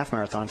run the half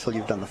marathon until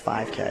you've done the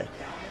 5K.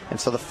 And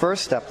so the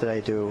first step that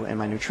I do in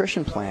my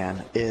nutrition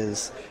plan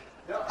is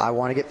I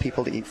want to get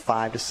people to eat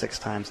 5 to 6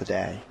 times a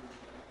day.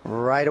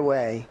 Right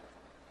away,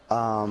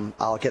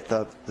 I'll get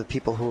the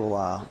people who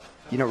will,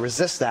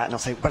 resist that, and they'll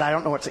say, but I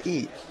don't know what to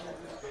eat.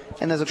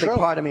 And there's a big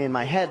part of me in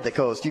my head that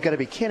goes, you got to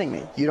be kidding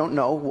me. You don't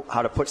know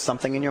how to put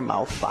something in your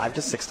mouth 5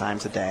 to 6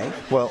 times a day.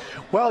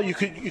 Well, you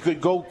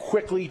could go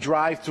quickly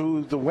drive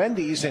through the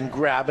Wendy's and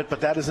grab it, but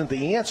that isn't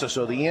the answer.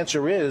 So the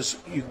answer is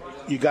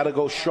you got to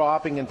go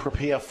shopping and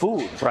prepare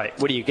food. Right.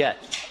 What do you get?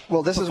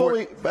 Well,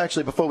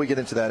 before we get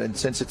into that, and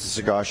since it's a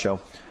cigar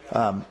show,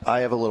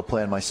 I have a little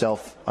plan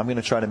myself. I'm going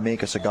to try to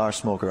make a cigar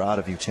smoker out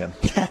of you, Tim.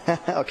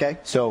 Okay.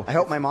 So I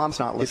hope my mom's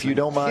not listening. If you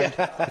don't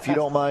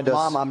mind, us,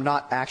 Mom, I'm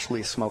not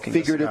actually smoking.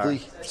 Figuratively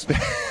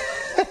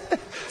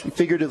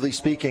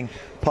speaking,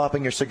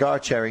 popping your cigar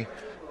cherry.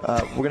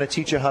 We're going to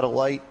teach you how to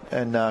light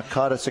and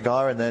cut a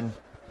cigar, and then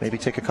maybe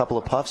take a couple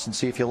of puffs and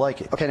see if you like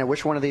it. Okay. Now,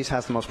 which one of these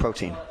has the most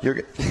protein?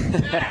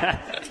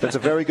 That's a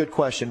very good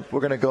question.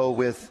 We're going to go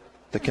with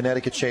the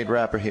Connecticut shade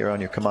wrapper here on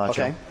your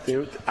Camacho.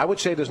 Okay. I would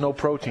say there's no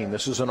protein.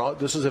 This is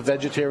a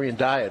vegetarian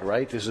diet,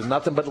 right? This is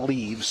nothing but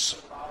leaves.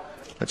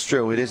 That's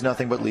true. It is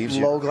nothing but leaves.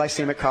 Low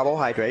glycemic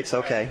carbohydrates.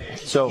 Okay.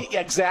 So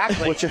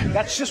exactly.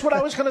 That's just what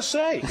I was going to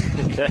say.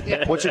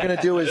 What you're going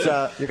to do is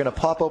you're going to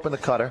pop open the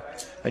cutter,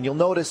 and you'll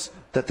notice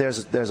that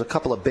there's a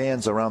couple of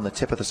bands around the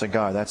tip of the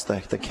cigar. That's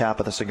the cap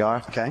of the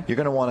cigar. Okay. You're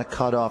going to want to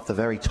cut off the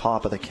very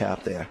top of the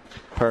cap there.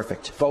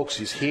 Perfect. Folks,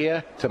 he's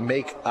here to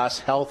make us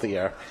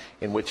healthier,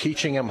 and we're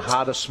teaching him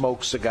how to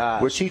smoke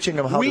cigars. We're teaching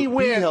him how to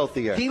be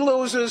healthier. He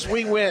loses,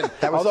 we win.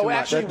 That was Although too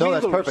much. actually, No, we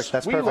that's lose. perfect.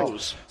 That's we perfect.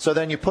 Lose. So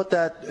then you put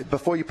that,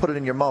 before you put it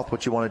in your mouth,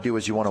 what you want to do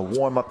is you want to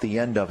warm up the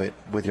end of it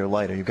with your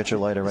lighter. You've got your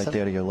lighter right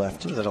there to your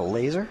left. Is it a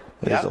laser?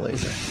 It is a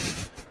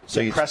laser. So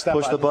you press that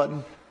push the button.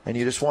 button, and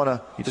you just want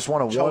to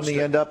warm Toast the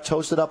it. end up,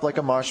 toast it up like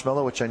a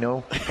marshmallow, which I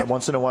know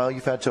once in a while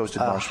you've had toasted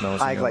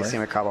marshmallows. High in your life.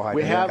 glycemic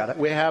carbohydrate.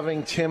 We're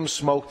having Tim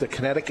smoke the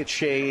Connecticut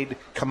Shade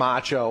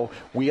Camacho.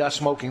 We are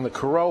smoking the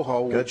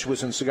Corojo, which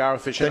was in Cigar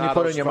Aficionado's. Then you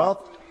put it in your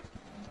mouth,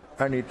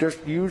 and you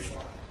just use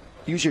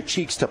your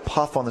cheeks to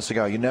puff on the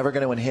cigar. You're never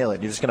going to inhale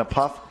it. You're just going to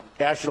puff.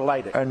 As you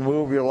light it. And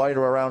move your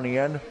lighter around the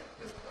end.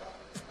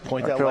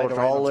 Point that until lighter it's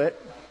right all on.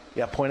 lit.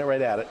 Yeah, point it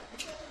right at it.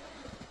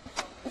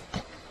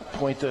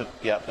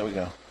 Yeah, there we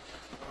go.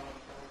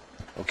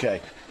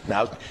 Okay.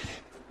 Now,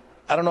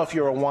 I don't know if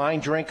you're a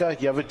wine drinker.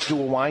 You ever do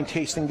a wine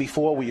tasting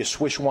before where you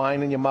swish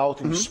wine in your mouth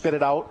and you spit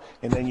it out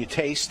and then you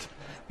taste?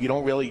 You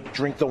don't really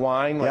drink the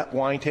wine like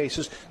wine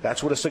tasters.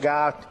 That's what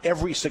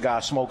every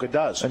cigar smoker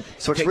does.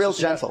 So it's real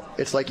gentle.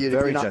 It's like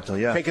Very gentle,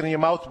 yeah. Take it in your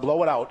mouth,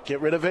 blow it out,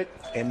 get rid of it,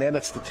 and then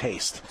it's the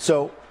taste.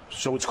 So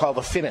it's called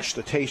the finish,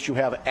 the taste you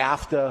have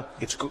after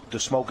the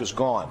smoke is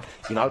gone.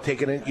 You're not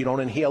taking it, you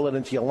don't inhale it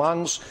into your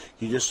lungs.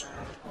 You just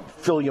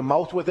fill your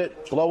mouth with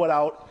it, blow it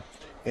out,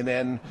 and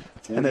then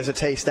there's a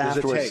taste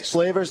afterwards.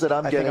 Flavors that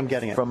I'm getting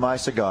getting from my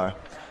cigar: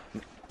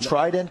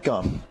 Trident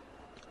gum,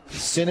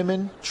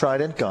 cinnamon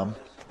Trident gum.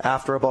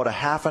 After about a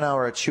half an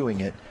hour of chewing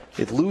it,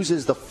 it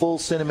loses the full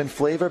cinnamon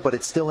flavor, but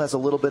it still has a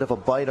little bit of a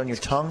bite on your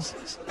tongue.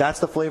 That's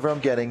the flavor I'm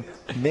getting,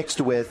 mixed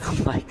with.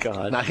 Oh my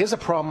God! Now here's a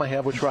problem I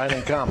have with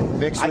Trident gum.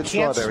 Mixed with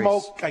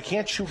strawberries. I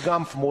can't chew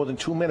gum for more than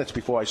 2 minutes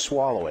before I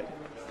swallow it.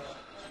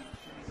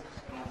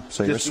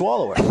 So you're a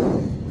swallower.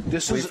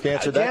 We've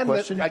answered that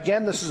question.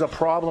 Again, this is a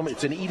problem.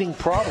 It's an eating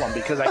problem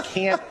because I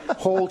can't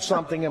hold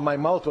something in my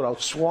mouth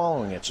without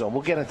swallowing it. So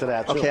we'll get into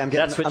that too. Okay, I'm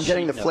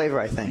getting the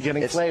flavor, I think. You're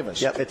getting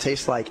flavors. Yep, it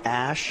tastes like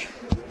ash.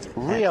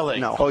 Really?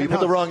 No. Oh, you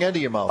put the wrong end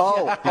of your mouth.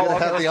 Oh, you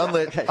gotta have the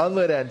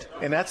unlit end.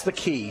 And that's the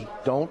key.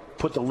 Don't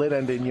put the lit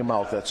end in your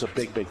mouth. That's a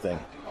big, big thing.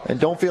 And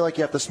don't feel like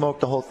you have to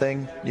smoke the whole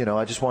thing. You know,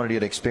 I just wanted you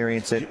to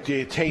experience it. Do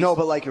you taste? No,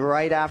 but like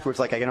right afterwards,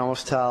 like I can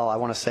almost tell. I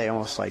want to say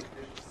almost like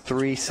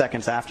 3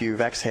 seconds after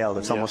you've exhaled,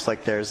 it's almost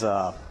like there's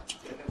I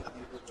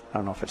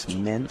don't know if it's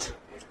mint.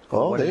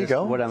 Oh, there you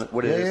go. What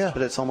it is,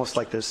 but it's almost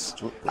like this.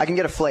 I can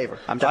get a flavor.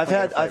 I've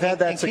had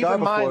that cigar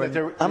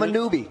before. I'm a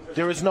newbie.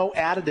 There is no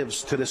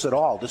additives to this at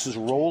all. This is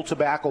rolled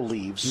tobacco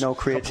leaves. No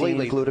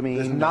creatine, glutamine.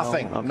 There's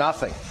nothing.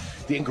 Nothing.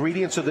 The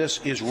ingredients of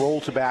this is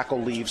rolled tobacco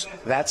leaves.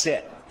 That's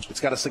it. It's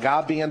got a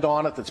cigar band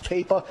on it that's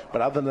paper,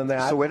 but other than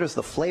that. So where does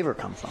the flavor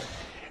come from?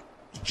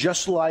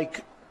 Just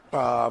like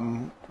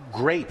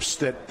grapes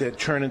that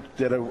turn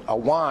into a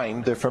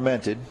wine. They're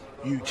fermented.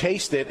 You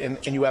taste it, and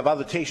you have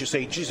other tastes. You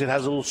say, geez, it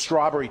has a little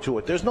strawberry to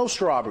it. There's no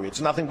strawberry. It's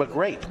nothing but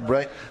grape.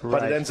 Right.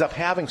 But it ends up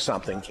having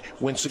something.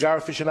 When Cigar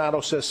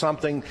Aficionado says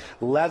something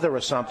leather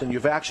or something,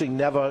 you've actually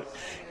never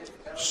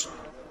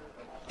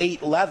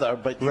ate leather,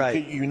 but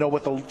you know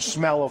what the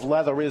smell of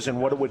leather is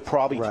and what it would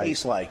probably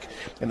taste like.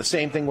 And the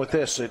same thing with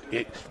this.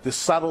 The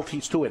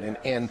subtleties to it.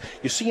 And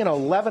you see in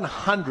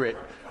 1,100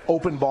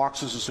 open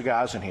boxes of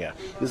cigars in here.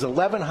 There's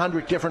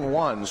 1,100 different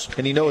ones.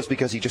 And he knows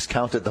because he just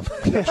counted them.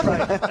 That's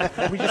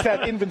right. We just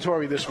had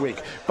inventory this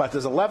week. But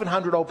there's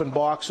 1,100 open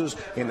boxes,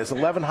 and there's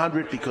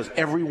 1,100 because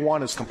every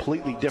one is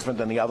completely different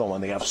than the other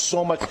one. They have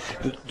so much.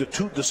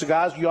 The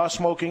cigars you're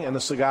smoking and the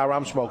cigar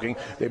I'm smoking,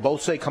 they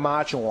both say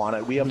Camacho on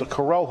it. We have the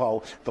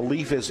Corojo. The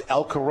leaf is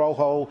El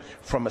Corojo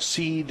from a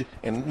seed,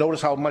 and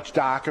notice how much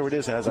darker it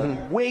is. It has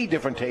a way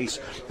different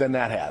taste than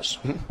that has.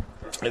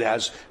 It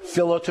has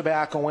filler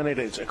tobacco in it.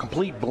 It's a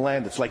complete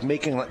blend. It's like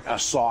making a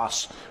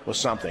sauce or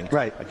something.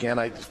 Right.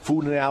 Again,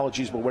 food and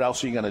allergies, but what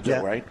else are you going to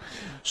do, right?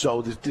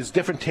 So there's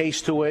different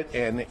taste to it,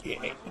 and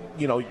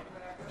you know,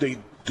 the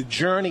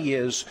journey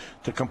is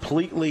to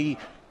completely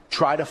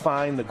try to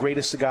find the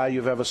greatest cigar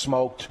you've ever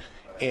smoked,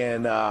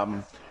 and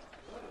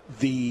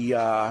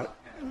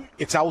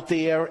it's out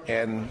there,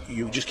 and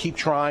you just keep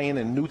trying,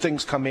 and new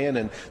things come in,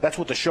 and that's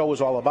what the show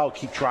is all about.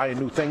 Keep trying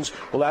new things.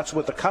 Well, that's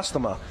what the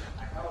customer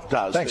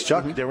does. Thanks,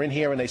 Chuck. They're in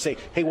here and they say,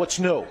 hey, what's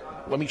new?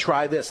 Let me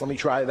try this. Let me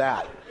try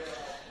that.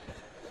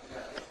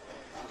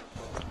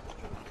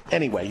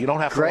 Anyway, you don't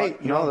have to.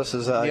 You know, this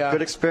is a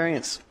good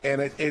experience. And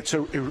it's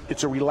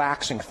a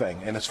relaxing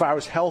thing. And as far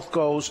as health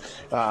goes,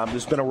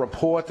 there's been a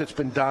report that's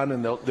been done,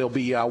 and there'll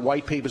be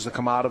white papers that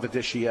come out of it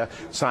this year.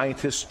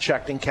 Scientists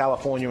checked in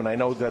California, and I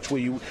know that's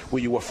where you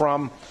were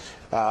from,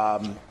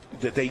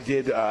 that they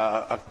did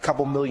a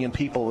couple million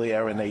people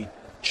there, and they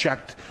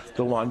checked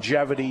the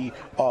longevity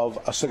of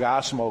a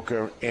cigar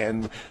smoker,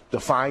 and the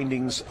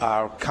findings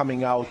are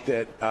coming out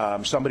that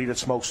somebody that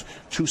smokes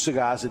 2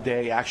 cigars a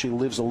day actually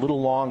lives a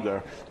little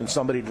longer than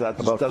somebody that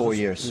About doesn't, 4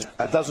 years.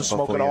 Doesn't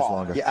smoke at all.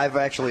 Longer. Yeah, I've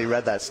actually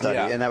read that study,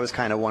 Yeah. and that was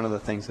kind of one of the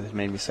things that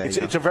made me say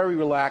It's a very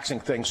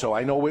relaxing thing. So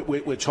I know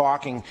we're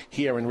talking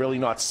here and really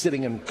not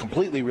sitting and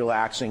completely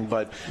relaxing,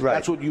 but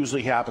that's what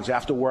usually happens.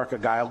 After work, a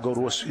guy will go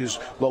to his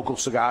local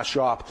cigar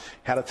shop,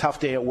 had a tough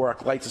day at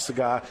work, lights a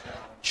cigar,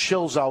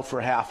 chills out for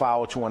a half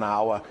hour to an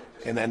hour,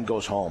 and then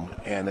goes home.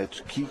 And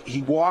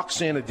he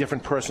walks in a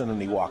different person than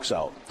he walks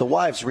out. The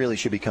wives really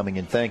should be coming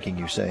in thanking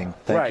you, saying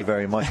thank you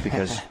very much,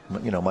 because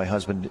my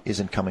husband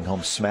isn't coming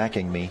home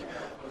smacking me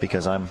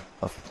because I'm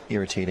an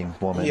irritating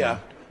woman. Yeah.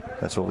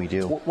 That's what we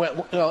do.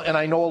 Well, and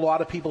I know a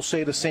lot of people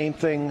say the same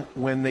thing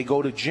when they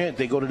go to gym.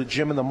 They go to the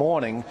gym in the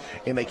morning,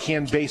 and they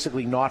can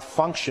basically not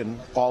function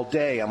all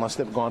day unless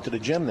they've gone to the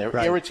gym. They're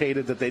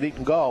irritated that they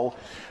didn't go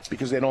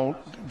because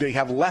they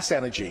have less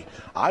energy.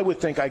 I would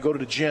think I go to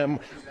the gym,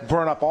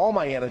 burn up all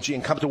my energy,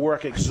 and come to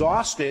work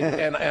exhausted,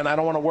 and I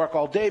don't want to work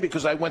all day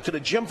because I went to the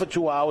gym for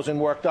 2 hours and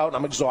worked out, and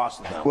I'm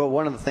exhausted now. Well,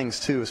 one of the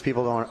things, too, is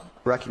people don't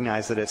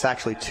recognize that it's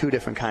actually 2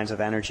 different kinds of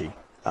energy.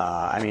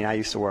 I mean, I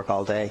used to work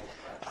all day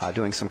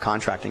doing some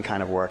contracting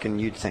kind of work, and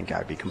you'd think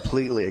I'd be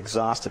completely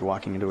exhausted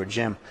walking into a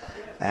gym.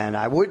 And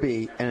I would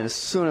be, and as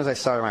soon as I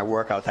started my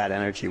workout, that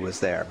energy was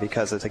there,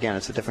 because it's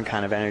a different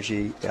kind of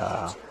energy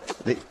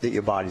that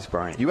your body's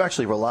burning. You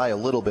actually rely a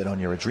little bit on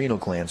your adrenal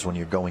glands when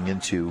you're going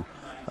into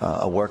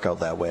a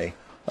workout that way.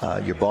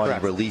 Your body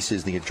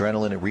releases the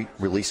adrenaline, it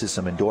releases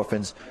some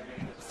endorphins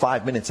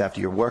 5 minutes after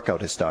your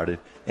workout has started,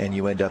 and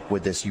you end up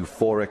with this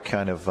euphoric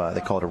kind of, they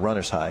call it a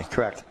runner's high.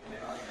 Correct.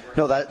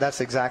 No,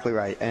 that's exactly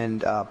right.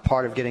 And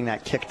part of getting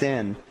that kicked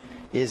in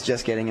is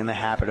just getting in the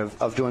habit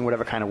of doing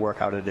whatever kind of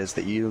workout it is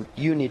that you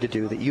need to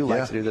do, that you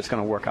like to do, that's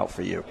going to work out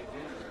for you.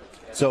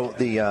 So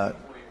the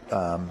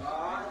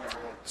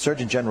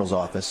Surgeon General's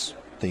office,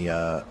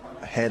 the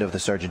head of the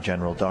Surgeon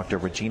General, Dr.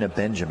 Regina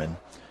Benjamin,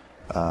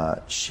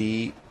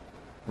 she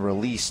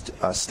released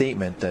a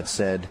statement that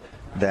said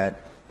that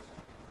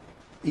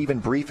even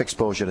brief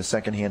exposure to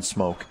secondhand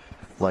smoke,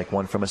 like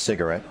one from a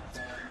cigarette,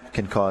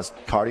 can cause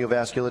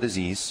cardiovascular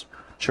disease,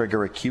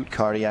 trigger acute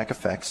cardiac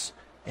effects,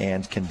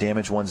 and can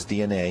damage one's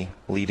DNA,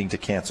 leading to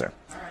cancer.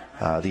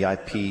 The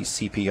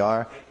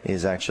IPCPR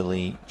is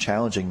actually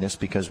challenging this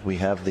because we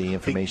have the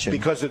information.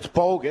 Because it's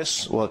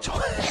bogus. Well,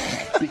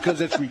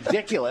 because it's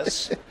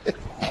ridiculous.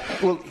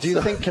 Well, do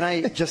you think, can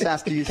I just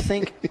ask, do you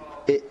think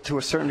it, to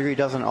a certain degree,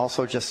 doesn't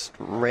also just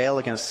rail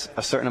against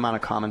a certain amount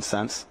of common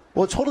sense?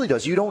 Well, it totally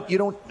does. You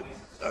don't.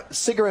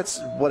 Cigarettes,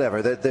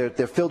 whatever, they're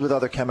filled with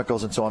other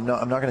chemicals, and so I'm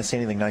not going to say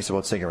anything nice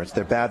about cigarettes.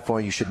 They're bad for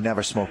you. You should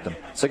never smoke them.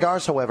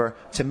 Cigars, however,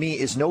 to me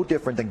is no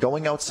different than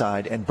going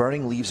outside and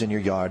burning leaves in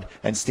your yard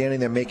and standing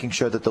there making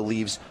sure that the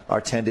leaves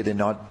are tended and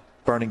not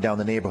burning down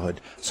the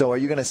neighborhood. So are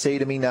you going to say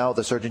to me now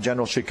the Surgeon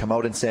General should come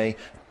out and say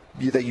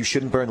that you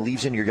shouldn't burn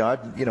leaves in your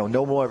yard?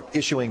 No more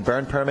issuing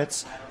burn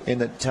permits in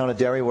the town of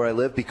Derry where I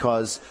live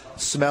because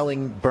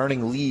smelling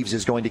burning leaves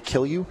is going to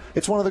kill you?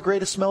 It's one of the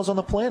greatest smells on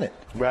the planet.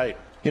 Right.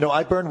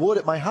 I burn wood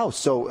at my house,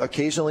 so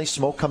occasionally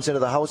smoke comes into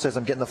the house as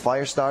I'm getting the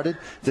fire started.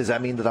 Does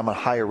that mean that I'm at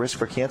higher risk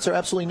for cancer?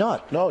 Absolutely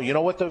not. No, you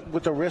know what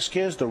the risk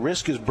is? The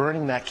risk is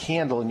burning that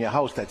candle in your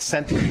house, that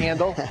scented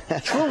candle.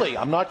 Truly,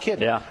 I'm not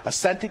kidding. Yeah. A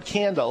scented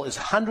candle is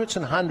hundreds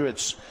and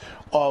hundreds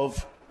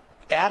of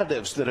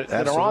additives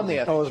that are on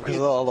there. Oh, it's because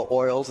of all the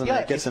oils and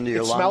it gets into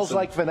your lungs. It smells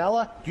like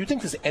vanilla. Do you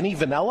think there's any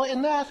vanilla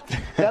in that?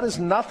 That is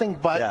nothing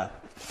but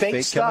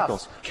fake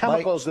stuff.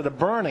 Chemicals that are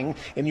burning,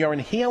 and you're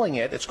inhaling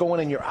it. It's going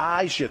in your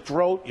eyes, your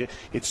throat.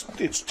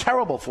 It's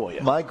terrible for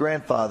you. My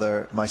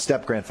grandfather, my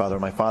step-grandfather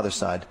on my father's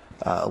side,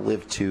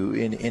 lived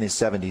in his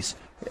 70s,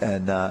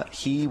 and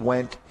he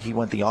went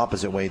the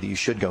opposite way that you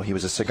should go. He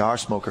was a cigar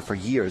smoker for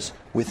years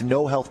with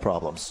no health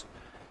problems.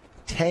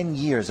 10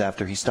 years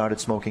after he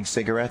started smoking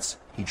cigarettes,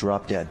 he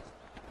dropped dead.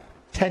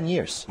 10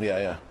 years.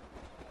 Yeah.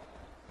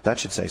 That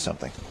should say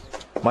something.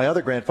 My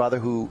other grandfather,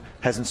 who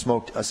hasn't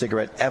smoked a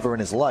cigarette ever in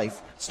his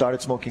life,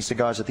 started smoking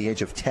cigars at the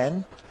age of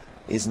 10,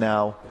 is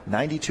now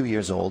 92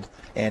 years old,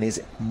 and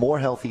is more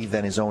healthy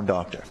than his own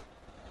doctor.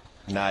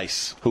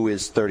 Nice. Who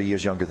is 30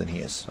 years younger than he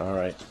is. All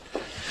right.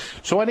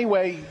 So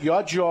anyway,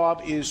 your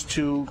job is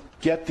to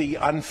get the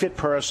unfit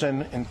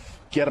person and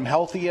get them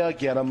healthier,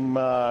 get them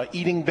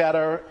eating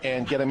better,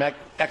 and get them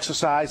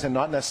exercise, and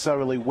not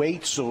necessarily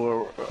weights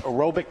or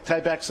aerobic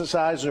type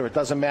exercise, or it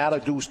doesn't matter,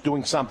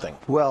 doing something.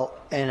 Well,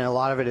 and a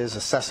lot of it is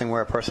assessing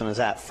where a person is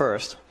at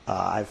first.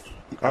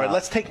 All right,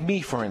 let's take me,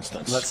 for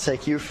instance. Let's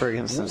take you, for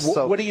instance.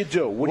 What do you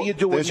do? What do you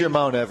do? There's your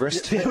Mount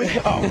Everest. Here we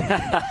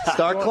go.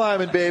 Start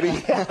climbing, baby.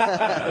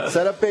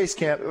 Set up base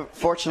camp.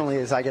 Fortunately,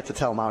 as I get to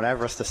tell Mount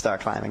Everest to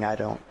start climbing, I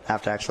don't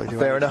have to actually do it.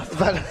 Fair enough.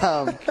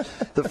 But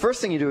the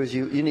first thing you do is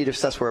you need to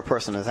assess where a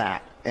person is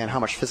at and how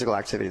much physical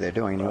activity they're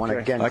doing. And you want to,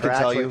 again, I can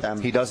tell you,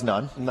 them. he does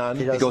none. None.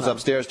 He goes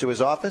upstairs to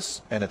his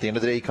office, and at the end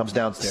of the day, he comes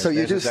downstairs. So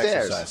you There's do his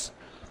stairs. exercise.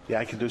 Yeah,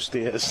 I can do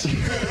stairs.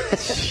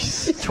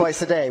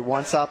 Twice a day,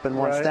 once up and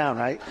once Right. down,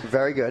 right?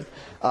 Very good.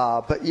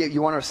 But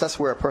you want to assess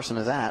where a person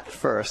is at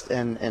first,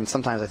 and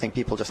sometimes I think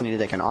people just need to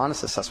take an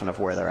honest assessment of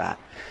where they're at,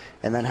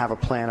 and then have a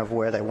plan of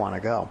where they want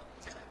to go.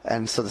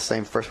 And so the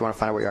same, first we want to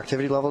find out what your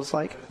activity level is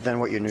like, then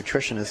what your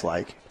nutrition is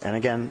like. And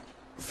again,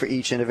 for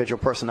each individual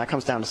person, that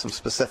comes down to some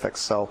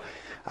specifics. So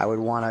I would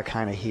want to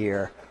kind of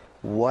hear,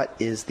 what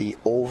is the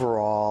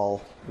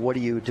overall, what are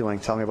you doing?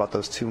 Tell me about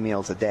those 2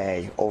 meals a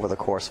day over the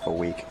course of a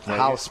week.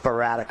 How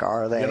sporadic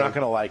are they? You're not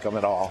going to like them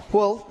at all.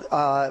 Well,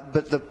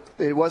 but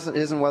it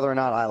isn't whether or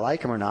not I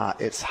like them or not.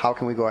 It's how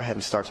can we go ahead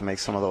and start to make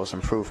some of those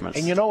improvements.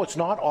 And it's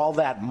not all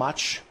that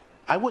much.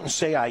 I wouldn't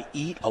say I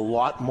eat a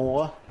lot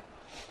more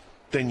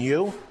than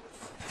you.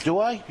 Do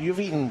I?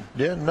 You've eaten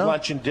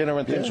lunch and dinner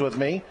and things with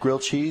me.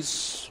 Grilled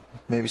cheese,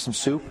 maybe some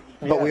soup.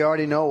 But we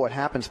already know what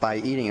happens by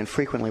eating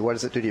infrequently. What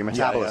does it do to your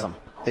metabolism?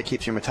 It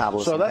keeps your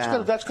metabolism So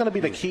down. that's going to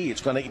be the key.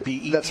 It's going to be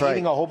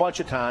eating a whole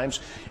bunch of times,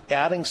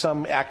 adding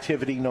some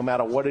activity no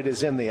matter what it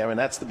is in there, and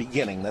that's the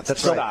beginning. That's the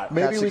start.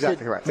 Maybe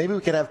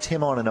we could have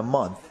Tim on in a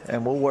month,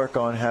 and we'll work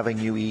on having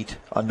you eat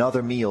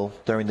another meal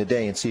during the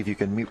day and see if you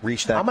can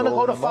reach that I'm going to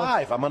goal go to in a month.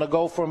 5. I'm going to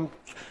go from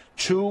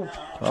 2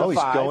 to he's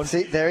 5. going.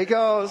 See, there he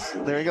goes.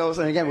 There he goes.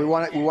 And again, we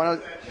want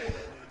to,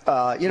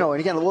 and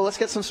again, well, let's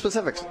get some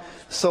specifics.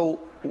 So,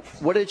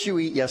 what did you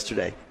eat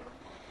yesterday?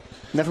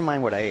 Never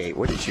mind what I ate.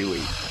 What did you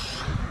eat?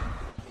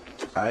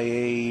 I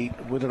ate.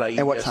 What did I eat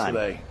And what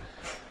yesterday? time?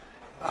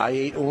 I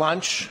ate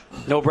lunch.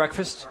 No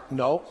breakfast?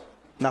 No.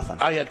 Nothing.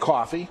 I had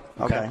coffee.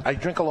 Okay. I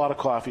drink a lot of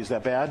coffee. Is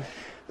that bad?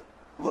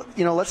 Well,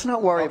 let's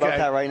not worry about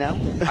that right now.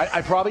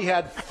 I probably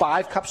had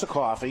 5 cups of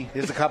coffee.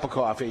 Here's a cup of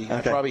coffee. I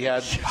Okay. probably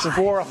had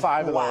 4 or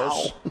 5 of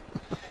those.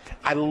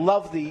 I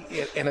love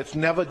and it's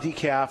never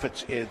decaf.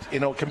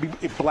 It can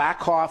be black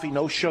coffee,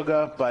 no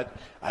sugar, but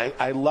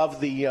I love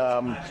the,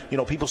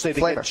 people say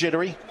they Flavor. get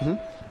jittery. Mm-hmm.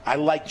 I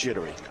like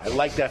jittery. I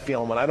like that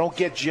feeling. When I don't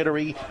get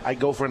jittery, I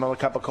go for another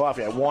cup of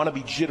coffee. I want to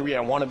be jittery. I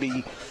want to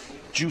be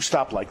juiced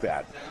up like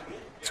that.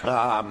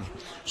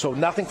 So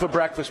nothing for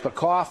breakfast but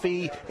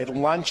coffee. At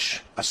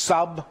lunch, a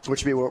sub.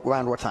 Which would be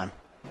around what time?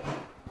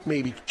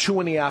 Maybe 2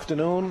 in the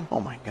afternoon. Oh,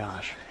 my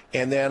gosh.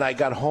 And then I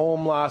got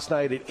home last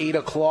night at 8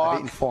 o'clock. I've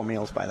eaten 4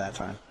 meals by that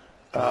time,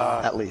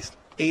 at least.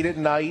 8 at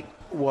night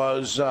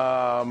was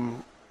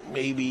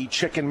maybe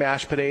chicken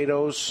mashed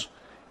potatoes,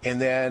 and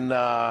then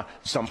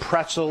some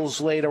pretzels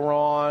later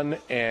on,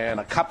 and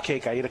a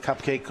cupcake. I ate a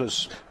cupcake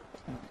because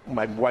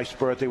my wife's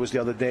birthday was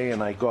the other day,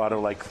 and I got her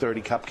like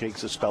 30 cupcakes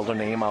that spelled her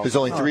name out. There's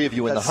only 3 of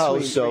you in the house,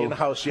 Three so in the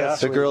house, yeah.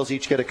 the girls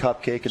each get a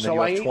cupcake, and then So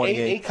you I have ate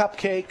 28. a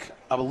cupcake,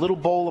 a little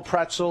bowl of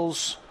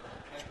pretzels,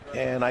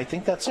 and I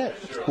think that's it.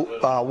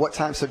 What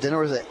time? So dinner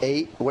was at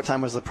 8. What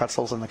time was the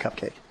pretzels and the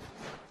cupcake?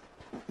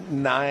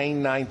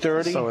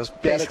 9:30. So it was bed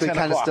at basically 10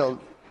 kind of o'clock.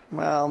 still,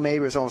 well, maybe it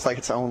was almost like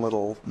its own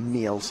little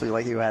meal. So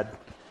you had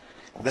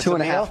That's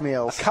 2.5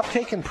 meals. A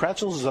cupcake and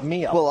pretzels is a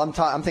meal. Well, I'm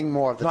thinking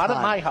more of the Not time.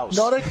 at my house.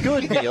 Not a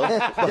good meal.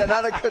 Yeah,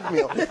 not a good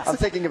meal. I'm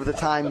thinking of the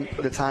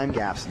time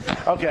gaps.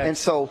 Okay. And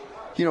so,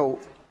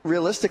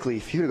 realistically,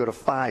 for you to go to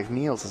 5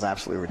 meals is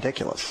absolutely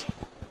ridiculous.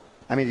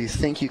 I mean, do you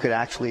think you could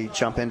actually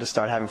jump in to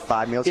start having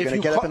 5 meals? You're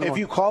going to get up in the If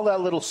morning. you call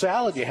that little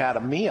salad, you had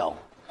a meal.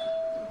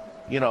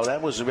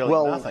 That was really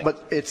nothing.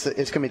 But it's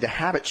going to be the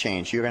habit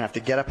change. You're going to have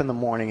to get up in the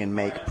morning and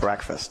make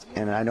breakfast.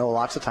 And I know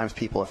lots of times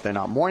people, if they're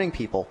not morning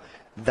people,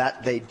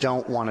 that they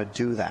don't want to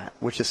do that,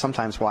 which is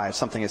sometimes why it's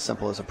something as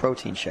simple as a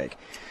protein shake.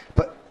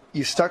 But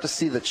you start to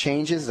see the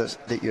changes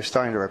that you're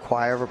starting to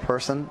require of a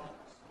person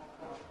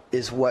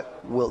is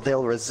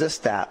they'll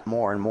resist that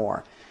more and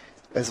more.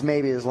 As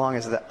long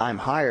as I'm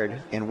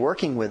hired and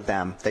working with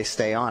them, they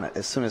stay on it.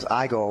 As soon as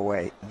I go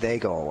away, they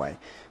go away,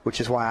 which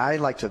is why I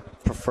like to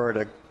prefer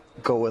to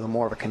go with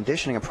more of a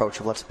conditioning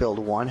approach of let's build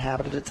one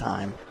habit at a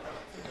time,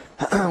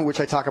 which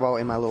I talk about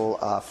in my little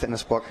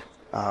fitness book,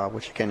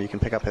 which, again, you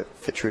can pick up at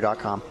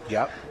fittrue.com.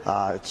 Yep.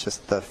 It's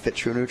just the Fit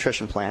True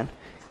Nutrition Plan,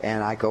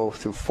 and I go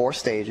through 4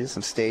 stages,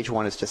 and stage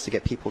 1 is just to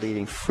get people to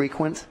eating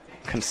frequent,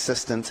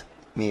 consistent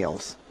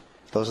meals.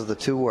 Those are the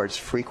 2 words,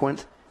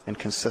 frequent and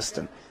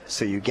consistent.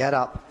 So you get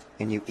up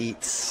and you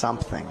eat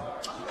something.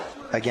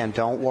 Again,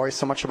 don't worry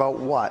so much about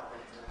what.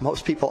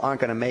 Most people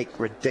aren't going to make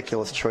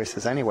ridiculous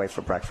choices anyway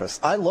for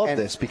breakfast. I love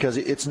this because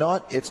it's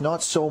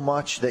not so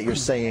much that you're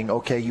saying,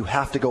 okay, you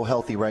have to go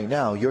healthy right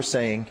now. You're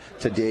saying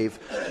to Dave,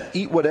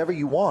 eat whatever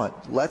you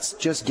want. Let's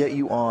just get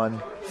you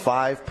on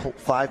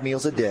 5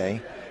 meals a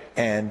day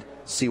and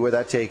see where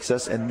that takes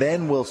us. And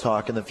then we'll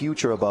talk in the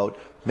future about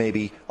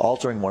maybe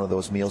altering one of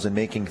those meals and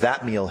making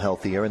that meal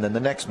healthier and then the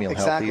next meal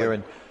healthier.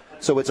 And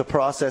so it's a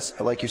process,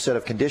 like you said,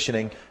 of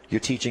conditioning. You're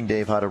teaching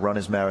Dave how to run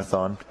his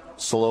marathon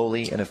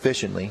slowly and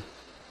efficiently.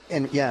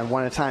 And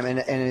one at a time. And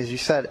as you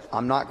said,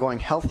 I'm not going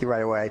healthy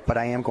right away, but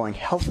I am going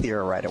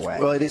healthier right away.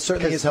 Well, it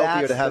certainly is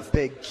healthier to have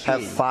big key.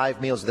 have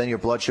 5 meals. Then your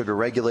blood sugar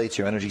regulates,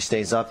 your energy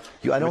stays up.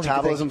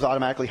 Metabolism's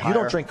automatically higher. You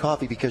don't drink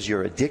coffee because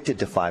you're addicted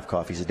to 5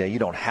 coffees a day. You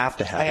don't have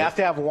to have it. I have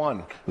to have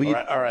one.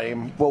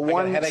 Well,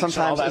 one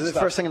sometimes is it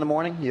first thing in the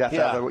morning. You have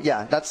to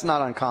have that's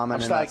not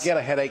uncommon. I get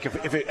a headache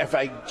if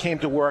I came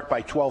to work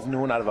by 12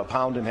 noon out of a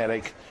pounding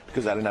headache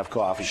because I didn't have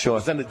coffee. Sure.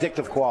 It's an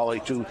addictive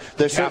quality to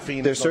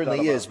caffeine. There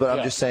certainly is, but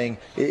I'm just saying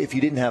if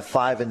you didn't have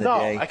 5 in the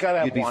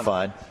day, you'd be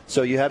fine.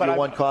 So you have your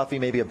one coffee,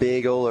 maybe a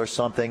bagel or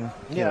something.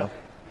 You know,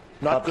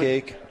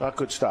 cupcake. Not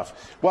good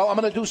stuff. Well, I'm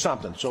going to do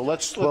something. So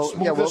let's move this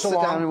along. We'll sit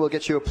down and we'll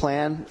get you a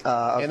plan.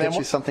 I'll get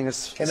you something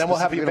that's. And then we'll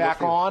have you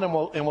back on, and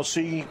we'll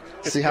see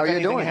how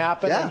you're doing.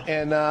 Happen. Yeah.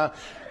 And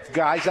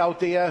guys out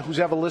there who's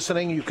ever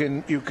listening, you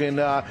can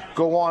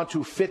go on to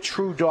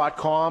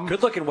fittrue.com.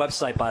 Good looking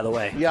website, by the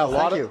way. Yeah, a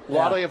lot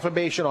of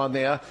information on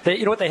there.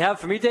 You know what they have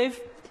for me, Dave?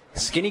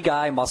 Skinny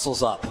guy,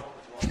 muscles up.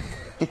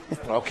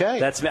 Okay.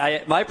 That's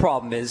my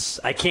problem is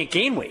I can't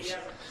gain weight.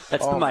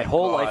 That's been my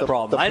whole life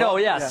problem. I know,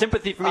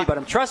 sympathy for me,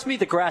 but trust me,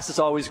 the grass is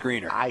always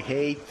greener. I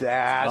hate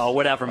that. Oh,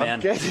 whatever, man.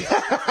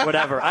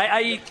 Whatever.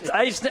 I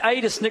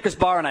eat a Snickers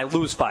bar and I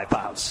lose 5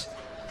 pounds.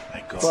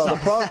 Well,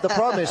 the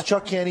problem is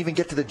Chuck can't even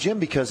get to the gym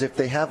because if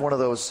they have one of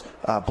those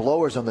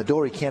blowers on the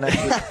door, he can't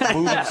actually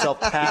move himself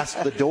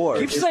past the door.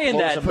 Keep saying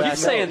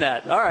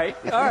that. All right.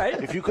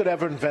 If you could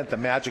ever invent the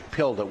magic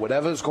pill that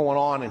whatever's going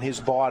on in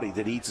his body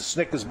that he eats a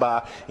Snickers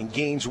bar and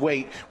gains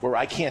weight, where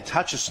I can't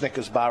touch a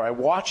Snickers bar, I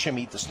watch him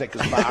eat the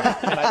Snickers bar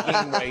and I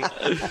gain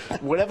weight.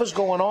 Whatever's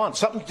going on,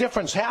 something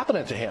different's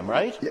happening to him,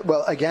 right?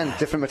 Well, again,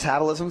 different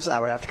metabolisms.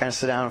 I would have to kind of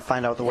sit down and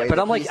find out the way. But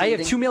I'm like, I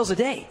have 2 meals a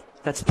day.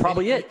 That's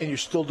probably it. And you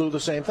still do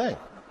the same thing.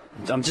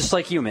 I'm just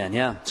like you, man.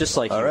 Yeah, just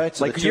like you. All right.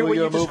 So like what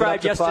you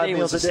described yesterday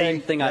was the same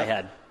thing I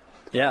had.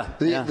 Yeah.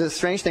 The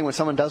strange thing when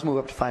someone does move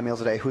up to 5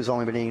 meals a day, who's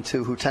only been eating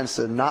 2, who tends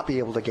to not be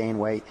able to gain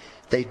weight,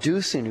 they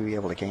do seem to be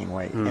able to gain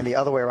weight. And the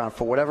other way around,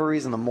 for whatever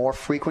reason, the more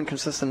frequent,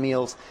 consistent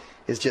meals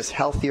is just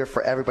healthier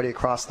for everybody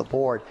across the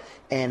board.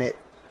 And it,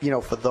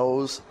 for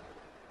those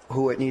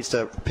who it needs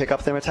to pick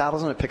up their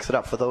metabolism, it picks it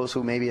up. For those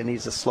who maybe it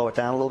needs to slow it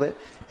down a little bit,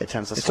 it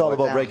tends to slow it down. It's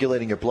all about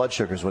regulating your blood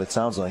sugar is what it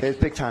sounds like. It's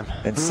big time.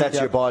 And sets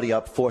your body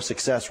up for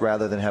success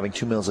rather than having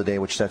 2 meals a day,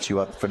 which sets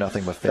you up for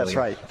nothing but failure. That's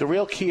right. The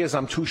real key is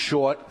I'm too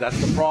short. That's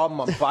the problem.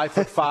 I'm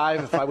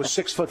 5'5". If I was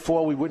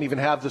 6'4", we wouldn't even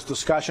have this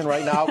discussion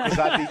right now because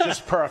I'd be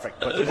just perfect.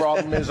 But the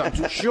problem is I'm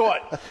too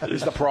short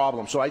is the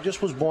problem. So I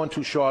just was born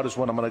too short is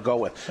what I'm going to go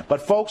with.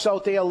 But folks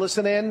out there,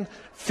 listen in.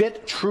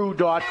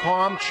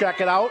 FitTrue.com. Check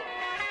it out.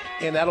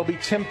 And that'll be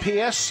Tim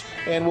Pierce,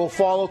 and we'll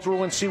follow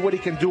through and see what he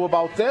can do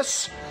about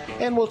this.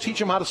 And we'll teach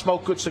him how to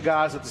smoke good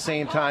cigars at the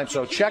same time.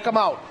 So check him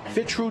out,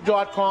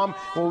 fittrue.com.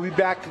 We'll be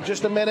back in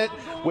just a minute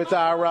with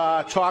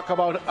our talk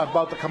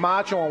about the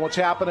Camacho and what's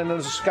happening in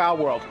the cigar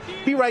world.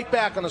 Be right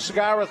back on the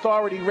Cigar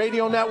Authority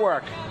Radio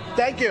Network.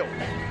 Thank you.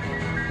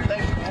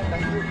 Thank you.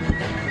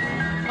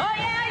 Oh,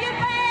 yeah, you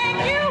think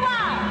you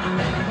are.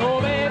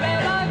 Oh, baby,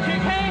 but you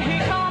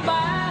can't come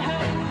back.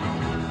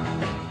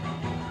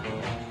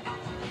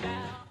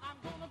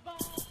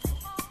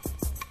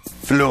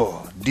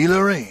 Fleur de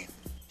Lorraine.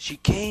 She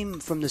came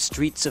from the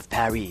streets of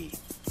Paris.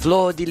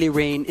 Fleur de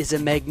Lorraine is a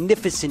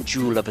magnificent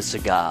jewel of a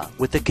cigar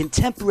with a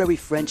contemporary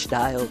French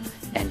style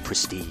and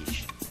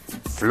prestige.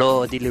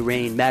 Fleur de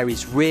Lorraine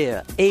marries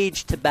rare,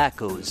 aged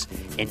tobaccos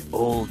and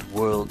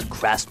old-world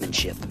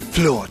craftsmanship.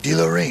 Fleur de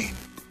Lorraine.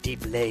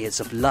 Deep layers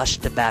of lush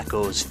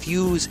tobaccos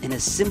fuse in a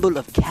symbol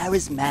of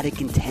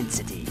charismatic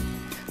intensity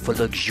for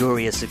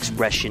luxurious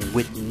expression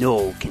with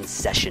no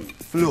concession.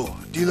 Fleur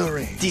de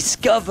Lorraine.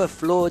 Discover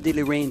Fleur de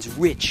Lorraine's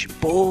rich,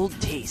 bold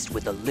taste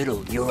with a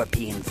little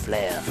European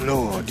flair.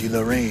 Fleur de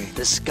Lorraine.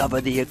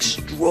 Discover the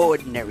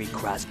extraordinary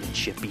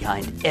craftsmanship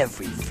behind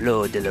every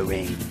Fleur de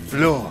Lorraine.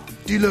 Fleur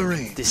de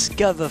Lorraine.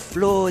 Discover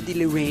Fleur de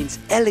Lorraine's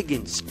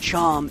elegance,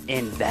 charm,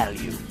 and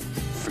value.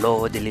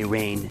 Fleur de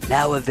Lorraine,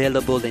 now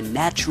available in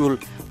natural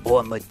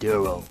or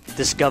Maduro.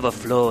 Discover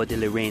Fleur de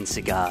Lorraine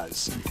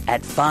cigars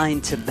at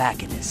fine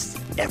tobacconists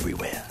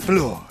everywhere.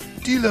 Fleur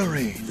de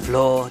Lorraine.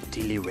 Fleur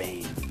de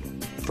Lorraine.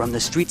 From the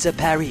streets of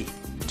Paris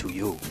to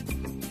you.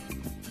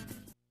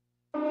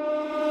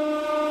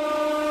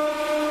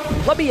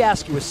 Let me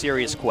ask you a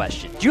serious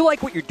question. Do you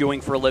like what you're doing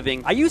for a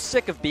living? Are you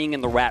sick of being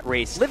in the rat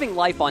race, living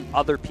life on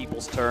other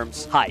people's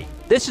terms? Hi,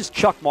 this is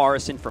Chuck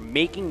Morrison from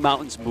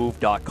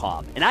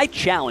MakingMountainsMove.com, and I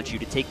challenge you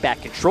to take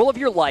back control of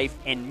your life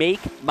and make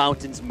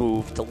mountains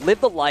move to live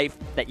the life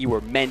that you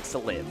were meant to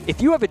live.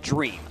 If you have a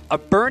dream, a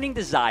burning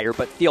desire,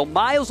 but feel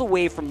miles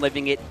away from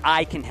living it,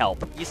 I can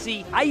help. You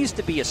see, I used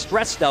to be a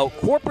stressed out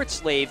corporate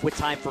slave with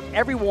time for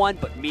everyone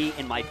but me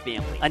and my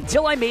family,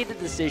 until I made the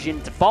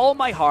decision to follow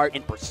my heart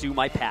and pursue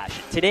my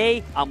passion.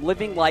 Today, I'm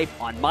living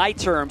life on my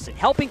terms and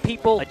helping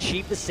people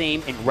achieve the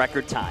same in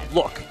record time.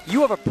 Look,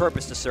 you have a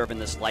purpose to serve in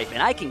this life,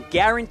 and I can guarantee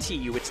guarantee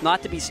you it's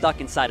not to be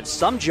stuck inside of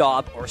some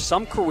job or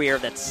some career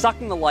that's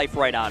sucking the life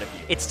right out of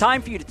you. It's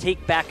time for you to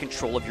take back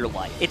control of your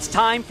life. It's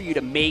time for you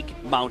to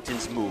make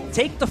mountains move.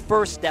 Take the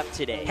first step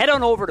today. Head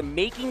on over to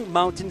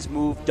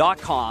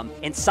makingmountainsmove.com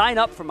and sign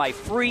up for my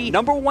free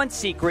 #1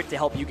 secret to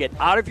help you get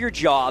out of your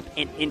job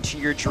and into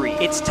your dream.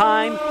 It's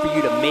time for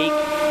you to make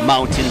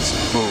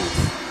mountains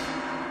move.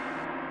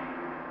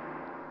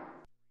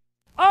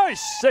 I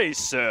say,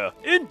 sir,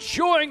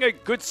 enjoying a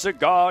good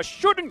cigar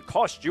shouldn't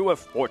cost you a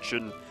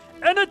fortune.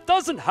 And it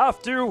doesn't have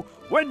to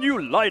when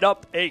you light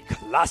up a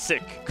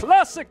classic.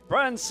 Classic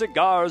brand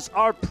cigars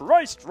are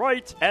priced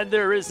right, and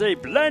there is a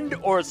blend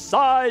or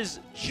size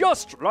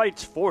just right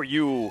for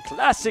you.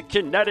 Classic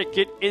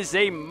Connecticut is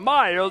a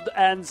mild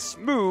and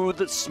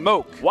smooth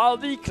smoke, while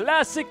the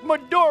Classic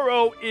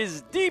Maduro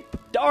is deep,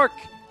 dark,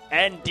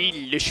 and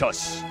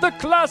delicious. The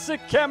Classic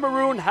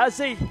Cameroon has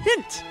a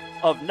hint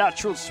of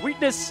natural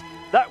sweetness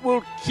that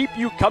will keep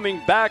you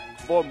coming back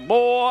for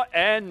more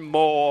and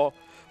more.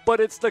 But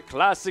it's the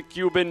Classic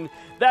Cuban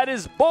that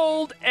is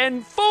bold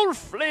and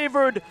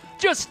full-flavored,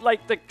 just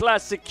like the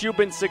Classic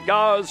Cuban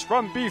cigars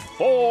from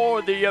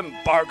before the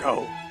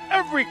embargo.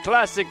 Every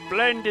Classic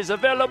blend is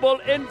available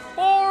in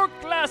 4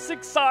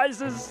 classic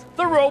sizes: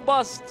 the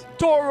Robust,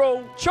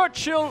 Toro,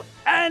 Churchill,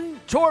 and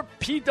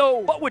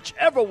Torpedo. But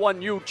whichever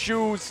one you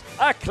choose,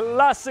 a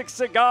Classic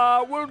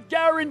cigar will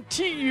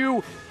guarantee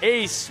you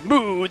a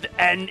smooth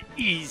and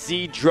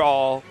easy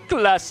draw.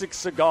 Classic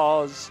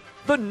Cigars.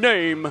 The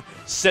name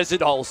says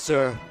it all,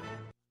 sir.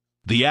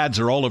 The ads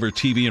are all over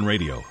TV and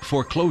radio.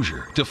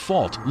 Foreclosure,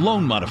 default,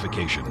 loan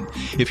modification.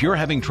 If you're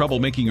having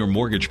trouble making your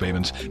mortgage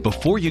payments,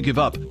 before you give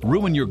up,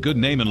 ruin your good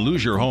name and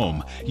lose your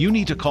home, you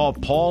need to call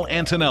Paul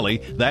Antonelli,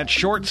 that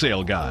short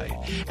sale guy.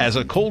 As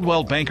a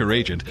Coldwell Banker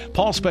agent,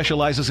 Paul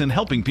specializes in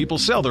helping people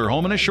sell their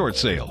home in a short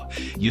sale.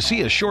 You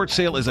see, a short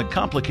sale is a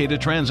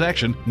complicated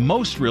transaction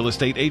most real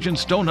estate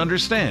agents don't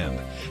understand.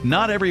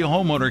 Not every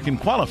homeowner can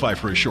qualify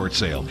for a short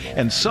sale,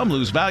 and some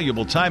lose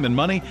valuable time and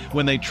money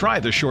when they try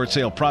the short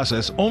sale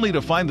process only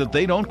to find that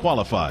they don't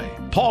qualify.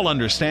 Paul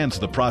understands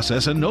the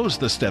process and knows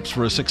the steps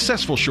for a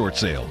successful short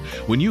sale.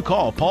 When you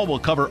call, Paul will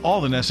cover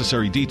all the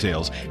necessary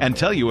details and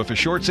tell you if a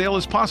short sale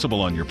is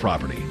possible on your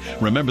property.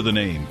 Remember the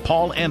name,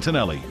 Paul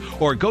Antonelli,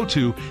 or go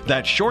to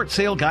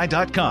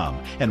thatshortsaleguy.com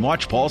and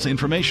watch Paul's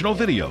informational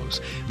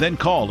videos. Then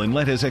call and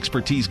let his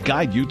expertise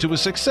guide you to a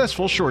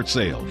successful short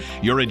sale.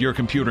 You're at your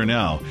computer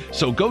now,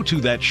 so go to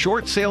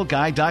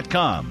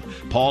thatshortsaleguy.com.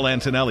 Paul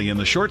Antonelli and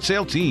the short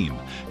sale team.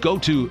 Go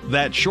to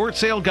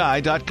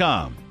thatshortsaleguy.com.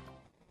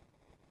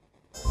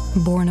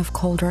 Born of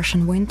cold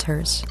Russian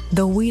winters,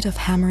 the wheat of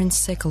hammer and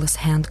sickle is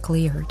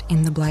hand-cleared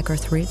in the Black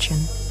Earth region,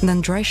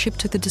 then dry shipped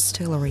to the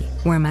distillery,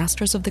 where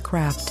masters of the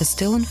craft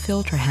distill and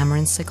filter hammer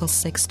and sickle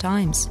 6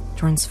 times,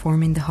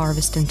 transforming the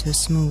harvest into a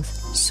smooth,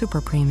 super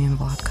premium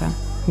vodka,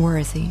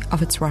 worthy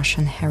of its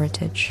Russian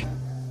heritage.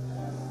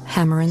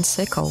 Hammer and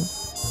sickle,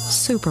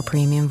 super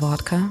premium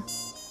vodka,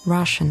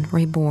 Russian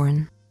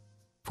reborn.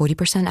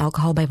 40%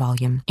 alcohol by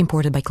volume,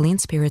 imported by Clean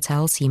Spirits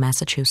LLC,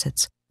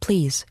 Massachusetts.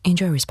 Please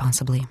enjoy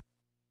responsibly.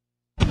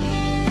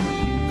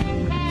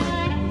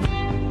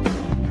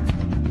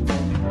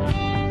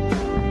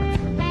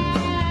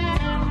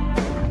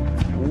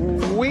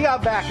 We are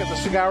back at the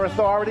Cigar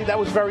Authority. That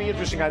was very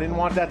interesting. I didn't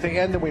want that to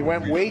end, and we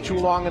went way too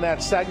long in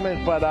that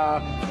segment, but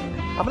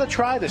I'm going to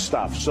try this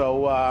stuff.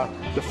 So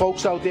the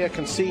folks out there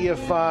can see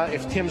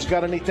if Tim's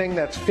got anything.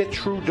 That's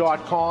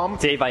fittrue.com.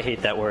 Dave, I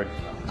hate that word.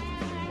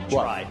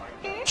 What?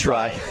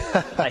 Try.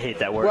 I hate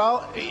that word.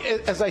 Well,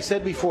 as I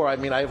said before, I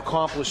mean, I've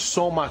accomplished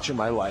so much in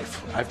my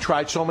life. I've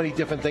tried so many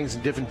different things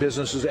in different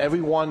businesses.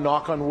 Every one,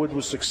 knock on wood,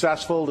 was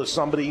successful. There's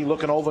somebody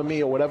looking over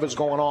me or whatever's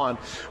going on.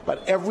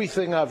 But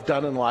everything I've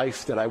done in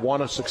life that I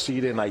want to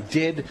succeed in, I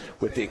did,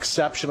 with the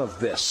exception of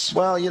this.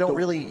 Well, you didn't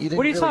really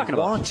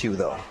want to,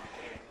 though.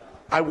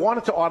 I want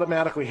it to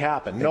automatically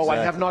happen. No,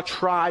 Exactly. I have not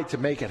tried to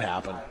make it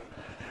happen.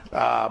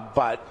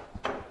 But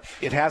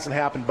it hasn't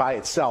happened by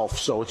itself,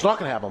 so it's not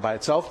going to happen by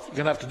itself. You're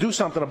going to have to do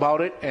something about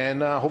it,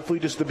 and hopefully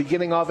just the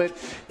beginning of it.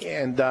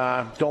 And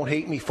don't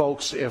hate me,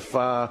 folks, if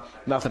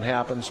nothing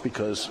happens,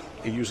 because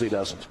it usually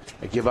doesn't.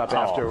 I give up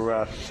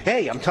after.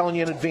 Hey, I'm telling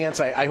you in advance,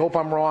 I hope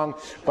I'm wrong,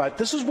 but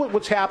this is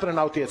what's happening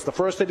out there. It's the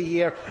first of the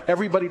year.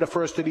 Everybody the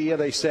first of the year,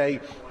 they say,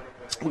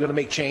 we're going to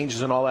make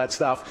changes and all that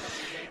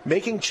stuff.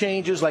 Making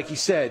changes, like he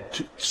said,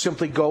 to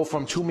simply go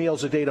from 2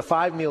 meals a day to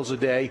 5 meals a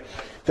day,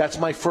 that's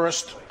my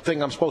first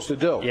thing I'm supposed to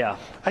do. Yeah.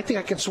 I think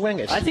I can swing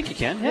it. I think you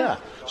can, yeah.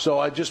 So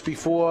I just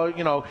before,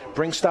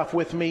 bring stuff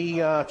with me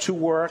to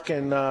work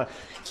and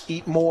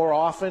eat more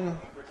often.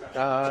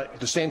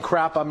 The same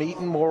crap I'm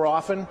eating more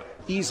often.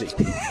 Easy,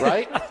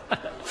 right?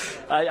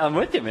 I'm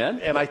with you, man.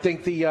 And I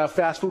think the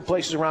fast food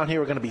places around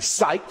here are going to be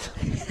psyched.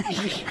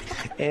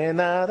 And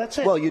that's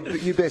it. Well,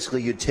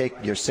 you'd take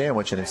your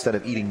sandwich, and instead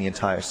of eating the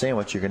entire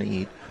sandwich, you're going to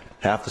eat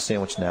half the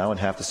sandwich now and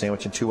half the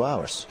sandwich in 2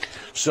 hours.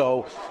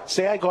 So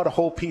say I got a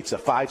whole pizza,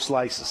 5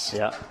 slices.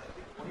 Yeah.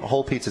 A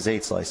whole pizza's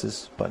 8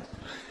 slices, but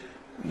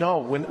No,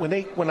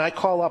 when I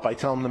call up, I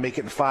tell them to make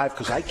it in 5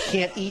 because I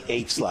can't eat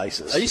 8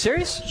 slices. Are you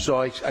serious? So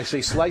I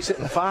say slice it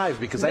in 5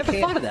 because I never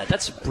can't. thought of that.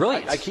 That's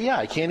brilliant. I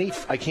can't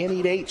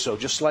eat 8, so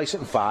just slice it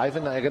in 5,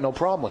 and I got no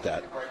problem with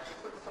that.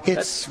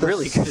 It's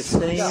really the good.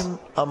 same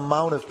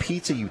amount of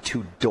pizza, you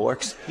two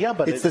dorks. Yeah,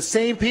 but it's the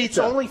same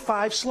pizza. It's only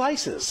 5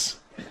 slices.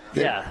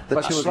 Yeah. The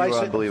But two of you slice are it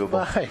in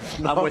unbelievable.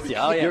 5. I'm with you.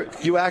 Oh, yeah.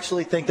 You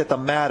actually think that the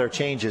matter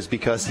changes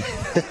because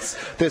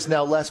there's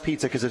now less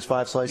pizza because there's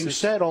 5 slices? You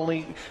said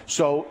only.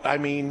 So, I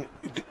mean,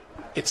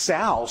 at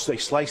Sal's, they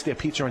slice their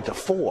pizza into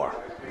 4.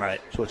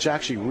 Right. So it's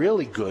actually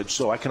really good.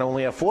 So I can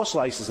only have 4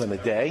 slices in a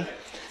day.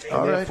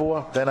 All right.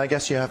 Therefore, Then I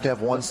guess you have to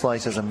have 1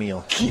 slice as a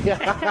meal.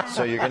 yeah.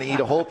 So you're going to eat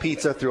a whole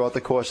pizza throughout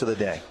the course of the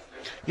day.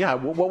 Yeah,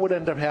 what would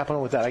end up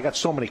happening with that? I got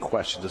so many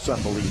questions. It's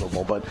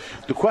unbelievable. But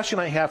the question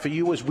I have for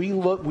you is we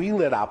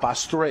lit up,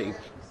 us three,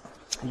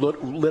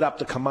 lit up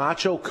the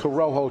Camacho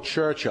Corojo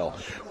Churchill,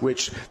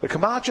 which the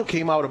Camacho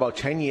came out about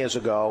 10 years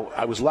ago.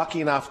 I was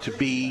lucky enough to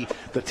be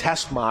the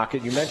test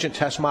market. You mentioned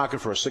test market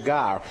for a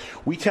cigar.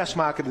 We test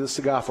marketed this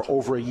cigar for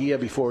over a year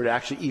before it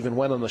actually even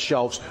went on the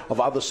shelves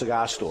of other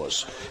cigar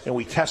stores. And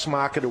we test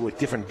marketed with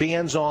different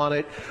bands on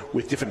it,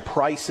 with different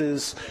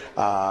prices,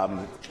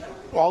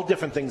 all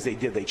different things they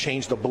did. They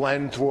changed the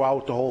blend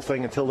throughout the whole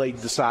thing until they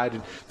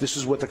decided this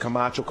is what the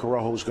Camacho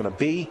Corojo is going to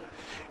be.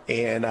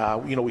 And,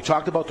 we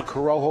talked about the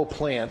Corojo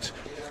plant,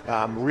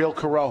 real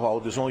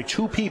Corojo. There's only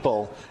 2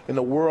 people in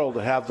the world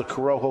that have the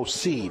Corojo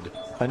seed.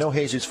 I know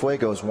Jesus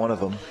Fuego is one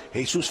of them.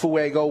 Jesus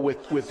Fuego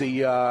with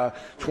the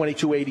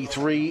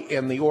 2283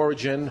 and the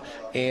origin,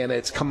 and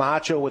it's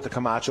Camacho with the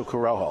Camacho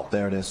Corojo.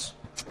 There it is.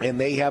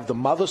 And they have the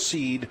mother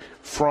seed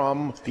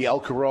from the El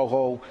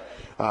Corojo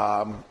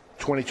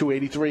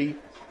 2283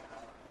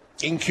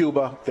 in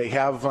Cuba. They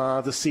have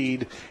the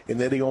seed, and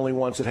they're the only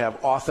ones that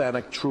have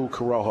authentic, true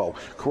Corojo.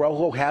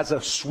 Corojo has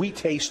a sweet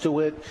taste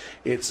to it.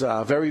 It's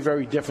very,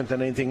 very different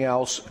than anything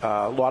else.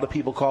 A lot of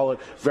people call it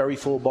very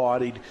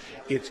full-bodied.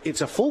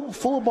 It's a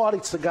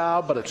full-bodied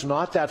cigar, but it's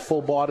not that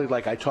full-bodied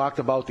like I talked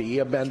about, the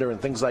Airbender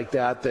and things like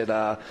that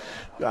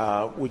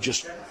were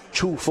just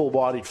too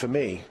full-bodied for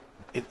me.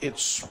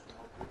 It's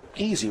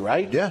easy,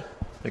 right? Yeah.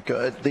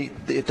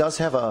 It does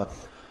have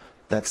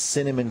that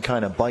cinnamon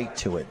kind of bite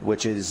to it,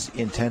 which is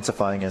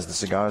intensifying as the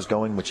cigar is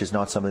going, which is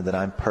not something that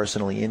I'm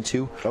personally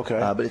into. Okay.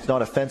 But it's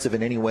not offensive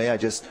in any way.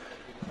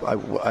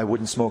 I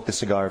wouldn't smoke the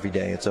cigar every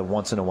day. It's a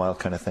once-in-a-while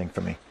kind of thing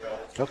for me.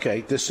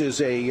 Okay. This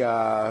is a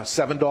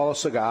 $7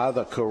 cigar,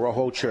 the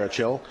Corojo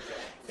Churchill.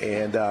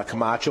 And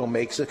Camacho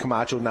makes it.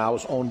 Camacho now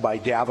is owned by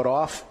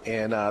Davidoff.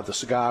 And the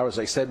cigar, as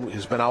I said,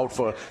 has been out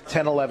for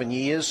 10, 11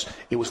 years.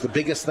 It was the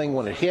biggest thing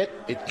when it hit.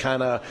 It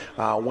kind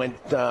of went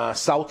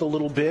south a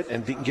little bit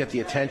and didn't get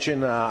the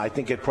attention I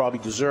think it probably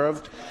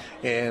deserved.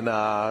 And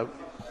kind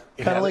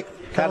of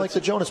like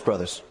the Jonas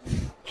Brothers.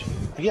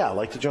 Yeah,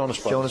 like the Jonas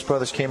Brothers. Jonas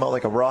Brothers came out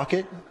like a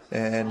rocket,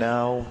 and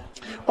now...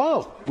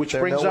 Oh, which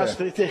brings nowhere. us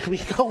to, there we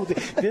go.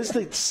 There's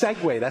the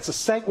segue. That's a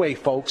segue,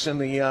 folks, in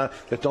the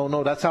that don't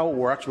know. That's how it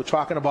works. We're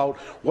talking about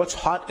what's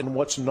hot and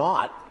what's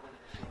not.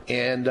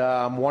 And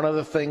one of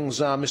the things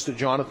Mr.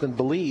 Jonathan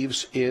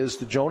believes is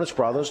the Jonas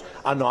Brothers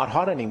are not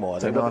hot anymore.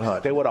 They're not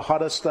hot. They were the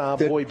hottest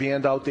boy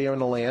band out there in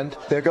the land.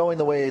 They're going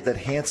the way that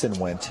Hanson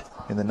went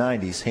in the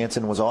 90s.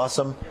 Hanson was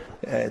awesome.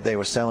 They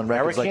were selling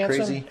records Eric like Hansen?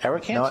 crazy.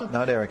 Eric Hansen?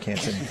 Not Eric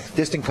Hansen.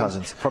 Distant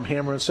cousins. From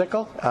Hammer and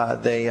Sickle?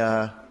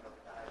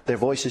 Their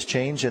voices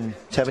change, and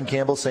Tevin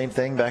Campbell, same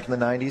thing back in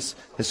the 90s.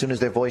 As soon as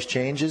their voice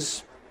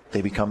changes,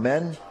 they become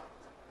men.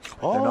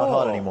 They're not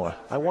hot anymore.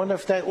 I wonder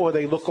if that, or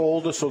they look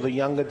older, so the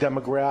younger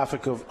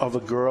demographic of the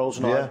girls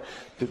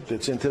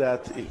that's into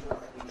that.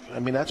 I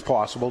mean, that's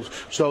possible.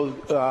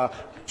 So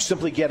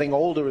simply getting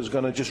older is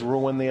going to just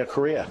ruin their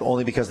career.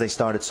 Only because they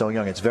started so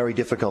young. It's very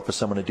difficult for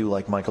someone to do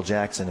like Michael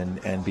Jackson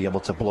and be able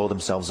to blow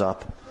themselves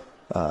up.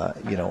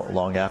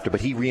 Long after,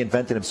 but he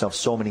reinvented himself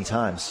so many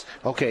times.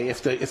 Okay,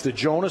 if the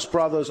Jonas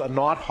Brothers are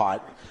not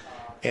hot,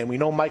 and we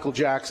know Michael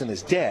Jackson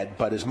is dead,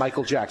 but is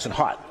Michael Jackson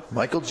hot?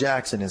 Michael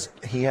Jackson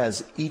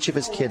each of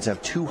his kids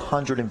have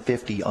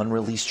 250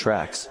 unreleased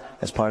tracks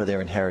as part of their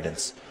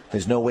inheritance.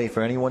 There's no way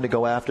for anyone to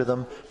go after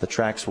them. The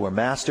tracks were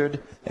mastered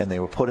and they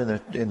were put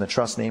in the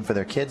trust name for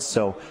their kids.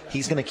 So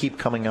he's going to keep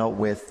coming out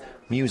with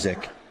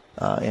music.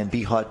 And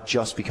be hot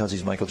just because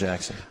he's Michael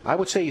Jackson. I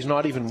would say he's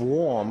not even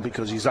warm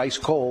because he's ice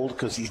cold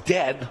because he's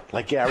dead,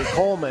 like Gary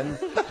Coleman.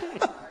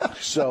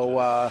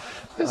 So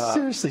there's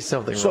seriously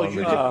something wrong.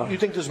 So you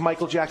think there's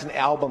Michael Jackson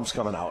albums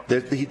coming out?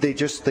 They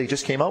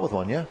just came out with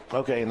one, yeah.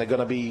 Okay, and they're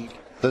going to be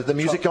the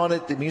music on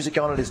it. The music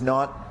on it is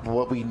not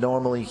what we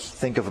normally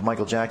think of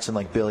Michael Jackson,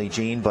 like Billie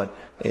Jean, but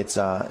it's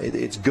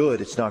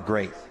good. It's not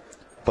great,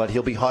 but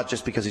he'll be hot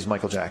just because he's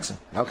Michael Jackson.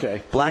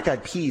 Okay. Black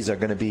Eyed Peas are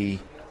going to be.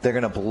 They're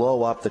going to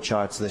blow up the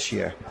charts this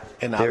year.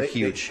 And now they're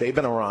huge. They've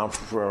been around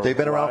for a while. They've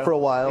been around for a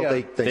while.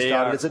 Yeah. They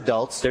started as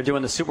adults. They're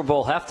doing the Super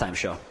Bowl halftime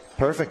show.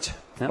 Perfect.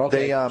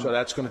 Okay, so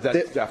that's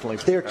definitely...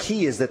 Their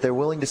key is that they're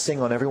willing to sing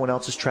on everyone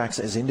else's tracks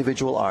as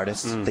individual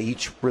artists. They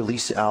each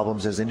release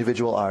albums as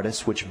individual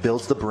artists, which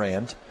builds the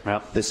brand.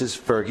 Yep. This is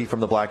Fergie from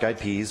the Black Eyed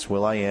Peas,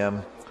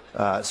 Will.I.Am,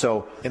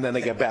 And then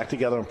they get back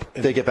together.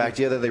 They get back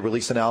together. They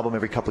release an album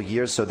every couple of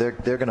years, so they're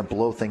going to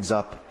blow things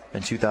up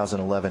in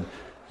 2011.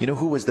 You know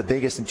who was the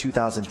biggest in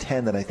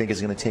 2010 that I think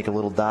is going to take a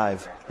little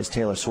dive is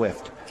Taylor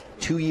Swift.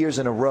 2 years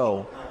in a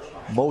row,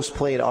 most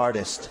played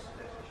artist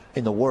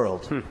in the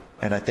world,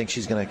 and I think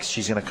she's gonna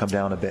come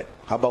down a bit.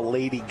 How about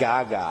Lady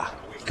Gaga?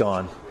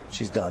 Gone.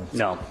 She's done.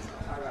 No.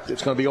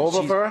 It's going to be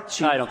over for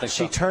her? I don't think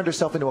so. She turned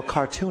herself into a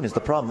cartoon is the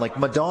problem. Like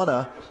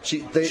Madonna.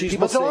 She's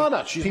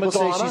Madonna. People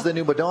say she's the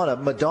new Madonna.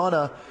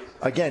 Madonna,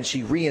 again,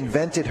 she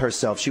reinvented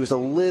herself. She was a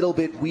little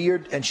bit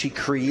weird, and she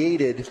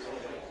created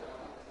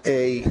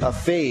a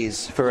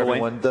phase for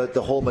everyone,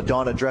 the whole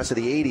Madonna dress of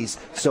the 80s,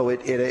 so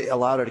it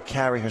allowed her to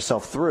carry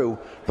herself through.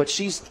 But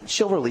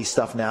she'll release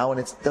stuff now, and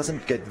it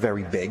doesn't get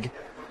very big.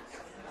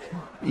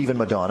 Even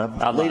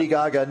Madonna. Lady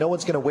Gaga, no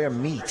one's going to wear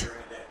meat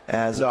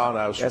as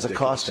a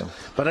costume.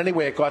 But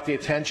anyway, it got the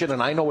attention,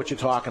 and I know what you're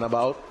talking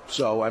about.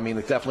 So, I mean,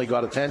 it definitely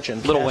got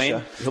attention. Lil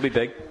Wayne, he'll be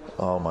big.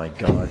 Oh, my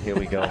God. Here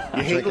we go.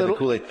 You hate Lil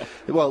Kool-Aid.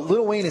 Well,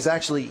 Lil Wayne is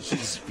actually,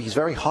 he's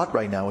very hot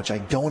right now, which I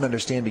don't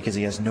understand because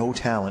he has no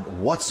talent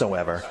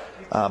whatsoever.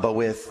 But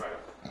with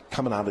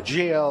coming out of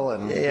jail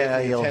and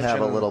he'll have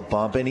a little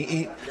bump. And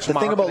the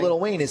thing about Lil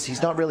Wayne is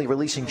he's not really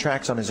releasing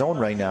tracks on his own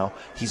right now.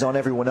 He's on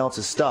everyone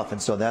else's stuff,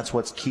 and so that's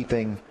what's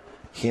keeping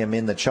him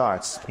in the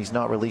charts. He's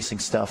not releasing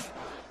stuff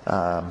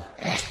on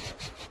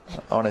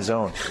his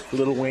own.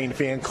 Lil Wayne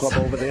fan club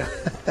over there.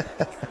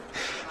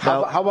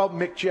 How about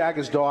Mick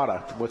Jagger's daughter?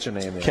 What's her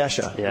name?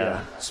 Kesha.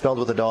 Yeah. Spelled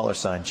with a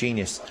 $.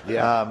 Genius.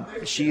 Yeah.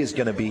 She is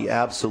going to be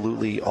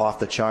absolutely off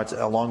the charts,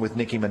 along with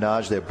Nicki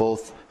Minaj. They're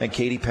both, and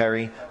Katy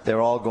Perry. They're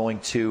going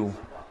to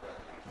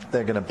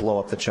blow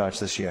up the charts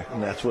this year.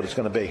 And that's what it's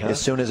going to be, huh? As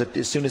soon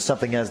as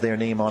something has their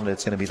name on it,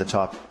 it's going to be the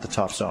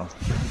top song.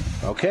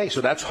 Okay, so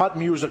that's hot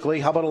musically.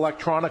 How about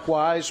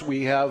electronic-wise?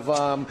 We have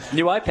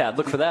new iPad.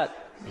 Look for that.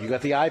 You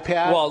got the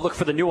iPad? Well, look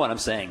for the new one, I'm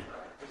saying.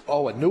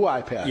 Oh, a new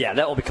iPad. Yeah,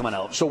 that will be coming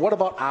out. So what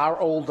about our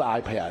old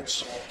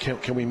iPads?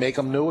 Can we make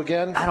them new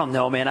again? I don't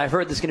know, man. I've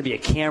heard there's going to be a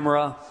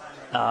camera.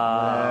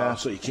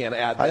 So you can't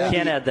add that.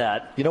 Can't add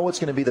that. You know what's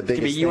going to be the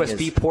biggest thing? It's going to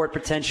be a USB port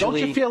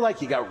potentially. Don't you feel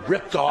like you got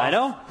ripped off?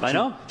 I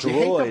know. You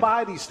hate to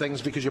buy these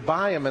things because you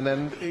buy them and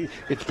then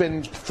it's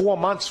been 4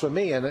 months for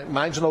me and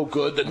mine's no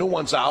good. The new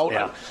one's out.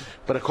 Yeah.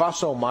 But it costs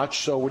so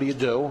much, so what do you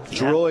do?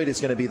 Droid is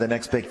going to be the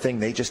next big thing.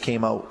 They just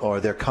came out, or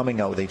they're coming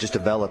out. They just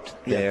developed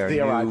their new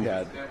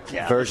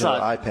iPad. version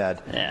of iPad.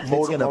 Yeah. It's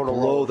going to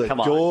blow the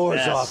doors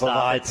off of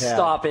iPad.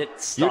 Stop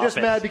it. You're just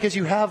mad because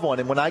you have one,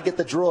 and when I get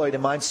the Droid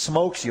and mine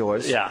smokes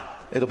yours,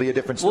 it'll be a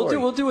different story.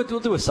 We'll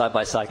do a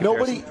side-by-side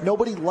comparison.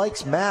 Nobody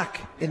likes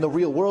Mac in the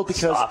real world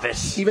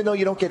because even though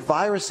you don't get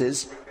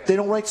viruses, they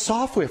don't write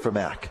software for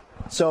Mac.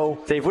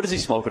 So, Dave, what is he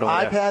smoking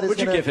over there? What'd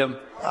you give him?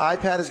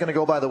 iPad is going to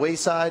go by the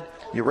wayside.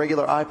 Your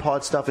regular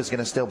iPod stuff is going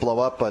to still blow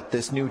up, but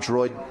this new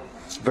Droid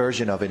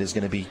version of it is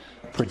going to be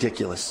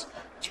ridiculous.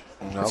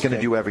 It's going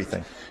to do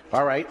everything.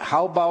 All right.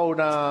 How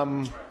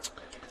about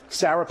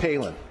Sarah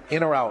Palin?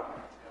 In or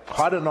out?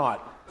 Hot or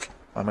not?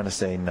 I'm going to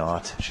say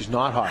not. She's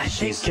not hot. I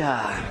think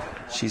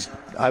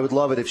I would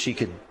love it if she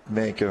could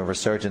make a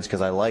resurgence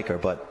because I like her,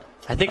 but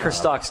I think her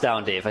stock's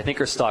down, Dave. I think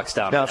her stock's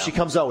down. Now, if she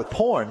comes out with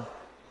porn,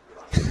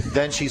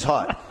 then she's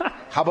hot.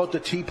 How about the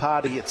Tea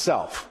Party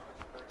itself?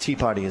 Tea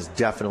Party is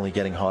definitely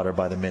getting hotter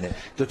by the minute.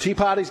 The Tea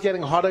Party's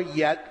getting hotter,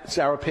 yet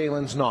Sarah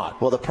Palin's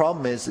not. Well, the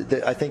problem is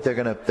that I think they're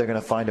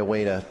gonna find a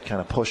way to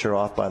kind of push her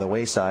off by the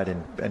wayside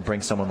and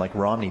bring someone like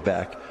Romney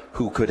back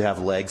who could have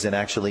legs and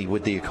actually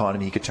with the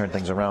economy he could turn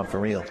things around for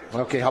real.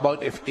 Okay, how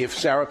about if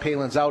Sarah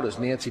Palin's out, is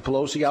Nancy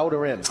Pelosi out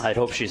or in? I'd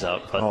hope she's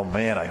out. But oh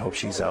man, I hope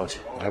she's out.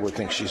 I would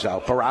think she's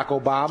out. Barack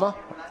Obama?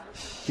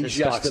 He's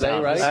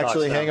yesterday, right?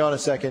 Actually, hang on a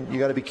second. You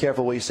got to be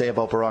careful what you say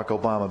about Barack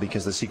Obama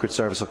because the Secret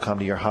Service will come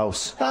to your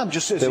house.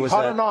 Is he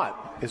hot or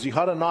not? Is he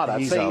hot or not?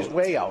 I'd say he's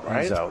way out,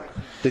 right? He's out.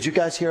 Did you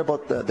guys hear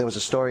about there was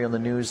a story on the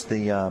news,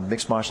 the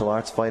mixed martial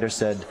arts fighter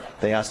said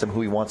they asked him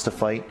who he wants to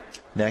fight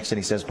next, and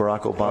he says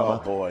Barack Obama.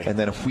 Oh, boy. And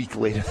then a week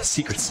later, the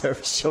Secret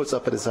Service shows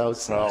up at his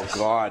house. Oh,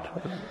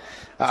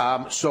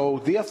 God. So,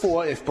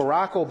 therefore, if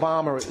Barack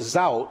Obama is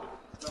out,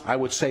 I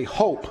would say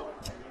hope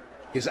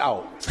is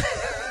out.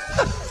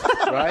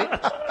 Right?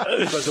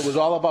 Because it was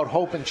all about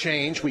hope and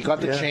change. We got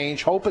the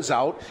change. Hope is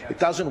out. It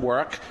doesn't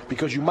work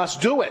because you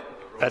must do it.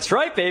 That's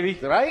right, baby.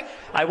 Right?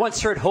 I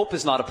once heard hope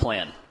is not a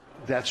plan.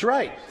 That's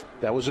right.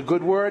 That was a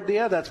good word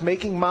there. That's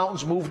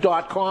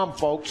makingmountainsmove.com,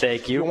 folks.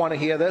 Thank you. You want to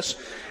hear this?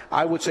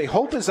 I would say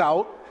hope is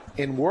out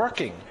and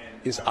working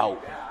is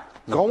out.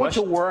 Going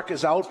to work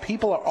is out.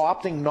 People are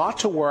opting not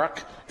to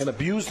work and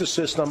abuse the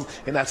system,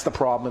 and that's the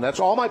problem. And that's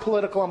all my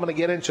political I'm going to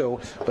get into,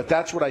 but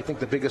that's what I think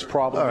the biggest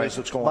problem is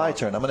that's going on. My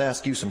turn. I'm going to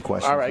ask you some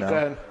questions All right, now. go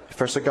ahead.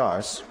 For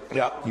cigars,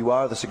 yeah, you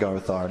are the Cigar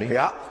Authority.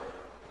 Yeah.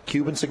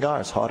 Cuban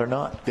cigars, hot or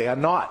not? They are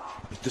not.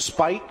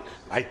 Despite,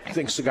 I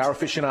think Cigar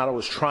Aficionado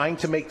is trying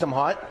to make them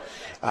hot.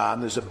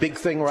 There's a big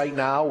thing right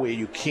now where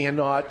you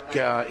cannot,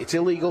 it's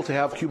illegal to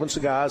have Cuban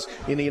cigars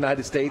in the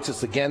United States.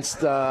 It's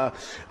against the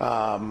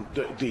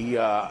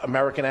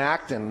American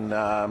Act,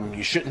 and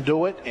you shouldn't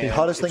do it. The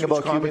hottest thing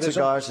about Cuban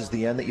cigars is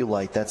the end that you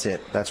light. That's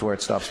it. That's where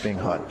it stops being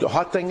hot. The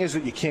hot thing is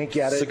that you can't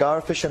get it.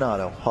 Cigar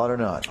Aficionado, hot or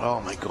not?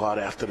 Oh, my God,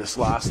 after this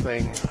last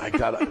thing, I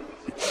got to,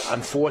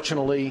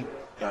 unfortunately,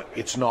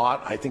 it's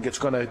not. I think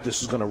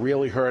this is going to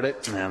really hurt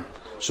it. Yeah.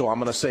 So I'm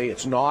going to say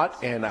it's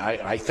not, and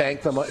I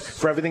thank them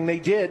for everything they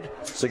did.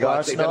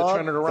 Cigar They better Snob,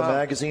 turn it around. the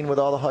magazine with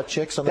all the hot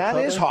chicks on the cover?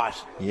 That is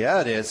hot.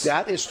 Yeah, it is.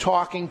 That is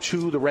talking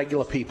to the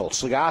regular people.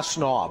 Cigar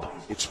Snob.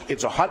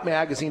 It's a hot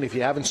magazine. If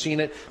you haven't seen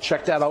it,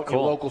 check that out in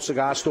your local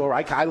cigar store.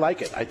 I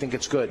like it. I think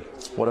it's good.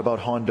 What about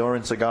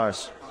Honduran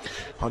cigars?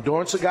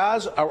 Honduran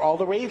cigars are all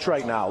the rage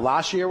right now.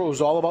 Last year it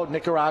was all about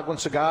Nicaraguan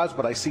cigars,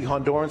 but I see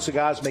Honduran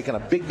cigars making a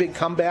big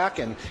comeback,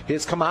 and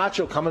here's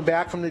Camacho coming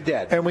back from the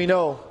dead. And we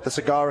know the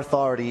Cigar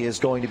Authority is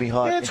going to be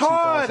hot. It's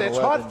hot. It's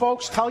hot,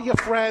 folks. Tell your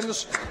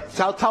friends.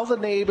 Tell the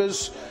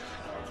neighbors.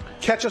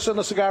 Catch us on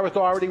the Cigar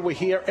Authority. We're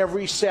here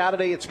every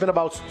Saturday. It's been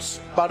about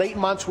 8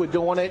 months we're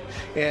doing it,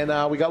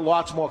 and we got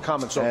lots more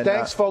coming. So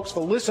thanks, folks,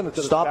 for listening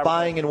to the Stop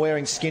buying and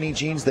wearing skinny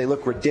jeans. They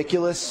look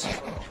ridiculous.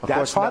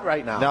 That's hot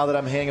right now. Now that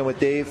I'm hanging with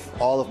Dave,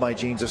 all of my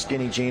jeans are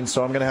skinny jeans,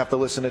 so I'm going to have to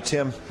listen to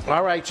Tim.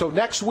 All right, so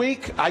next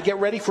week, I get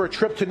ready for a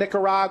trip to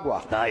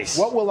Nicaragua. Nice.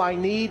 What will I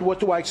need? What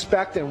do I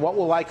expect? And what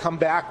will I come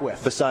back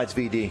with? Besides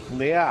VD.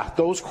 Yeah,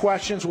 those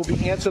questions will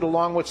be answered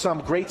along with some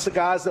great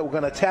cigars that we're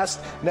going to test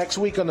next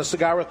week on the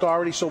Cigar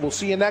Authority. So we'll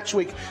see you next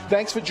week.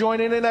 Thanks for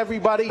joining in,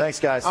 everybody. Thanks,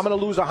 guys. I'm going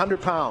to lose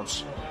 100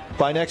 pounds.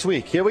 By next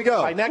week. Here we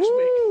go. By next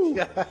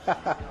week.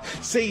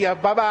 See ya.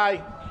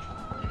 Bye-bye.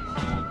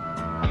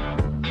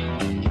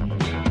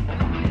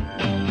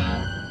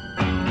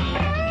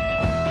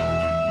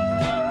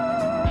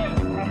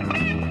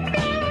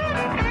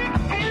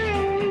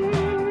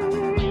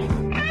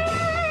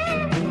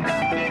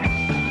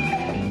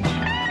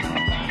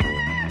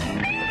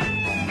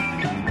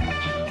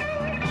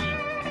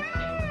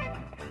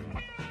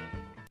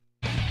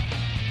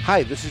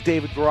 Hi, this is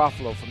David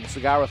Garofalo from the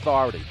Cigar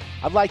Authority.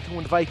 I'd like to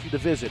invite you to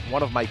visit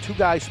one of my Two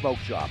Guys Smoke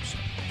Shops.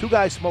 Two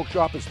Guys Smoke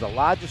Shop is the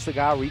largest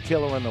cigar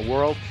retailer in the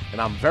world,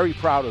 and I'm very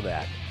proud of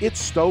that. It's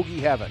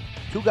Stogie Heaven.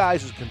 Two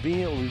Guys is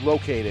conveniently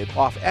located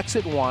off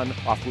Exit 1,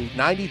 off Route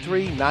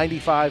 93,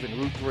 95, and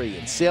Route 3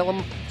 in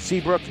Salem,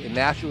 Seabrook, and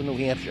Nashua, New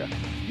Hampshire.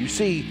 You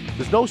see,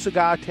 there's no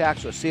cigar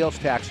tax or sales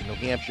tax in New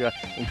Hampshire,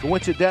 and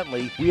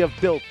coincidentally, we have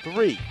built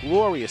 3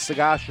 glorious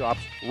cigar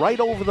shops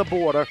right over the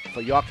border for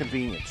your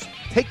convenience.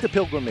 Take the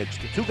pilgrimage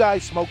to Two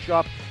Guys Smoke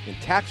Shop in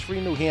tax-free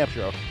New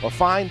Hampshire, or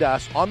find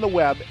us on the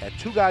web at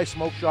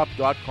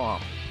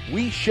twoguysmokeshop.com.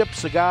 We ship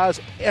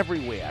cigars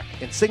everywhere,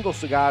 and single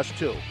cigars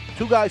too.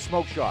 Two Guys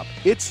Smoke Shop.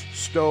 It's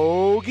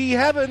Stogie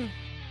Heaven.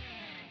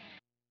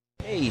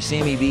 Hey,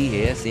 Sammy B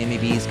here, Sammy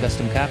B's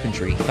Custom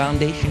Carpentry,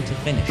 foundation to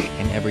finish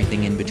and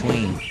everything in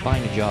between.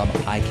 Find a job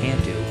I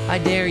can't do. I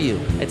dare you.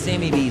 At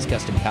Sammy B's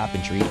Custom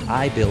Carpentry,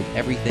 I build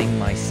everything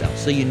myself,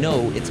 so you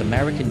know it's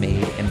American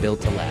made and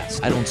built to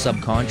last. I don't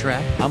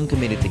subcontract. I'm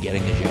committed to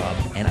getting the job,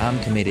 and I'm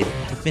committed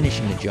to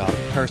finishing the job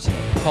personally.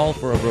 Call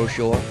for a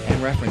brochure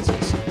and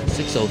references.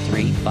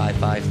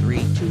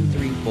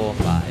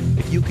 603-553-2345.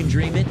 If you can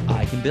dream it,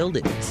 I can build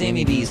it.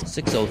 Sammy B's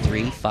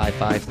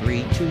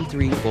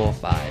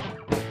 603-553-2345.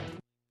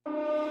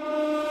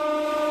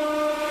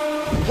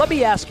 Let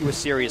me ask you a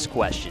serious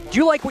question. Do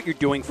you like what you're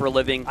doing for a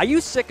living? Are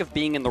you sick of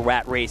being in the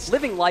rat race,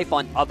 living life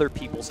on other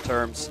people's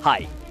terms?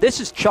 Hi, this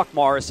is Chuck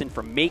Morrison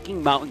from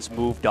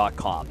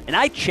MakingMountainsMove.com, and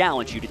I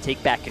challenge you to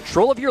take back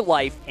control of your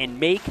life and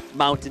make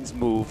mountains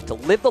move to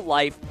live the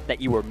life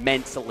that you were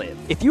meant to live.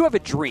 If you have a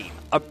dream,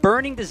 a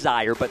burning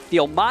desire, but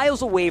feel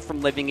miles away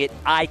from living it,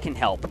 I can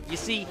help. You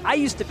see, I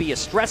used to be a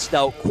stressed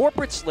out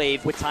corporate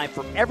slave with time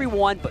for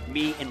everyone but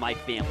me and my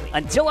family,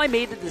 until I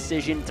made the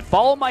decision to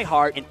follow my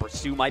heart and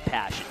pursue my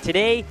passion.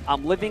 Today,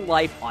 I'm living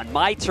life on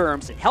my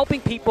terms and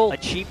helping people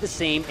achieve the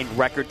same in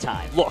record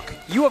time. Look,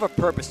 you have a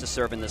purpose to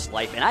serve in this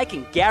life, and I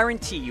can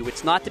guarantee you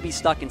it's not to be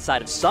stuck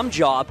inside of some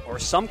job or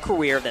some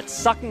career that's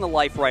sucking the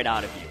life right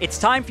out of you. It's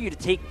time for you to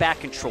take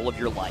back control of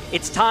your life.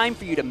 It's time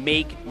for you to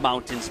make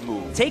mountains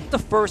move. Take the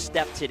first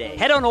step today.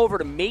 Head on over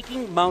to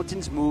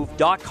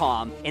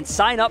MakingMountainsMove.com and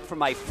sign up for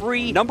my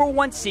free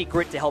 #1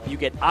 secret to help you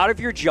get out of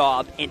your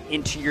job and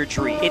into your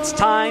dream. It's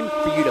time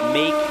for you to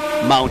make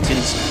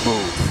mountains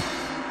move.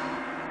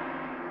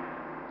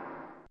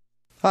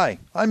 Hi,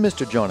 I'm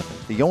Mr. Jonathan,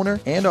 the owner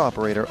and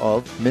operator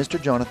of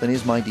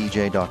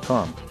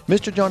MrJonathanismydj.com.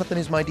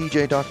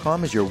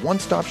 MrJonathanIsMyDJ.com is your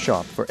one-stop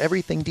shop for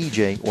everything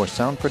DJ or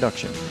sound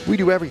production. We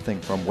do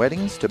everything from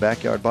weddings to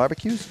backyard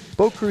barbecues,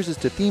 boat cruises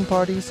to theme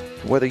parties.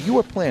 Whether you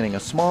are planning a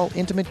small,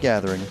 intimate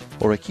gathering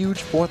or a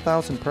huge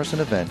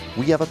 4,000-person event,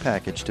 we have a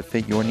package to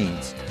fit your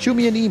needs. Shoot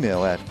me an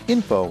email at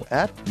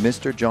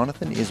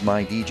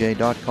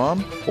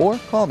info@MrJonathanIsMyDJ.com or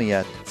call me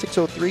at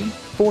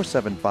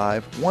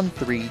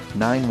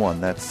 603-475-1391.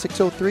 That's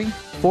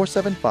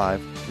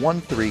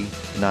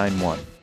 603-475-1391.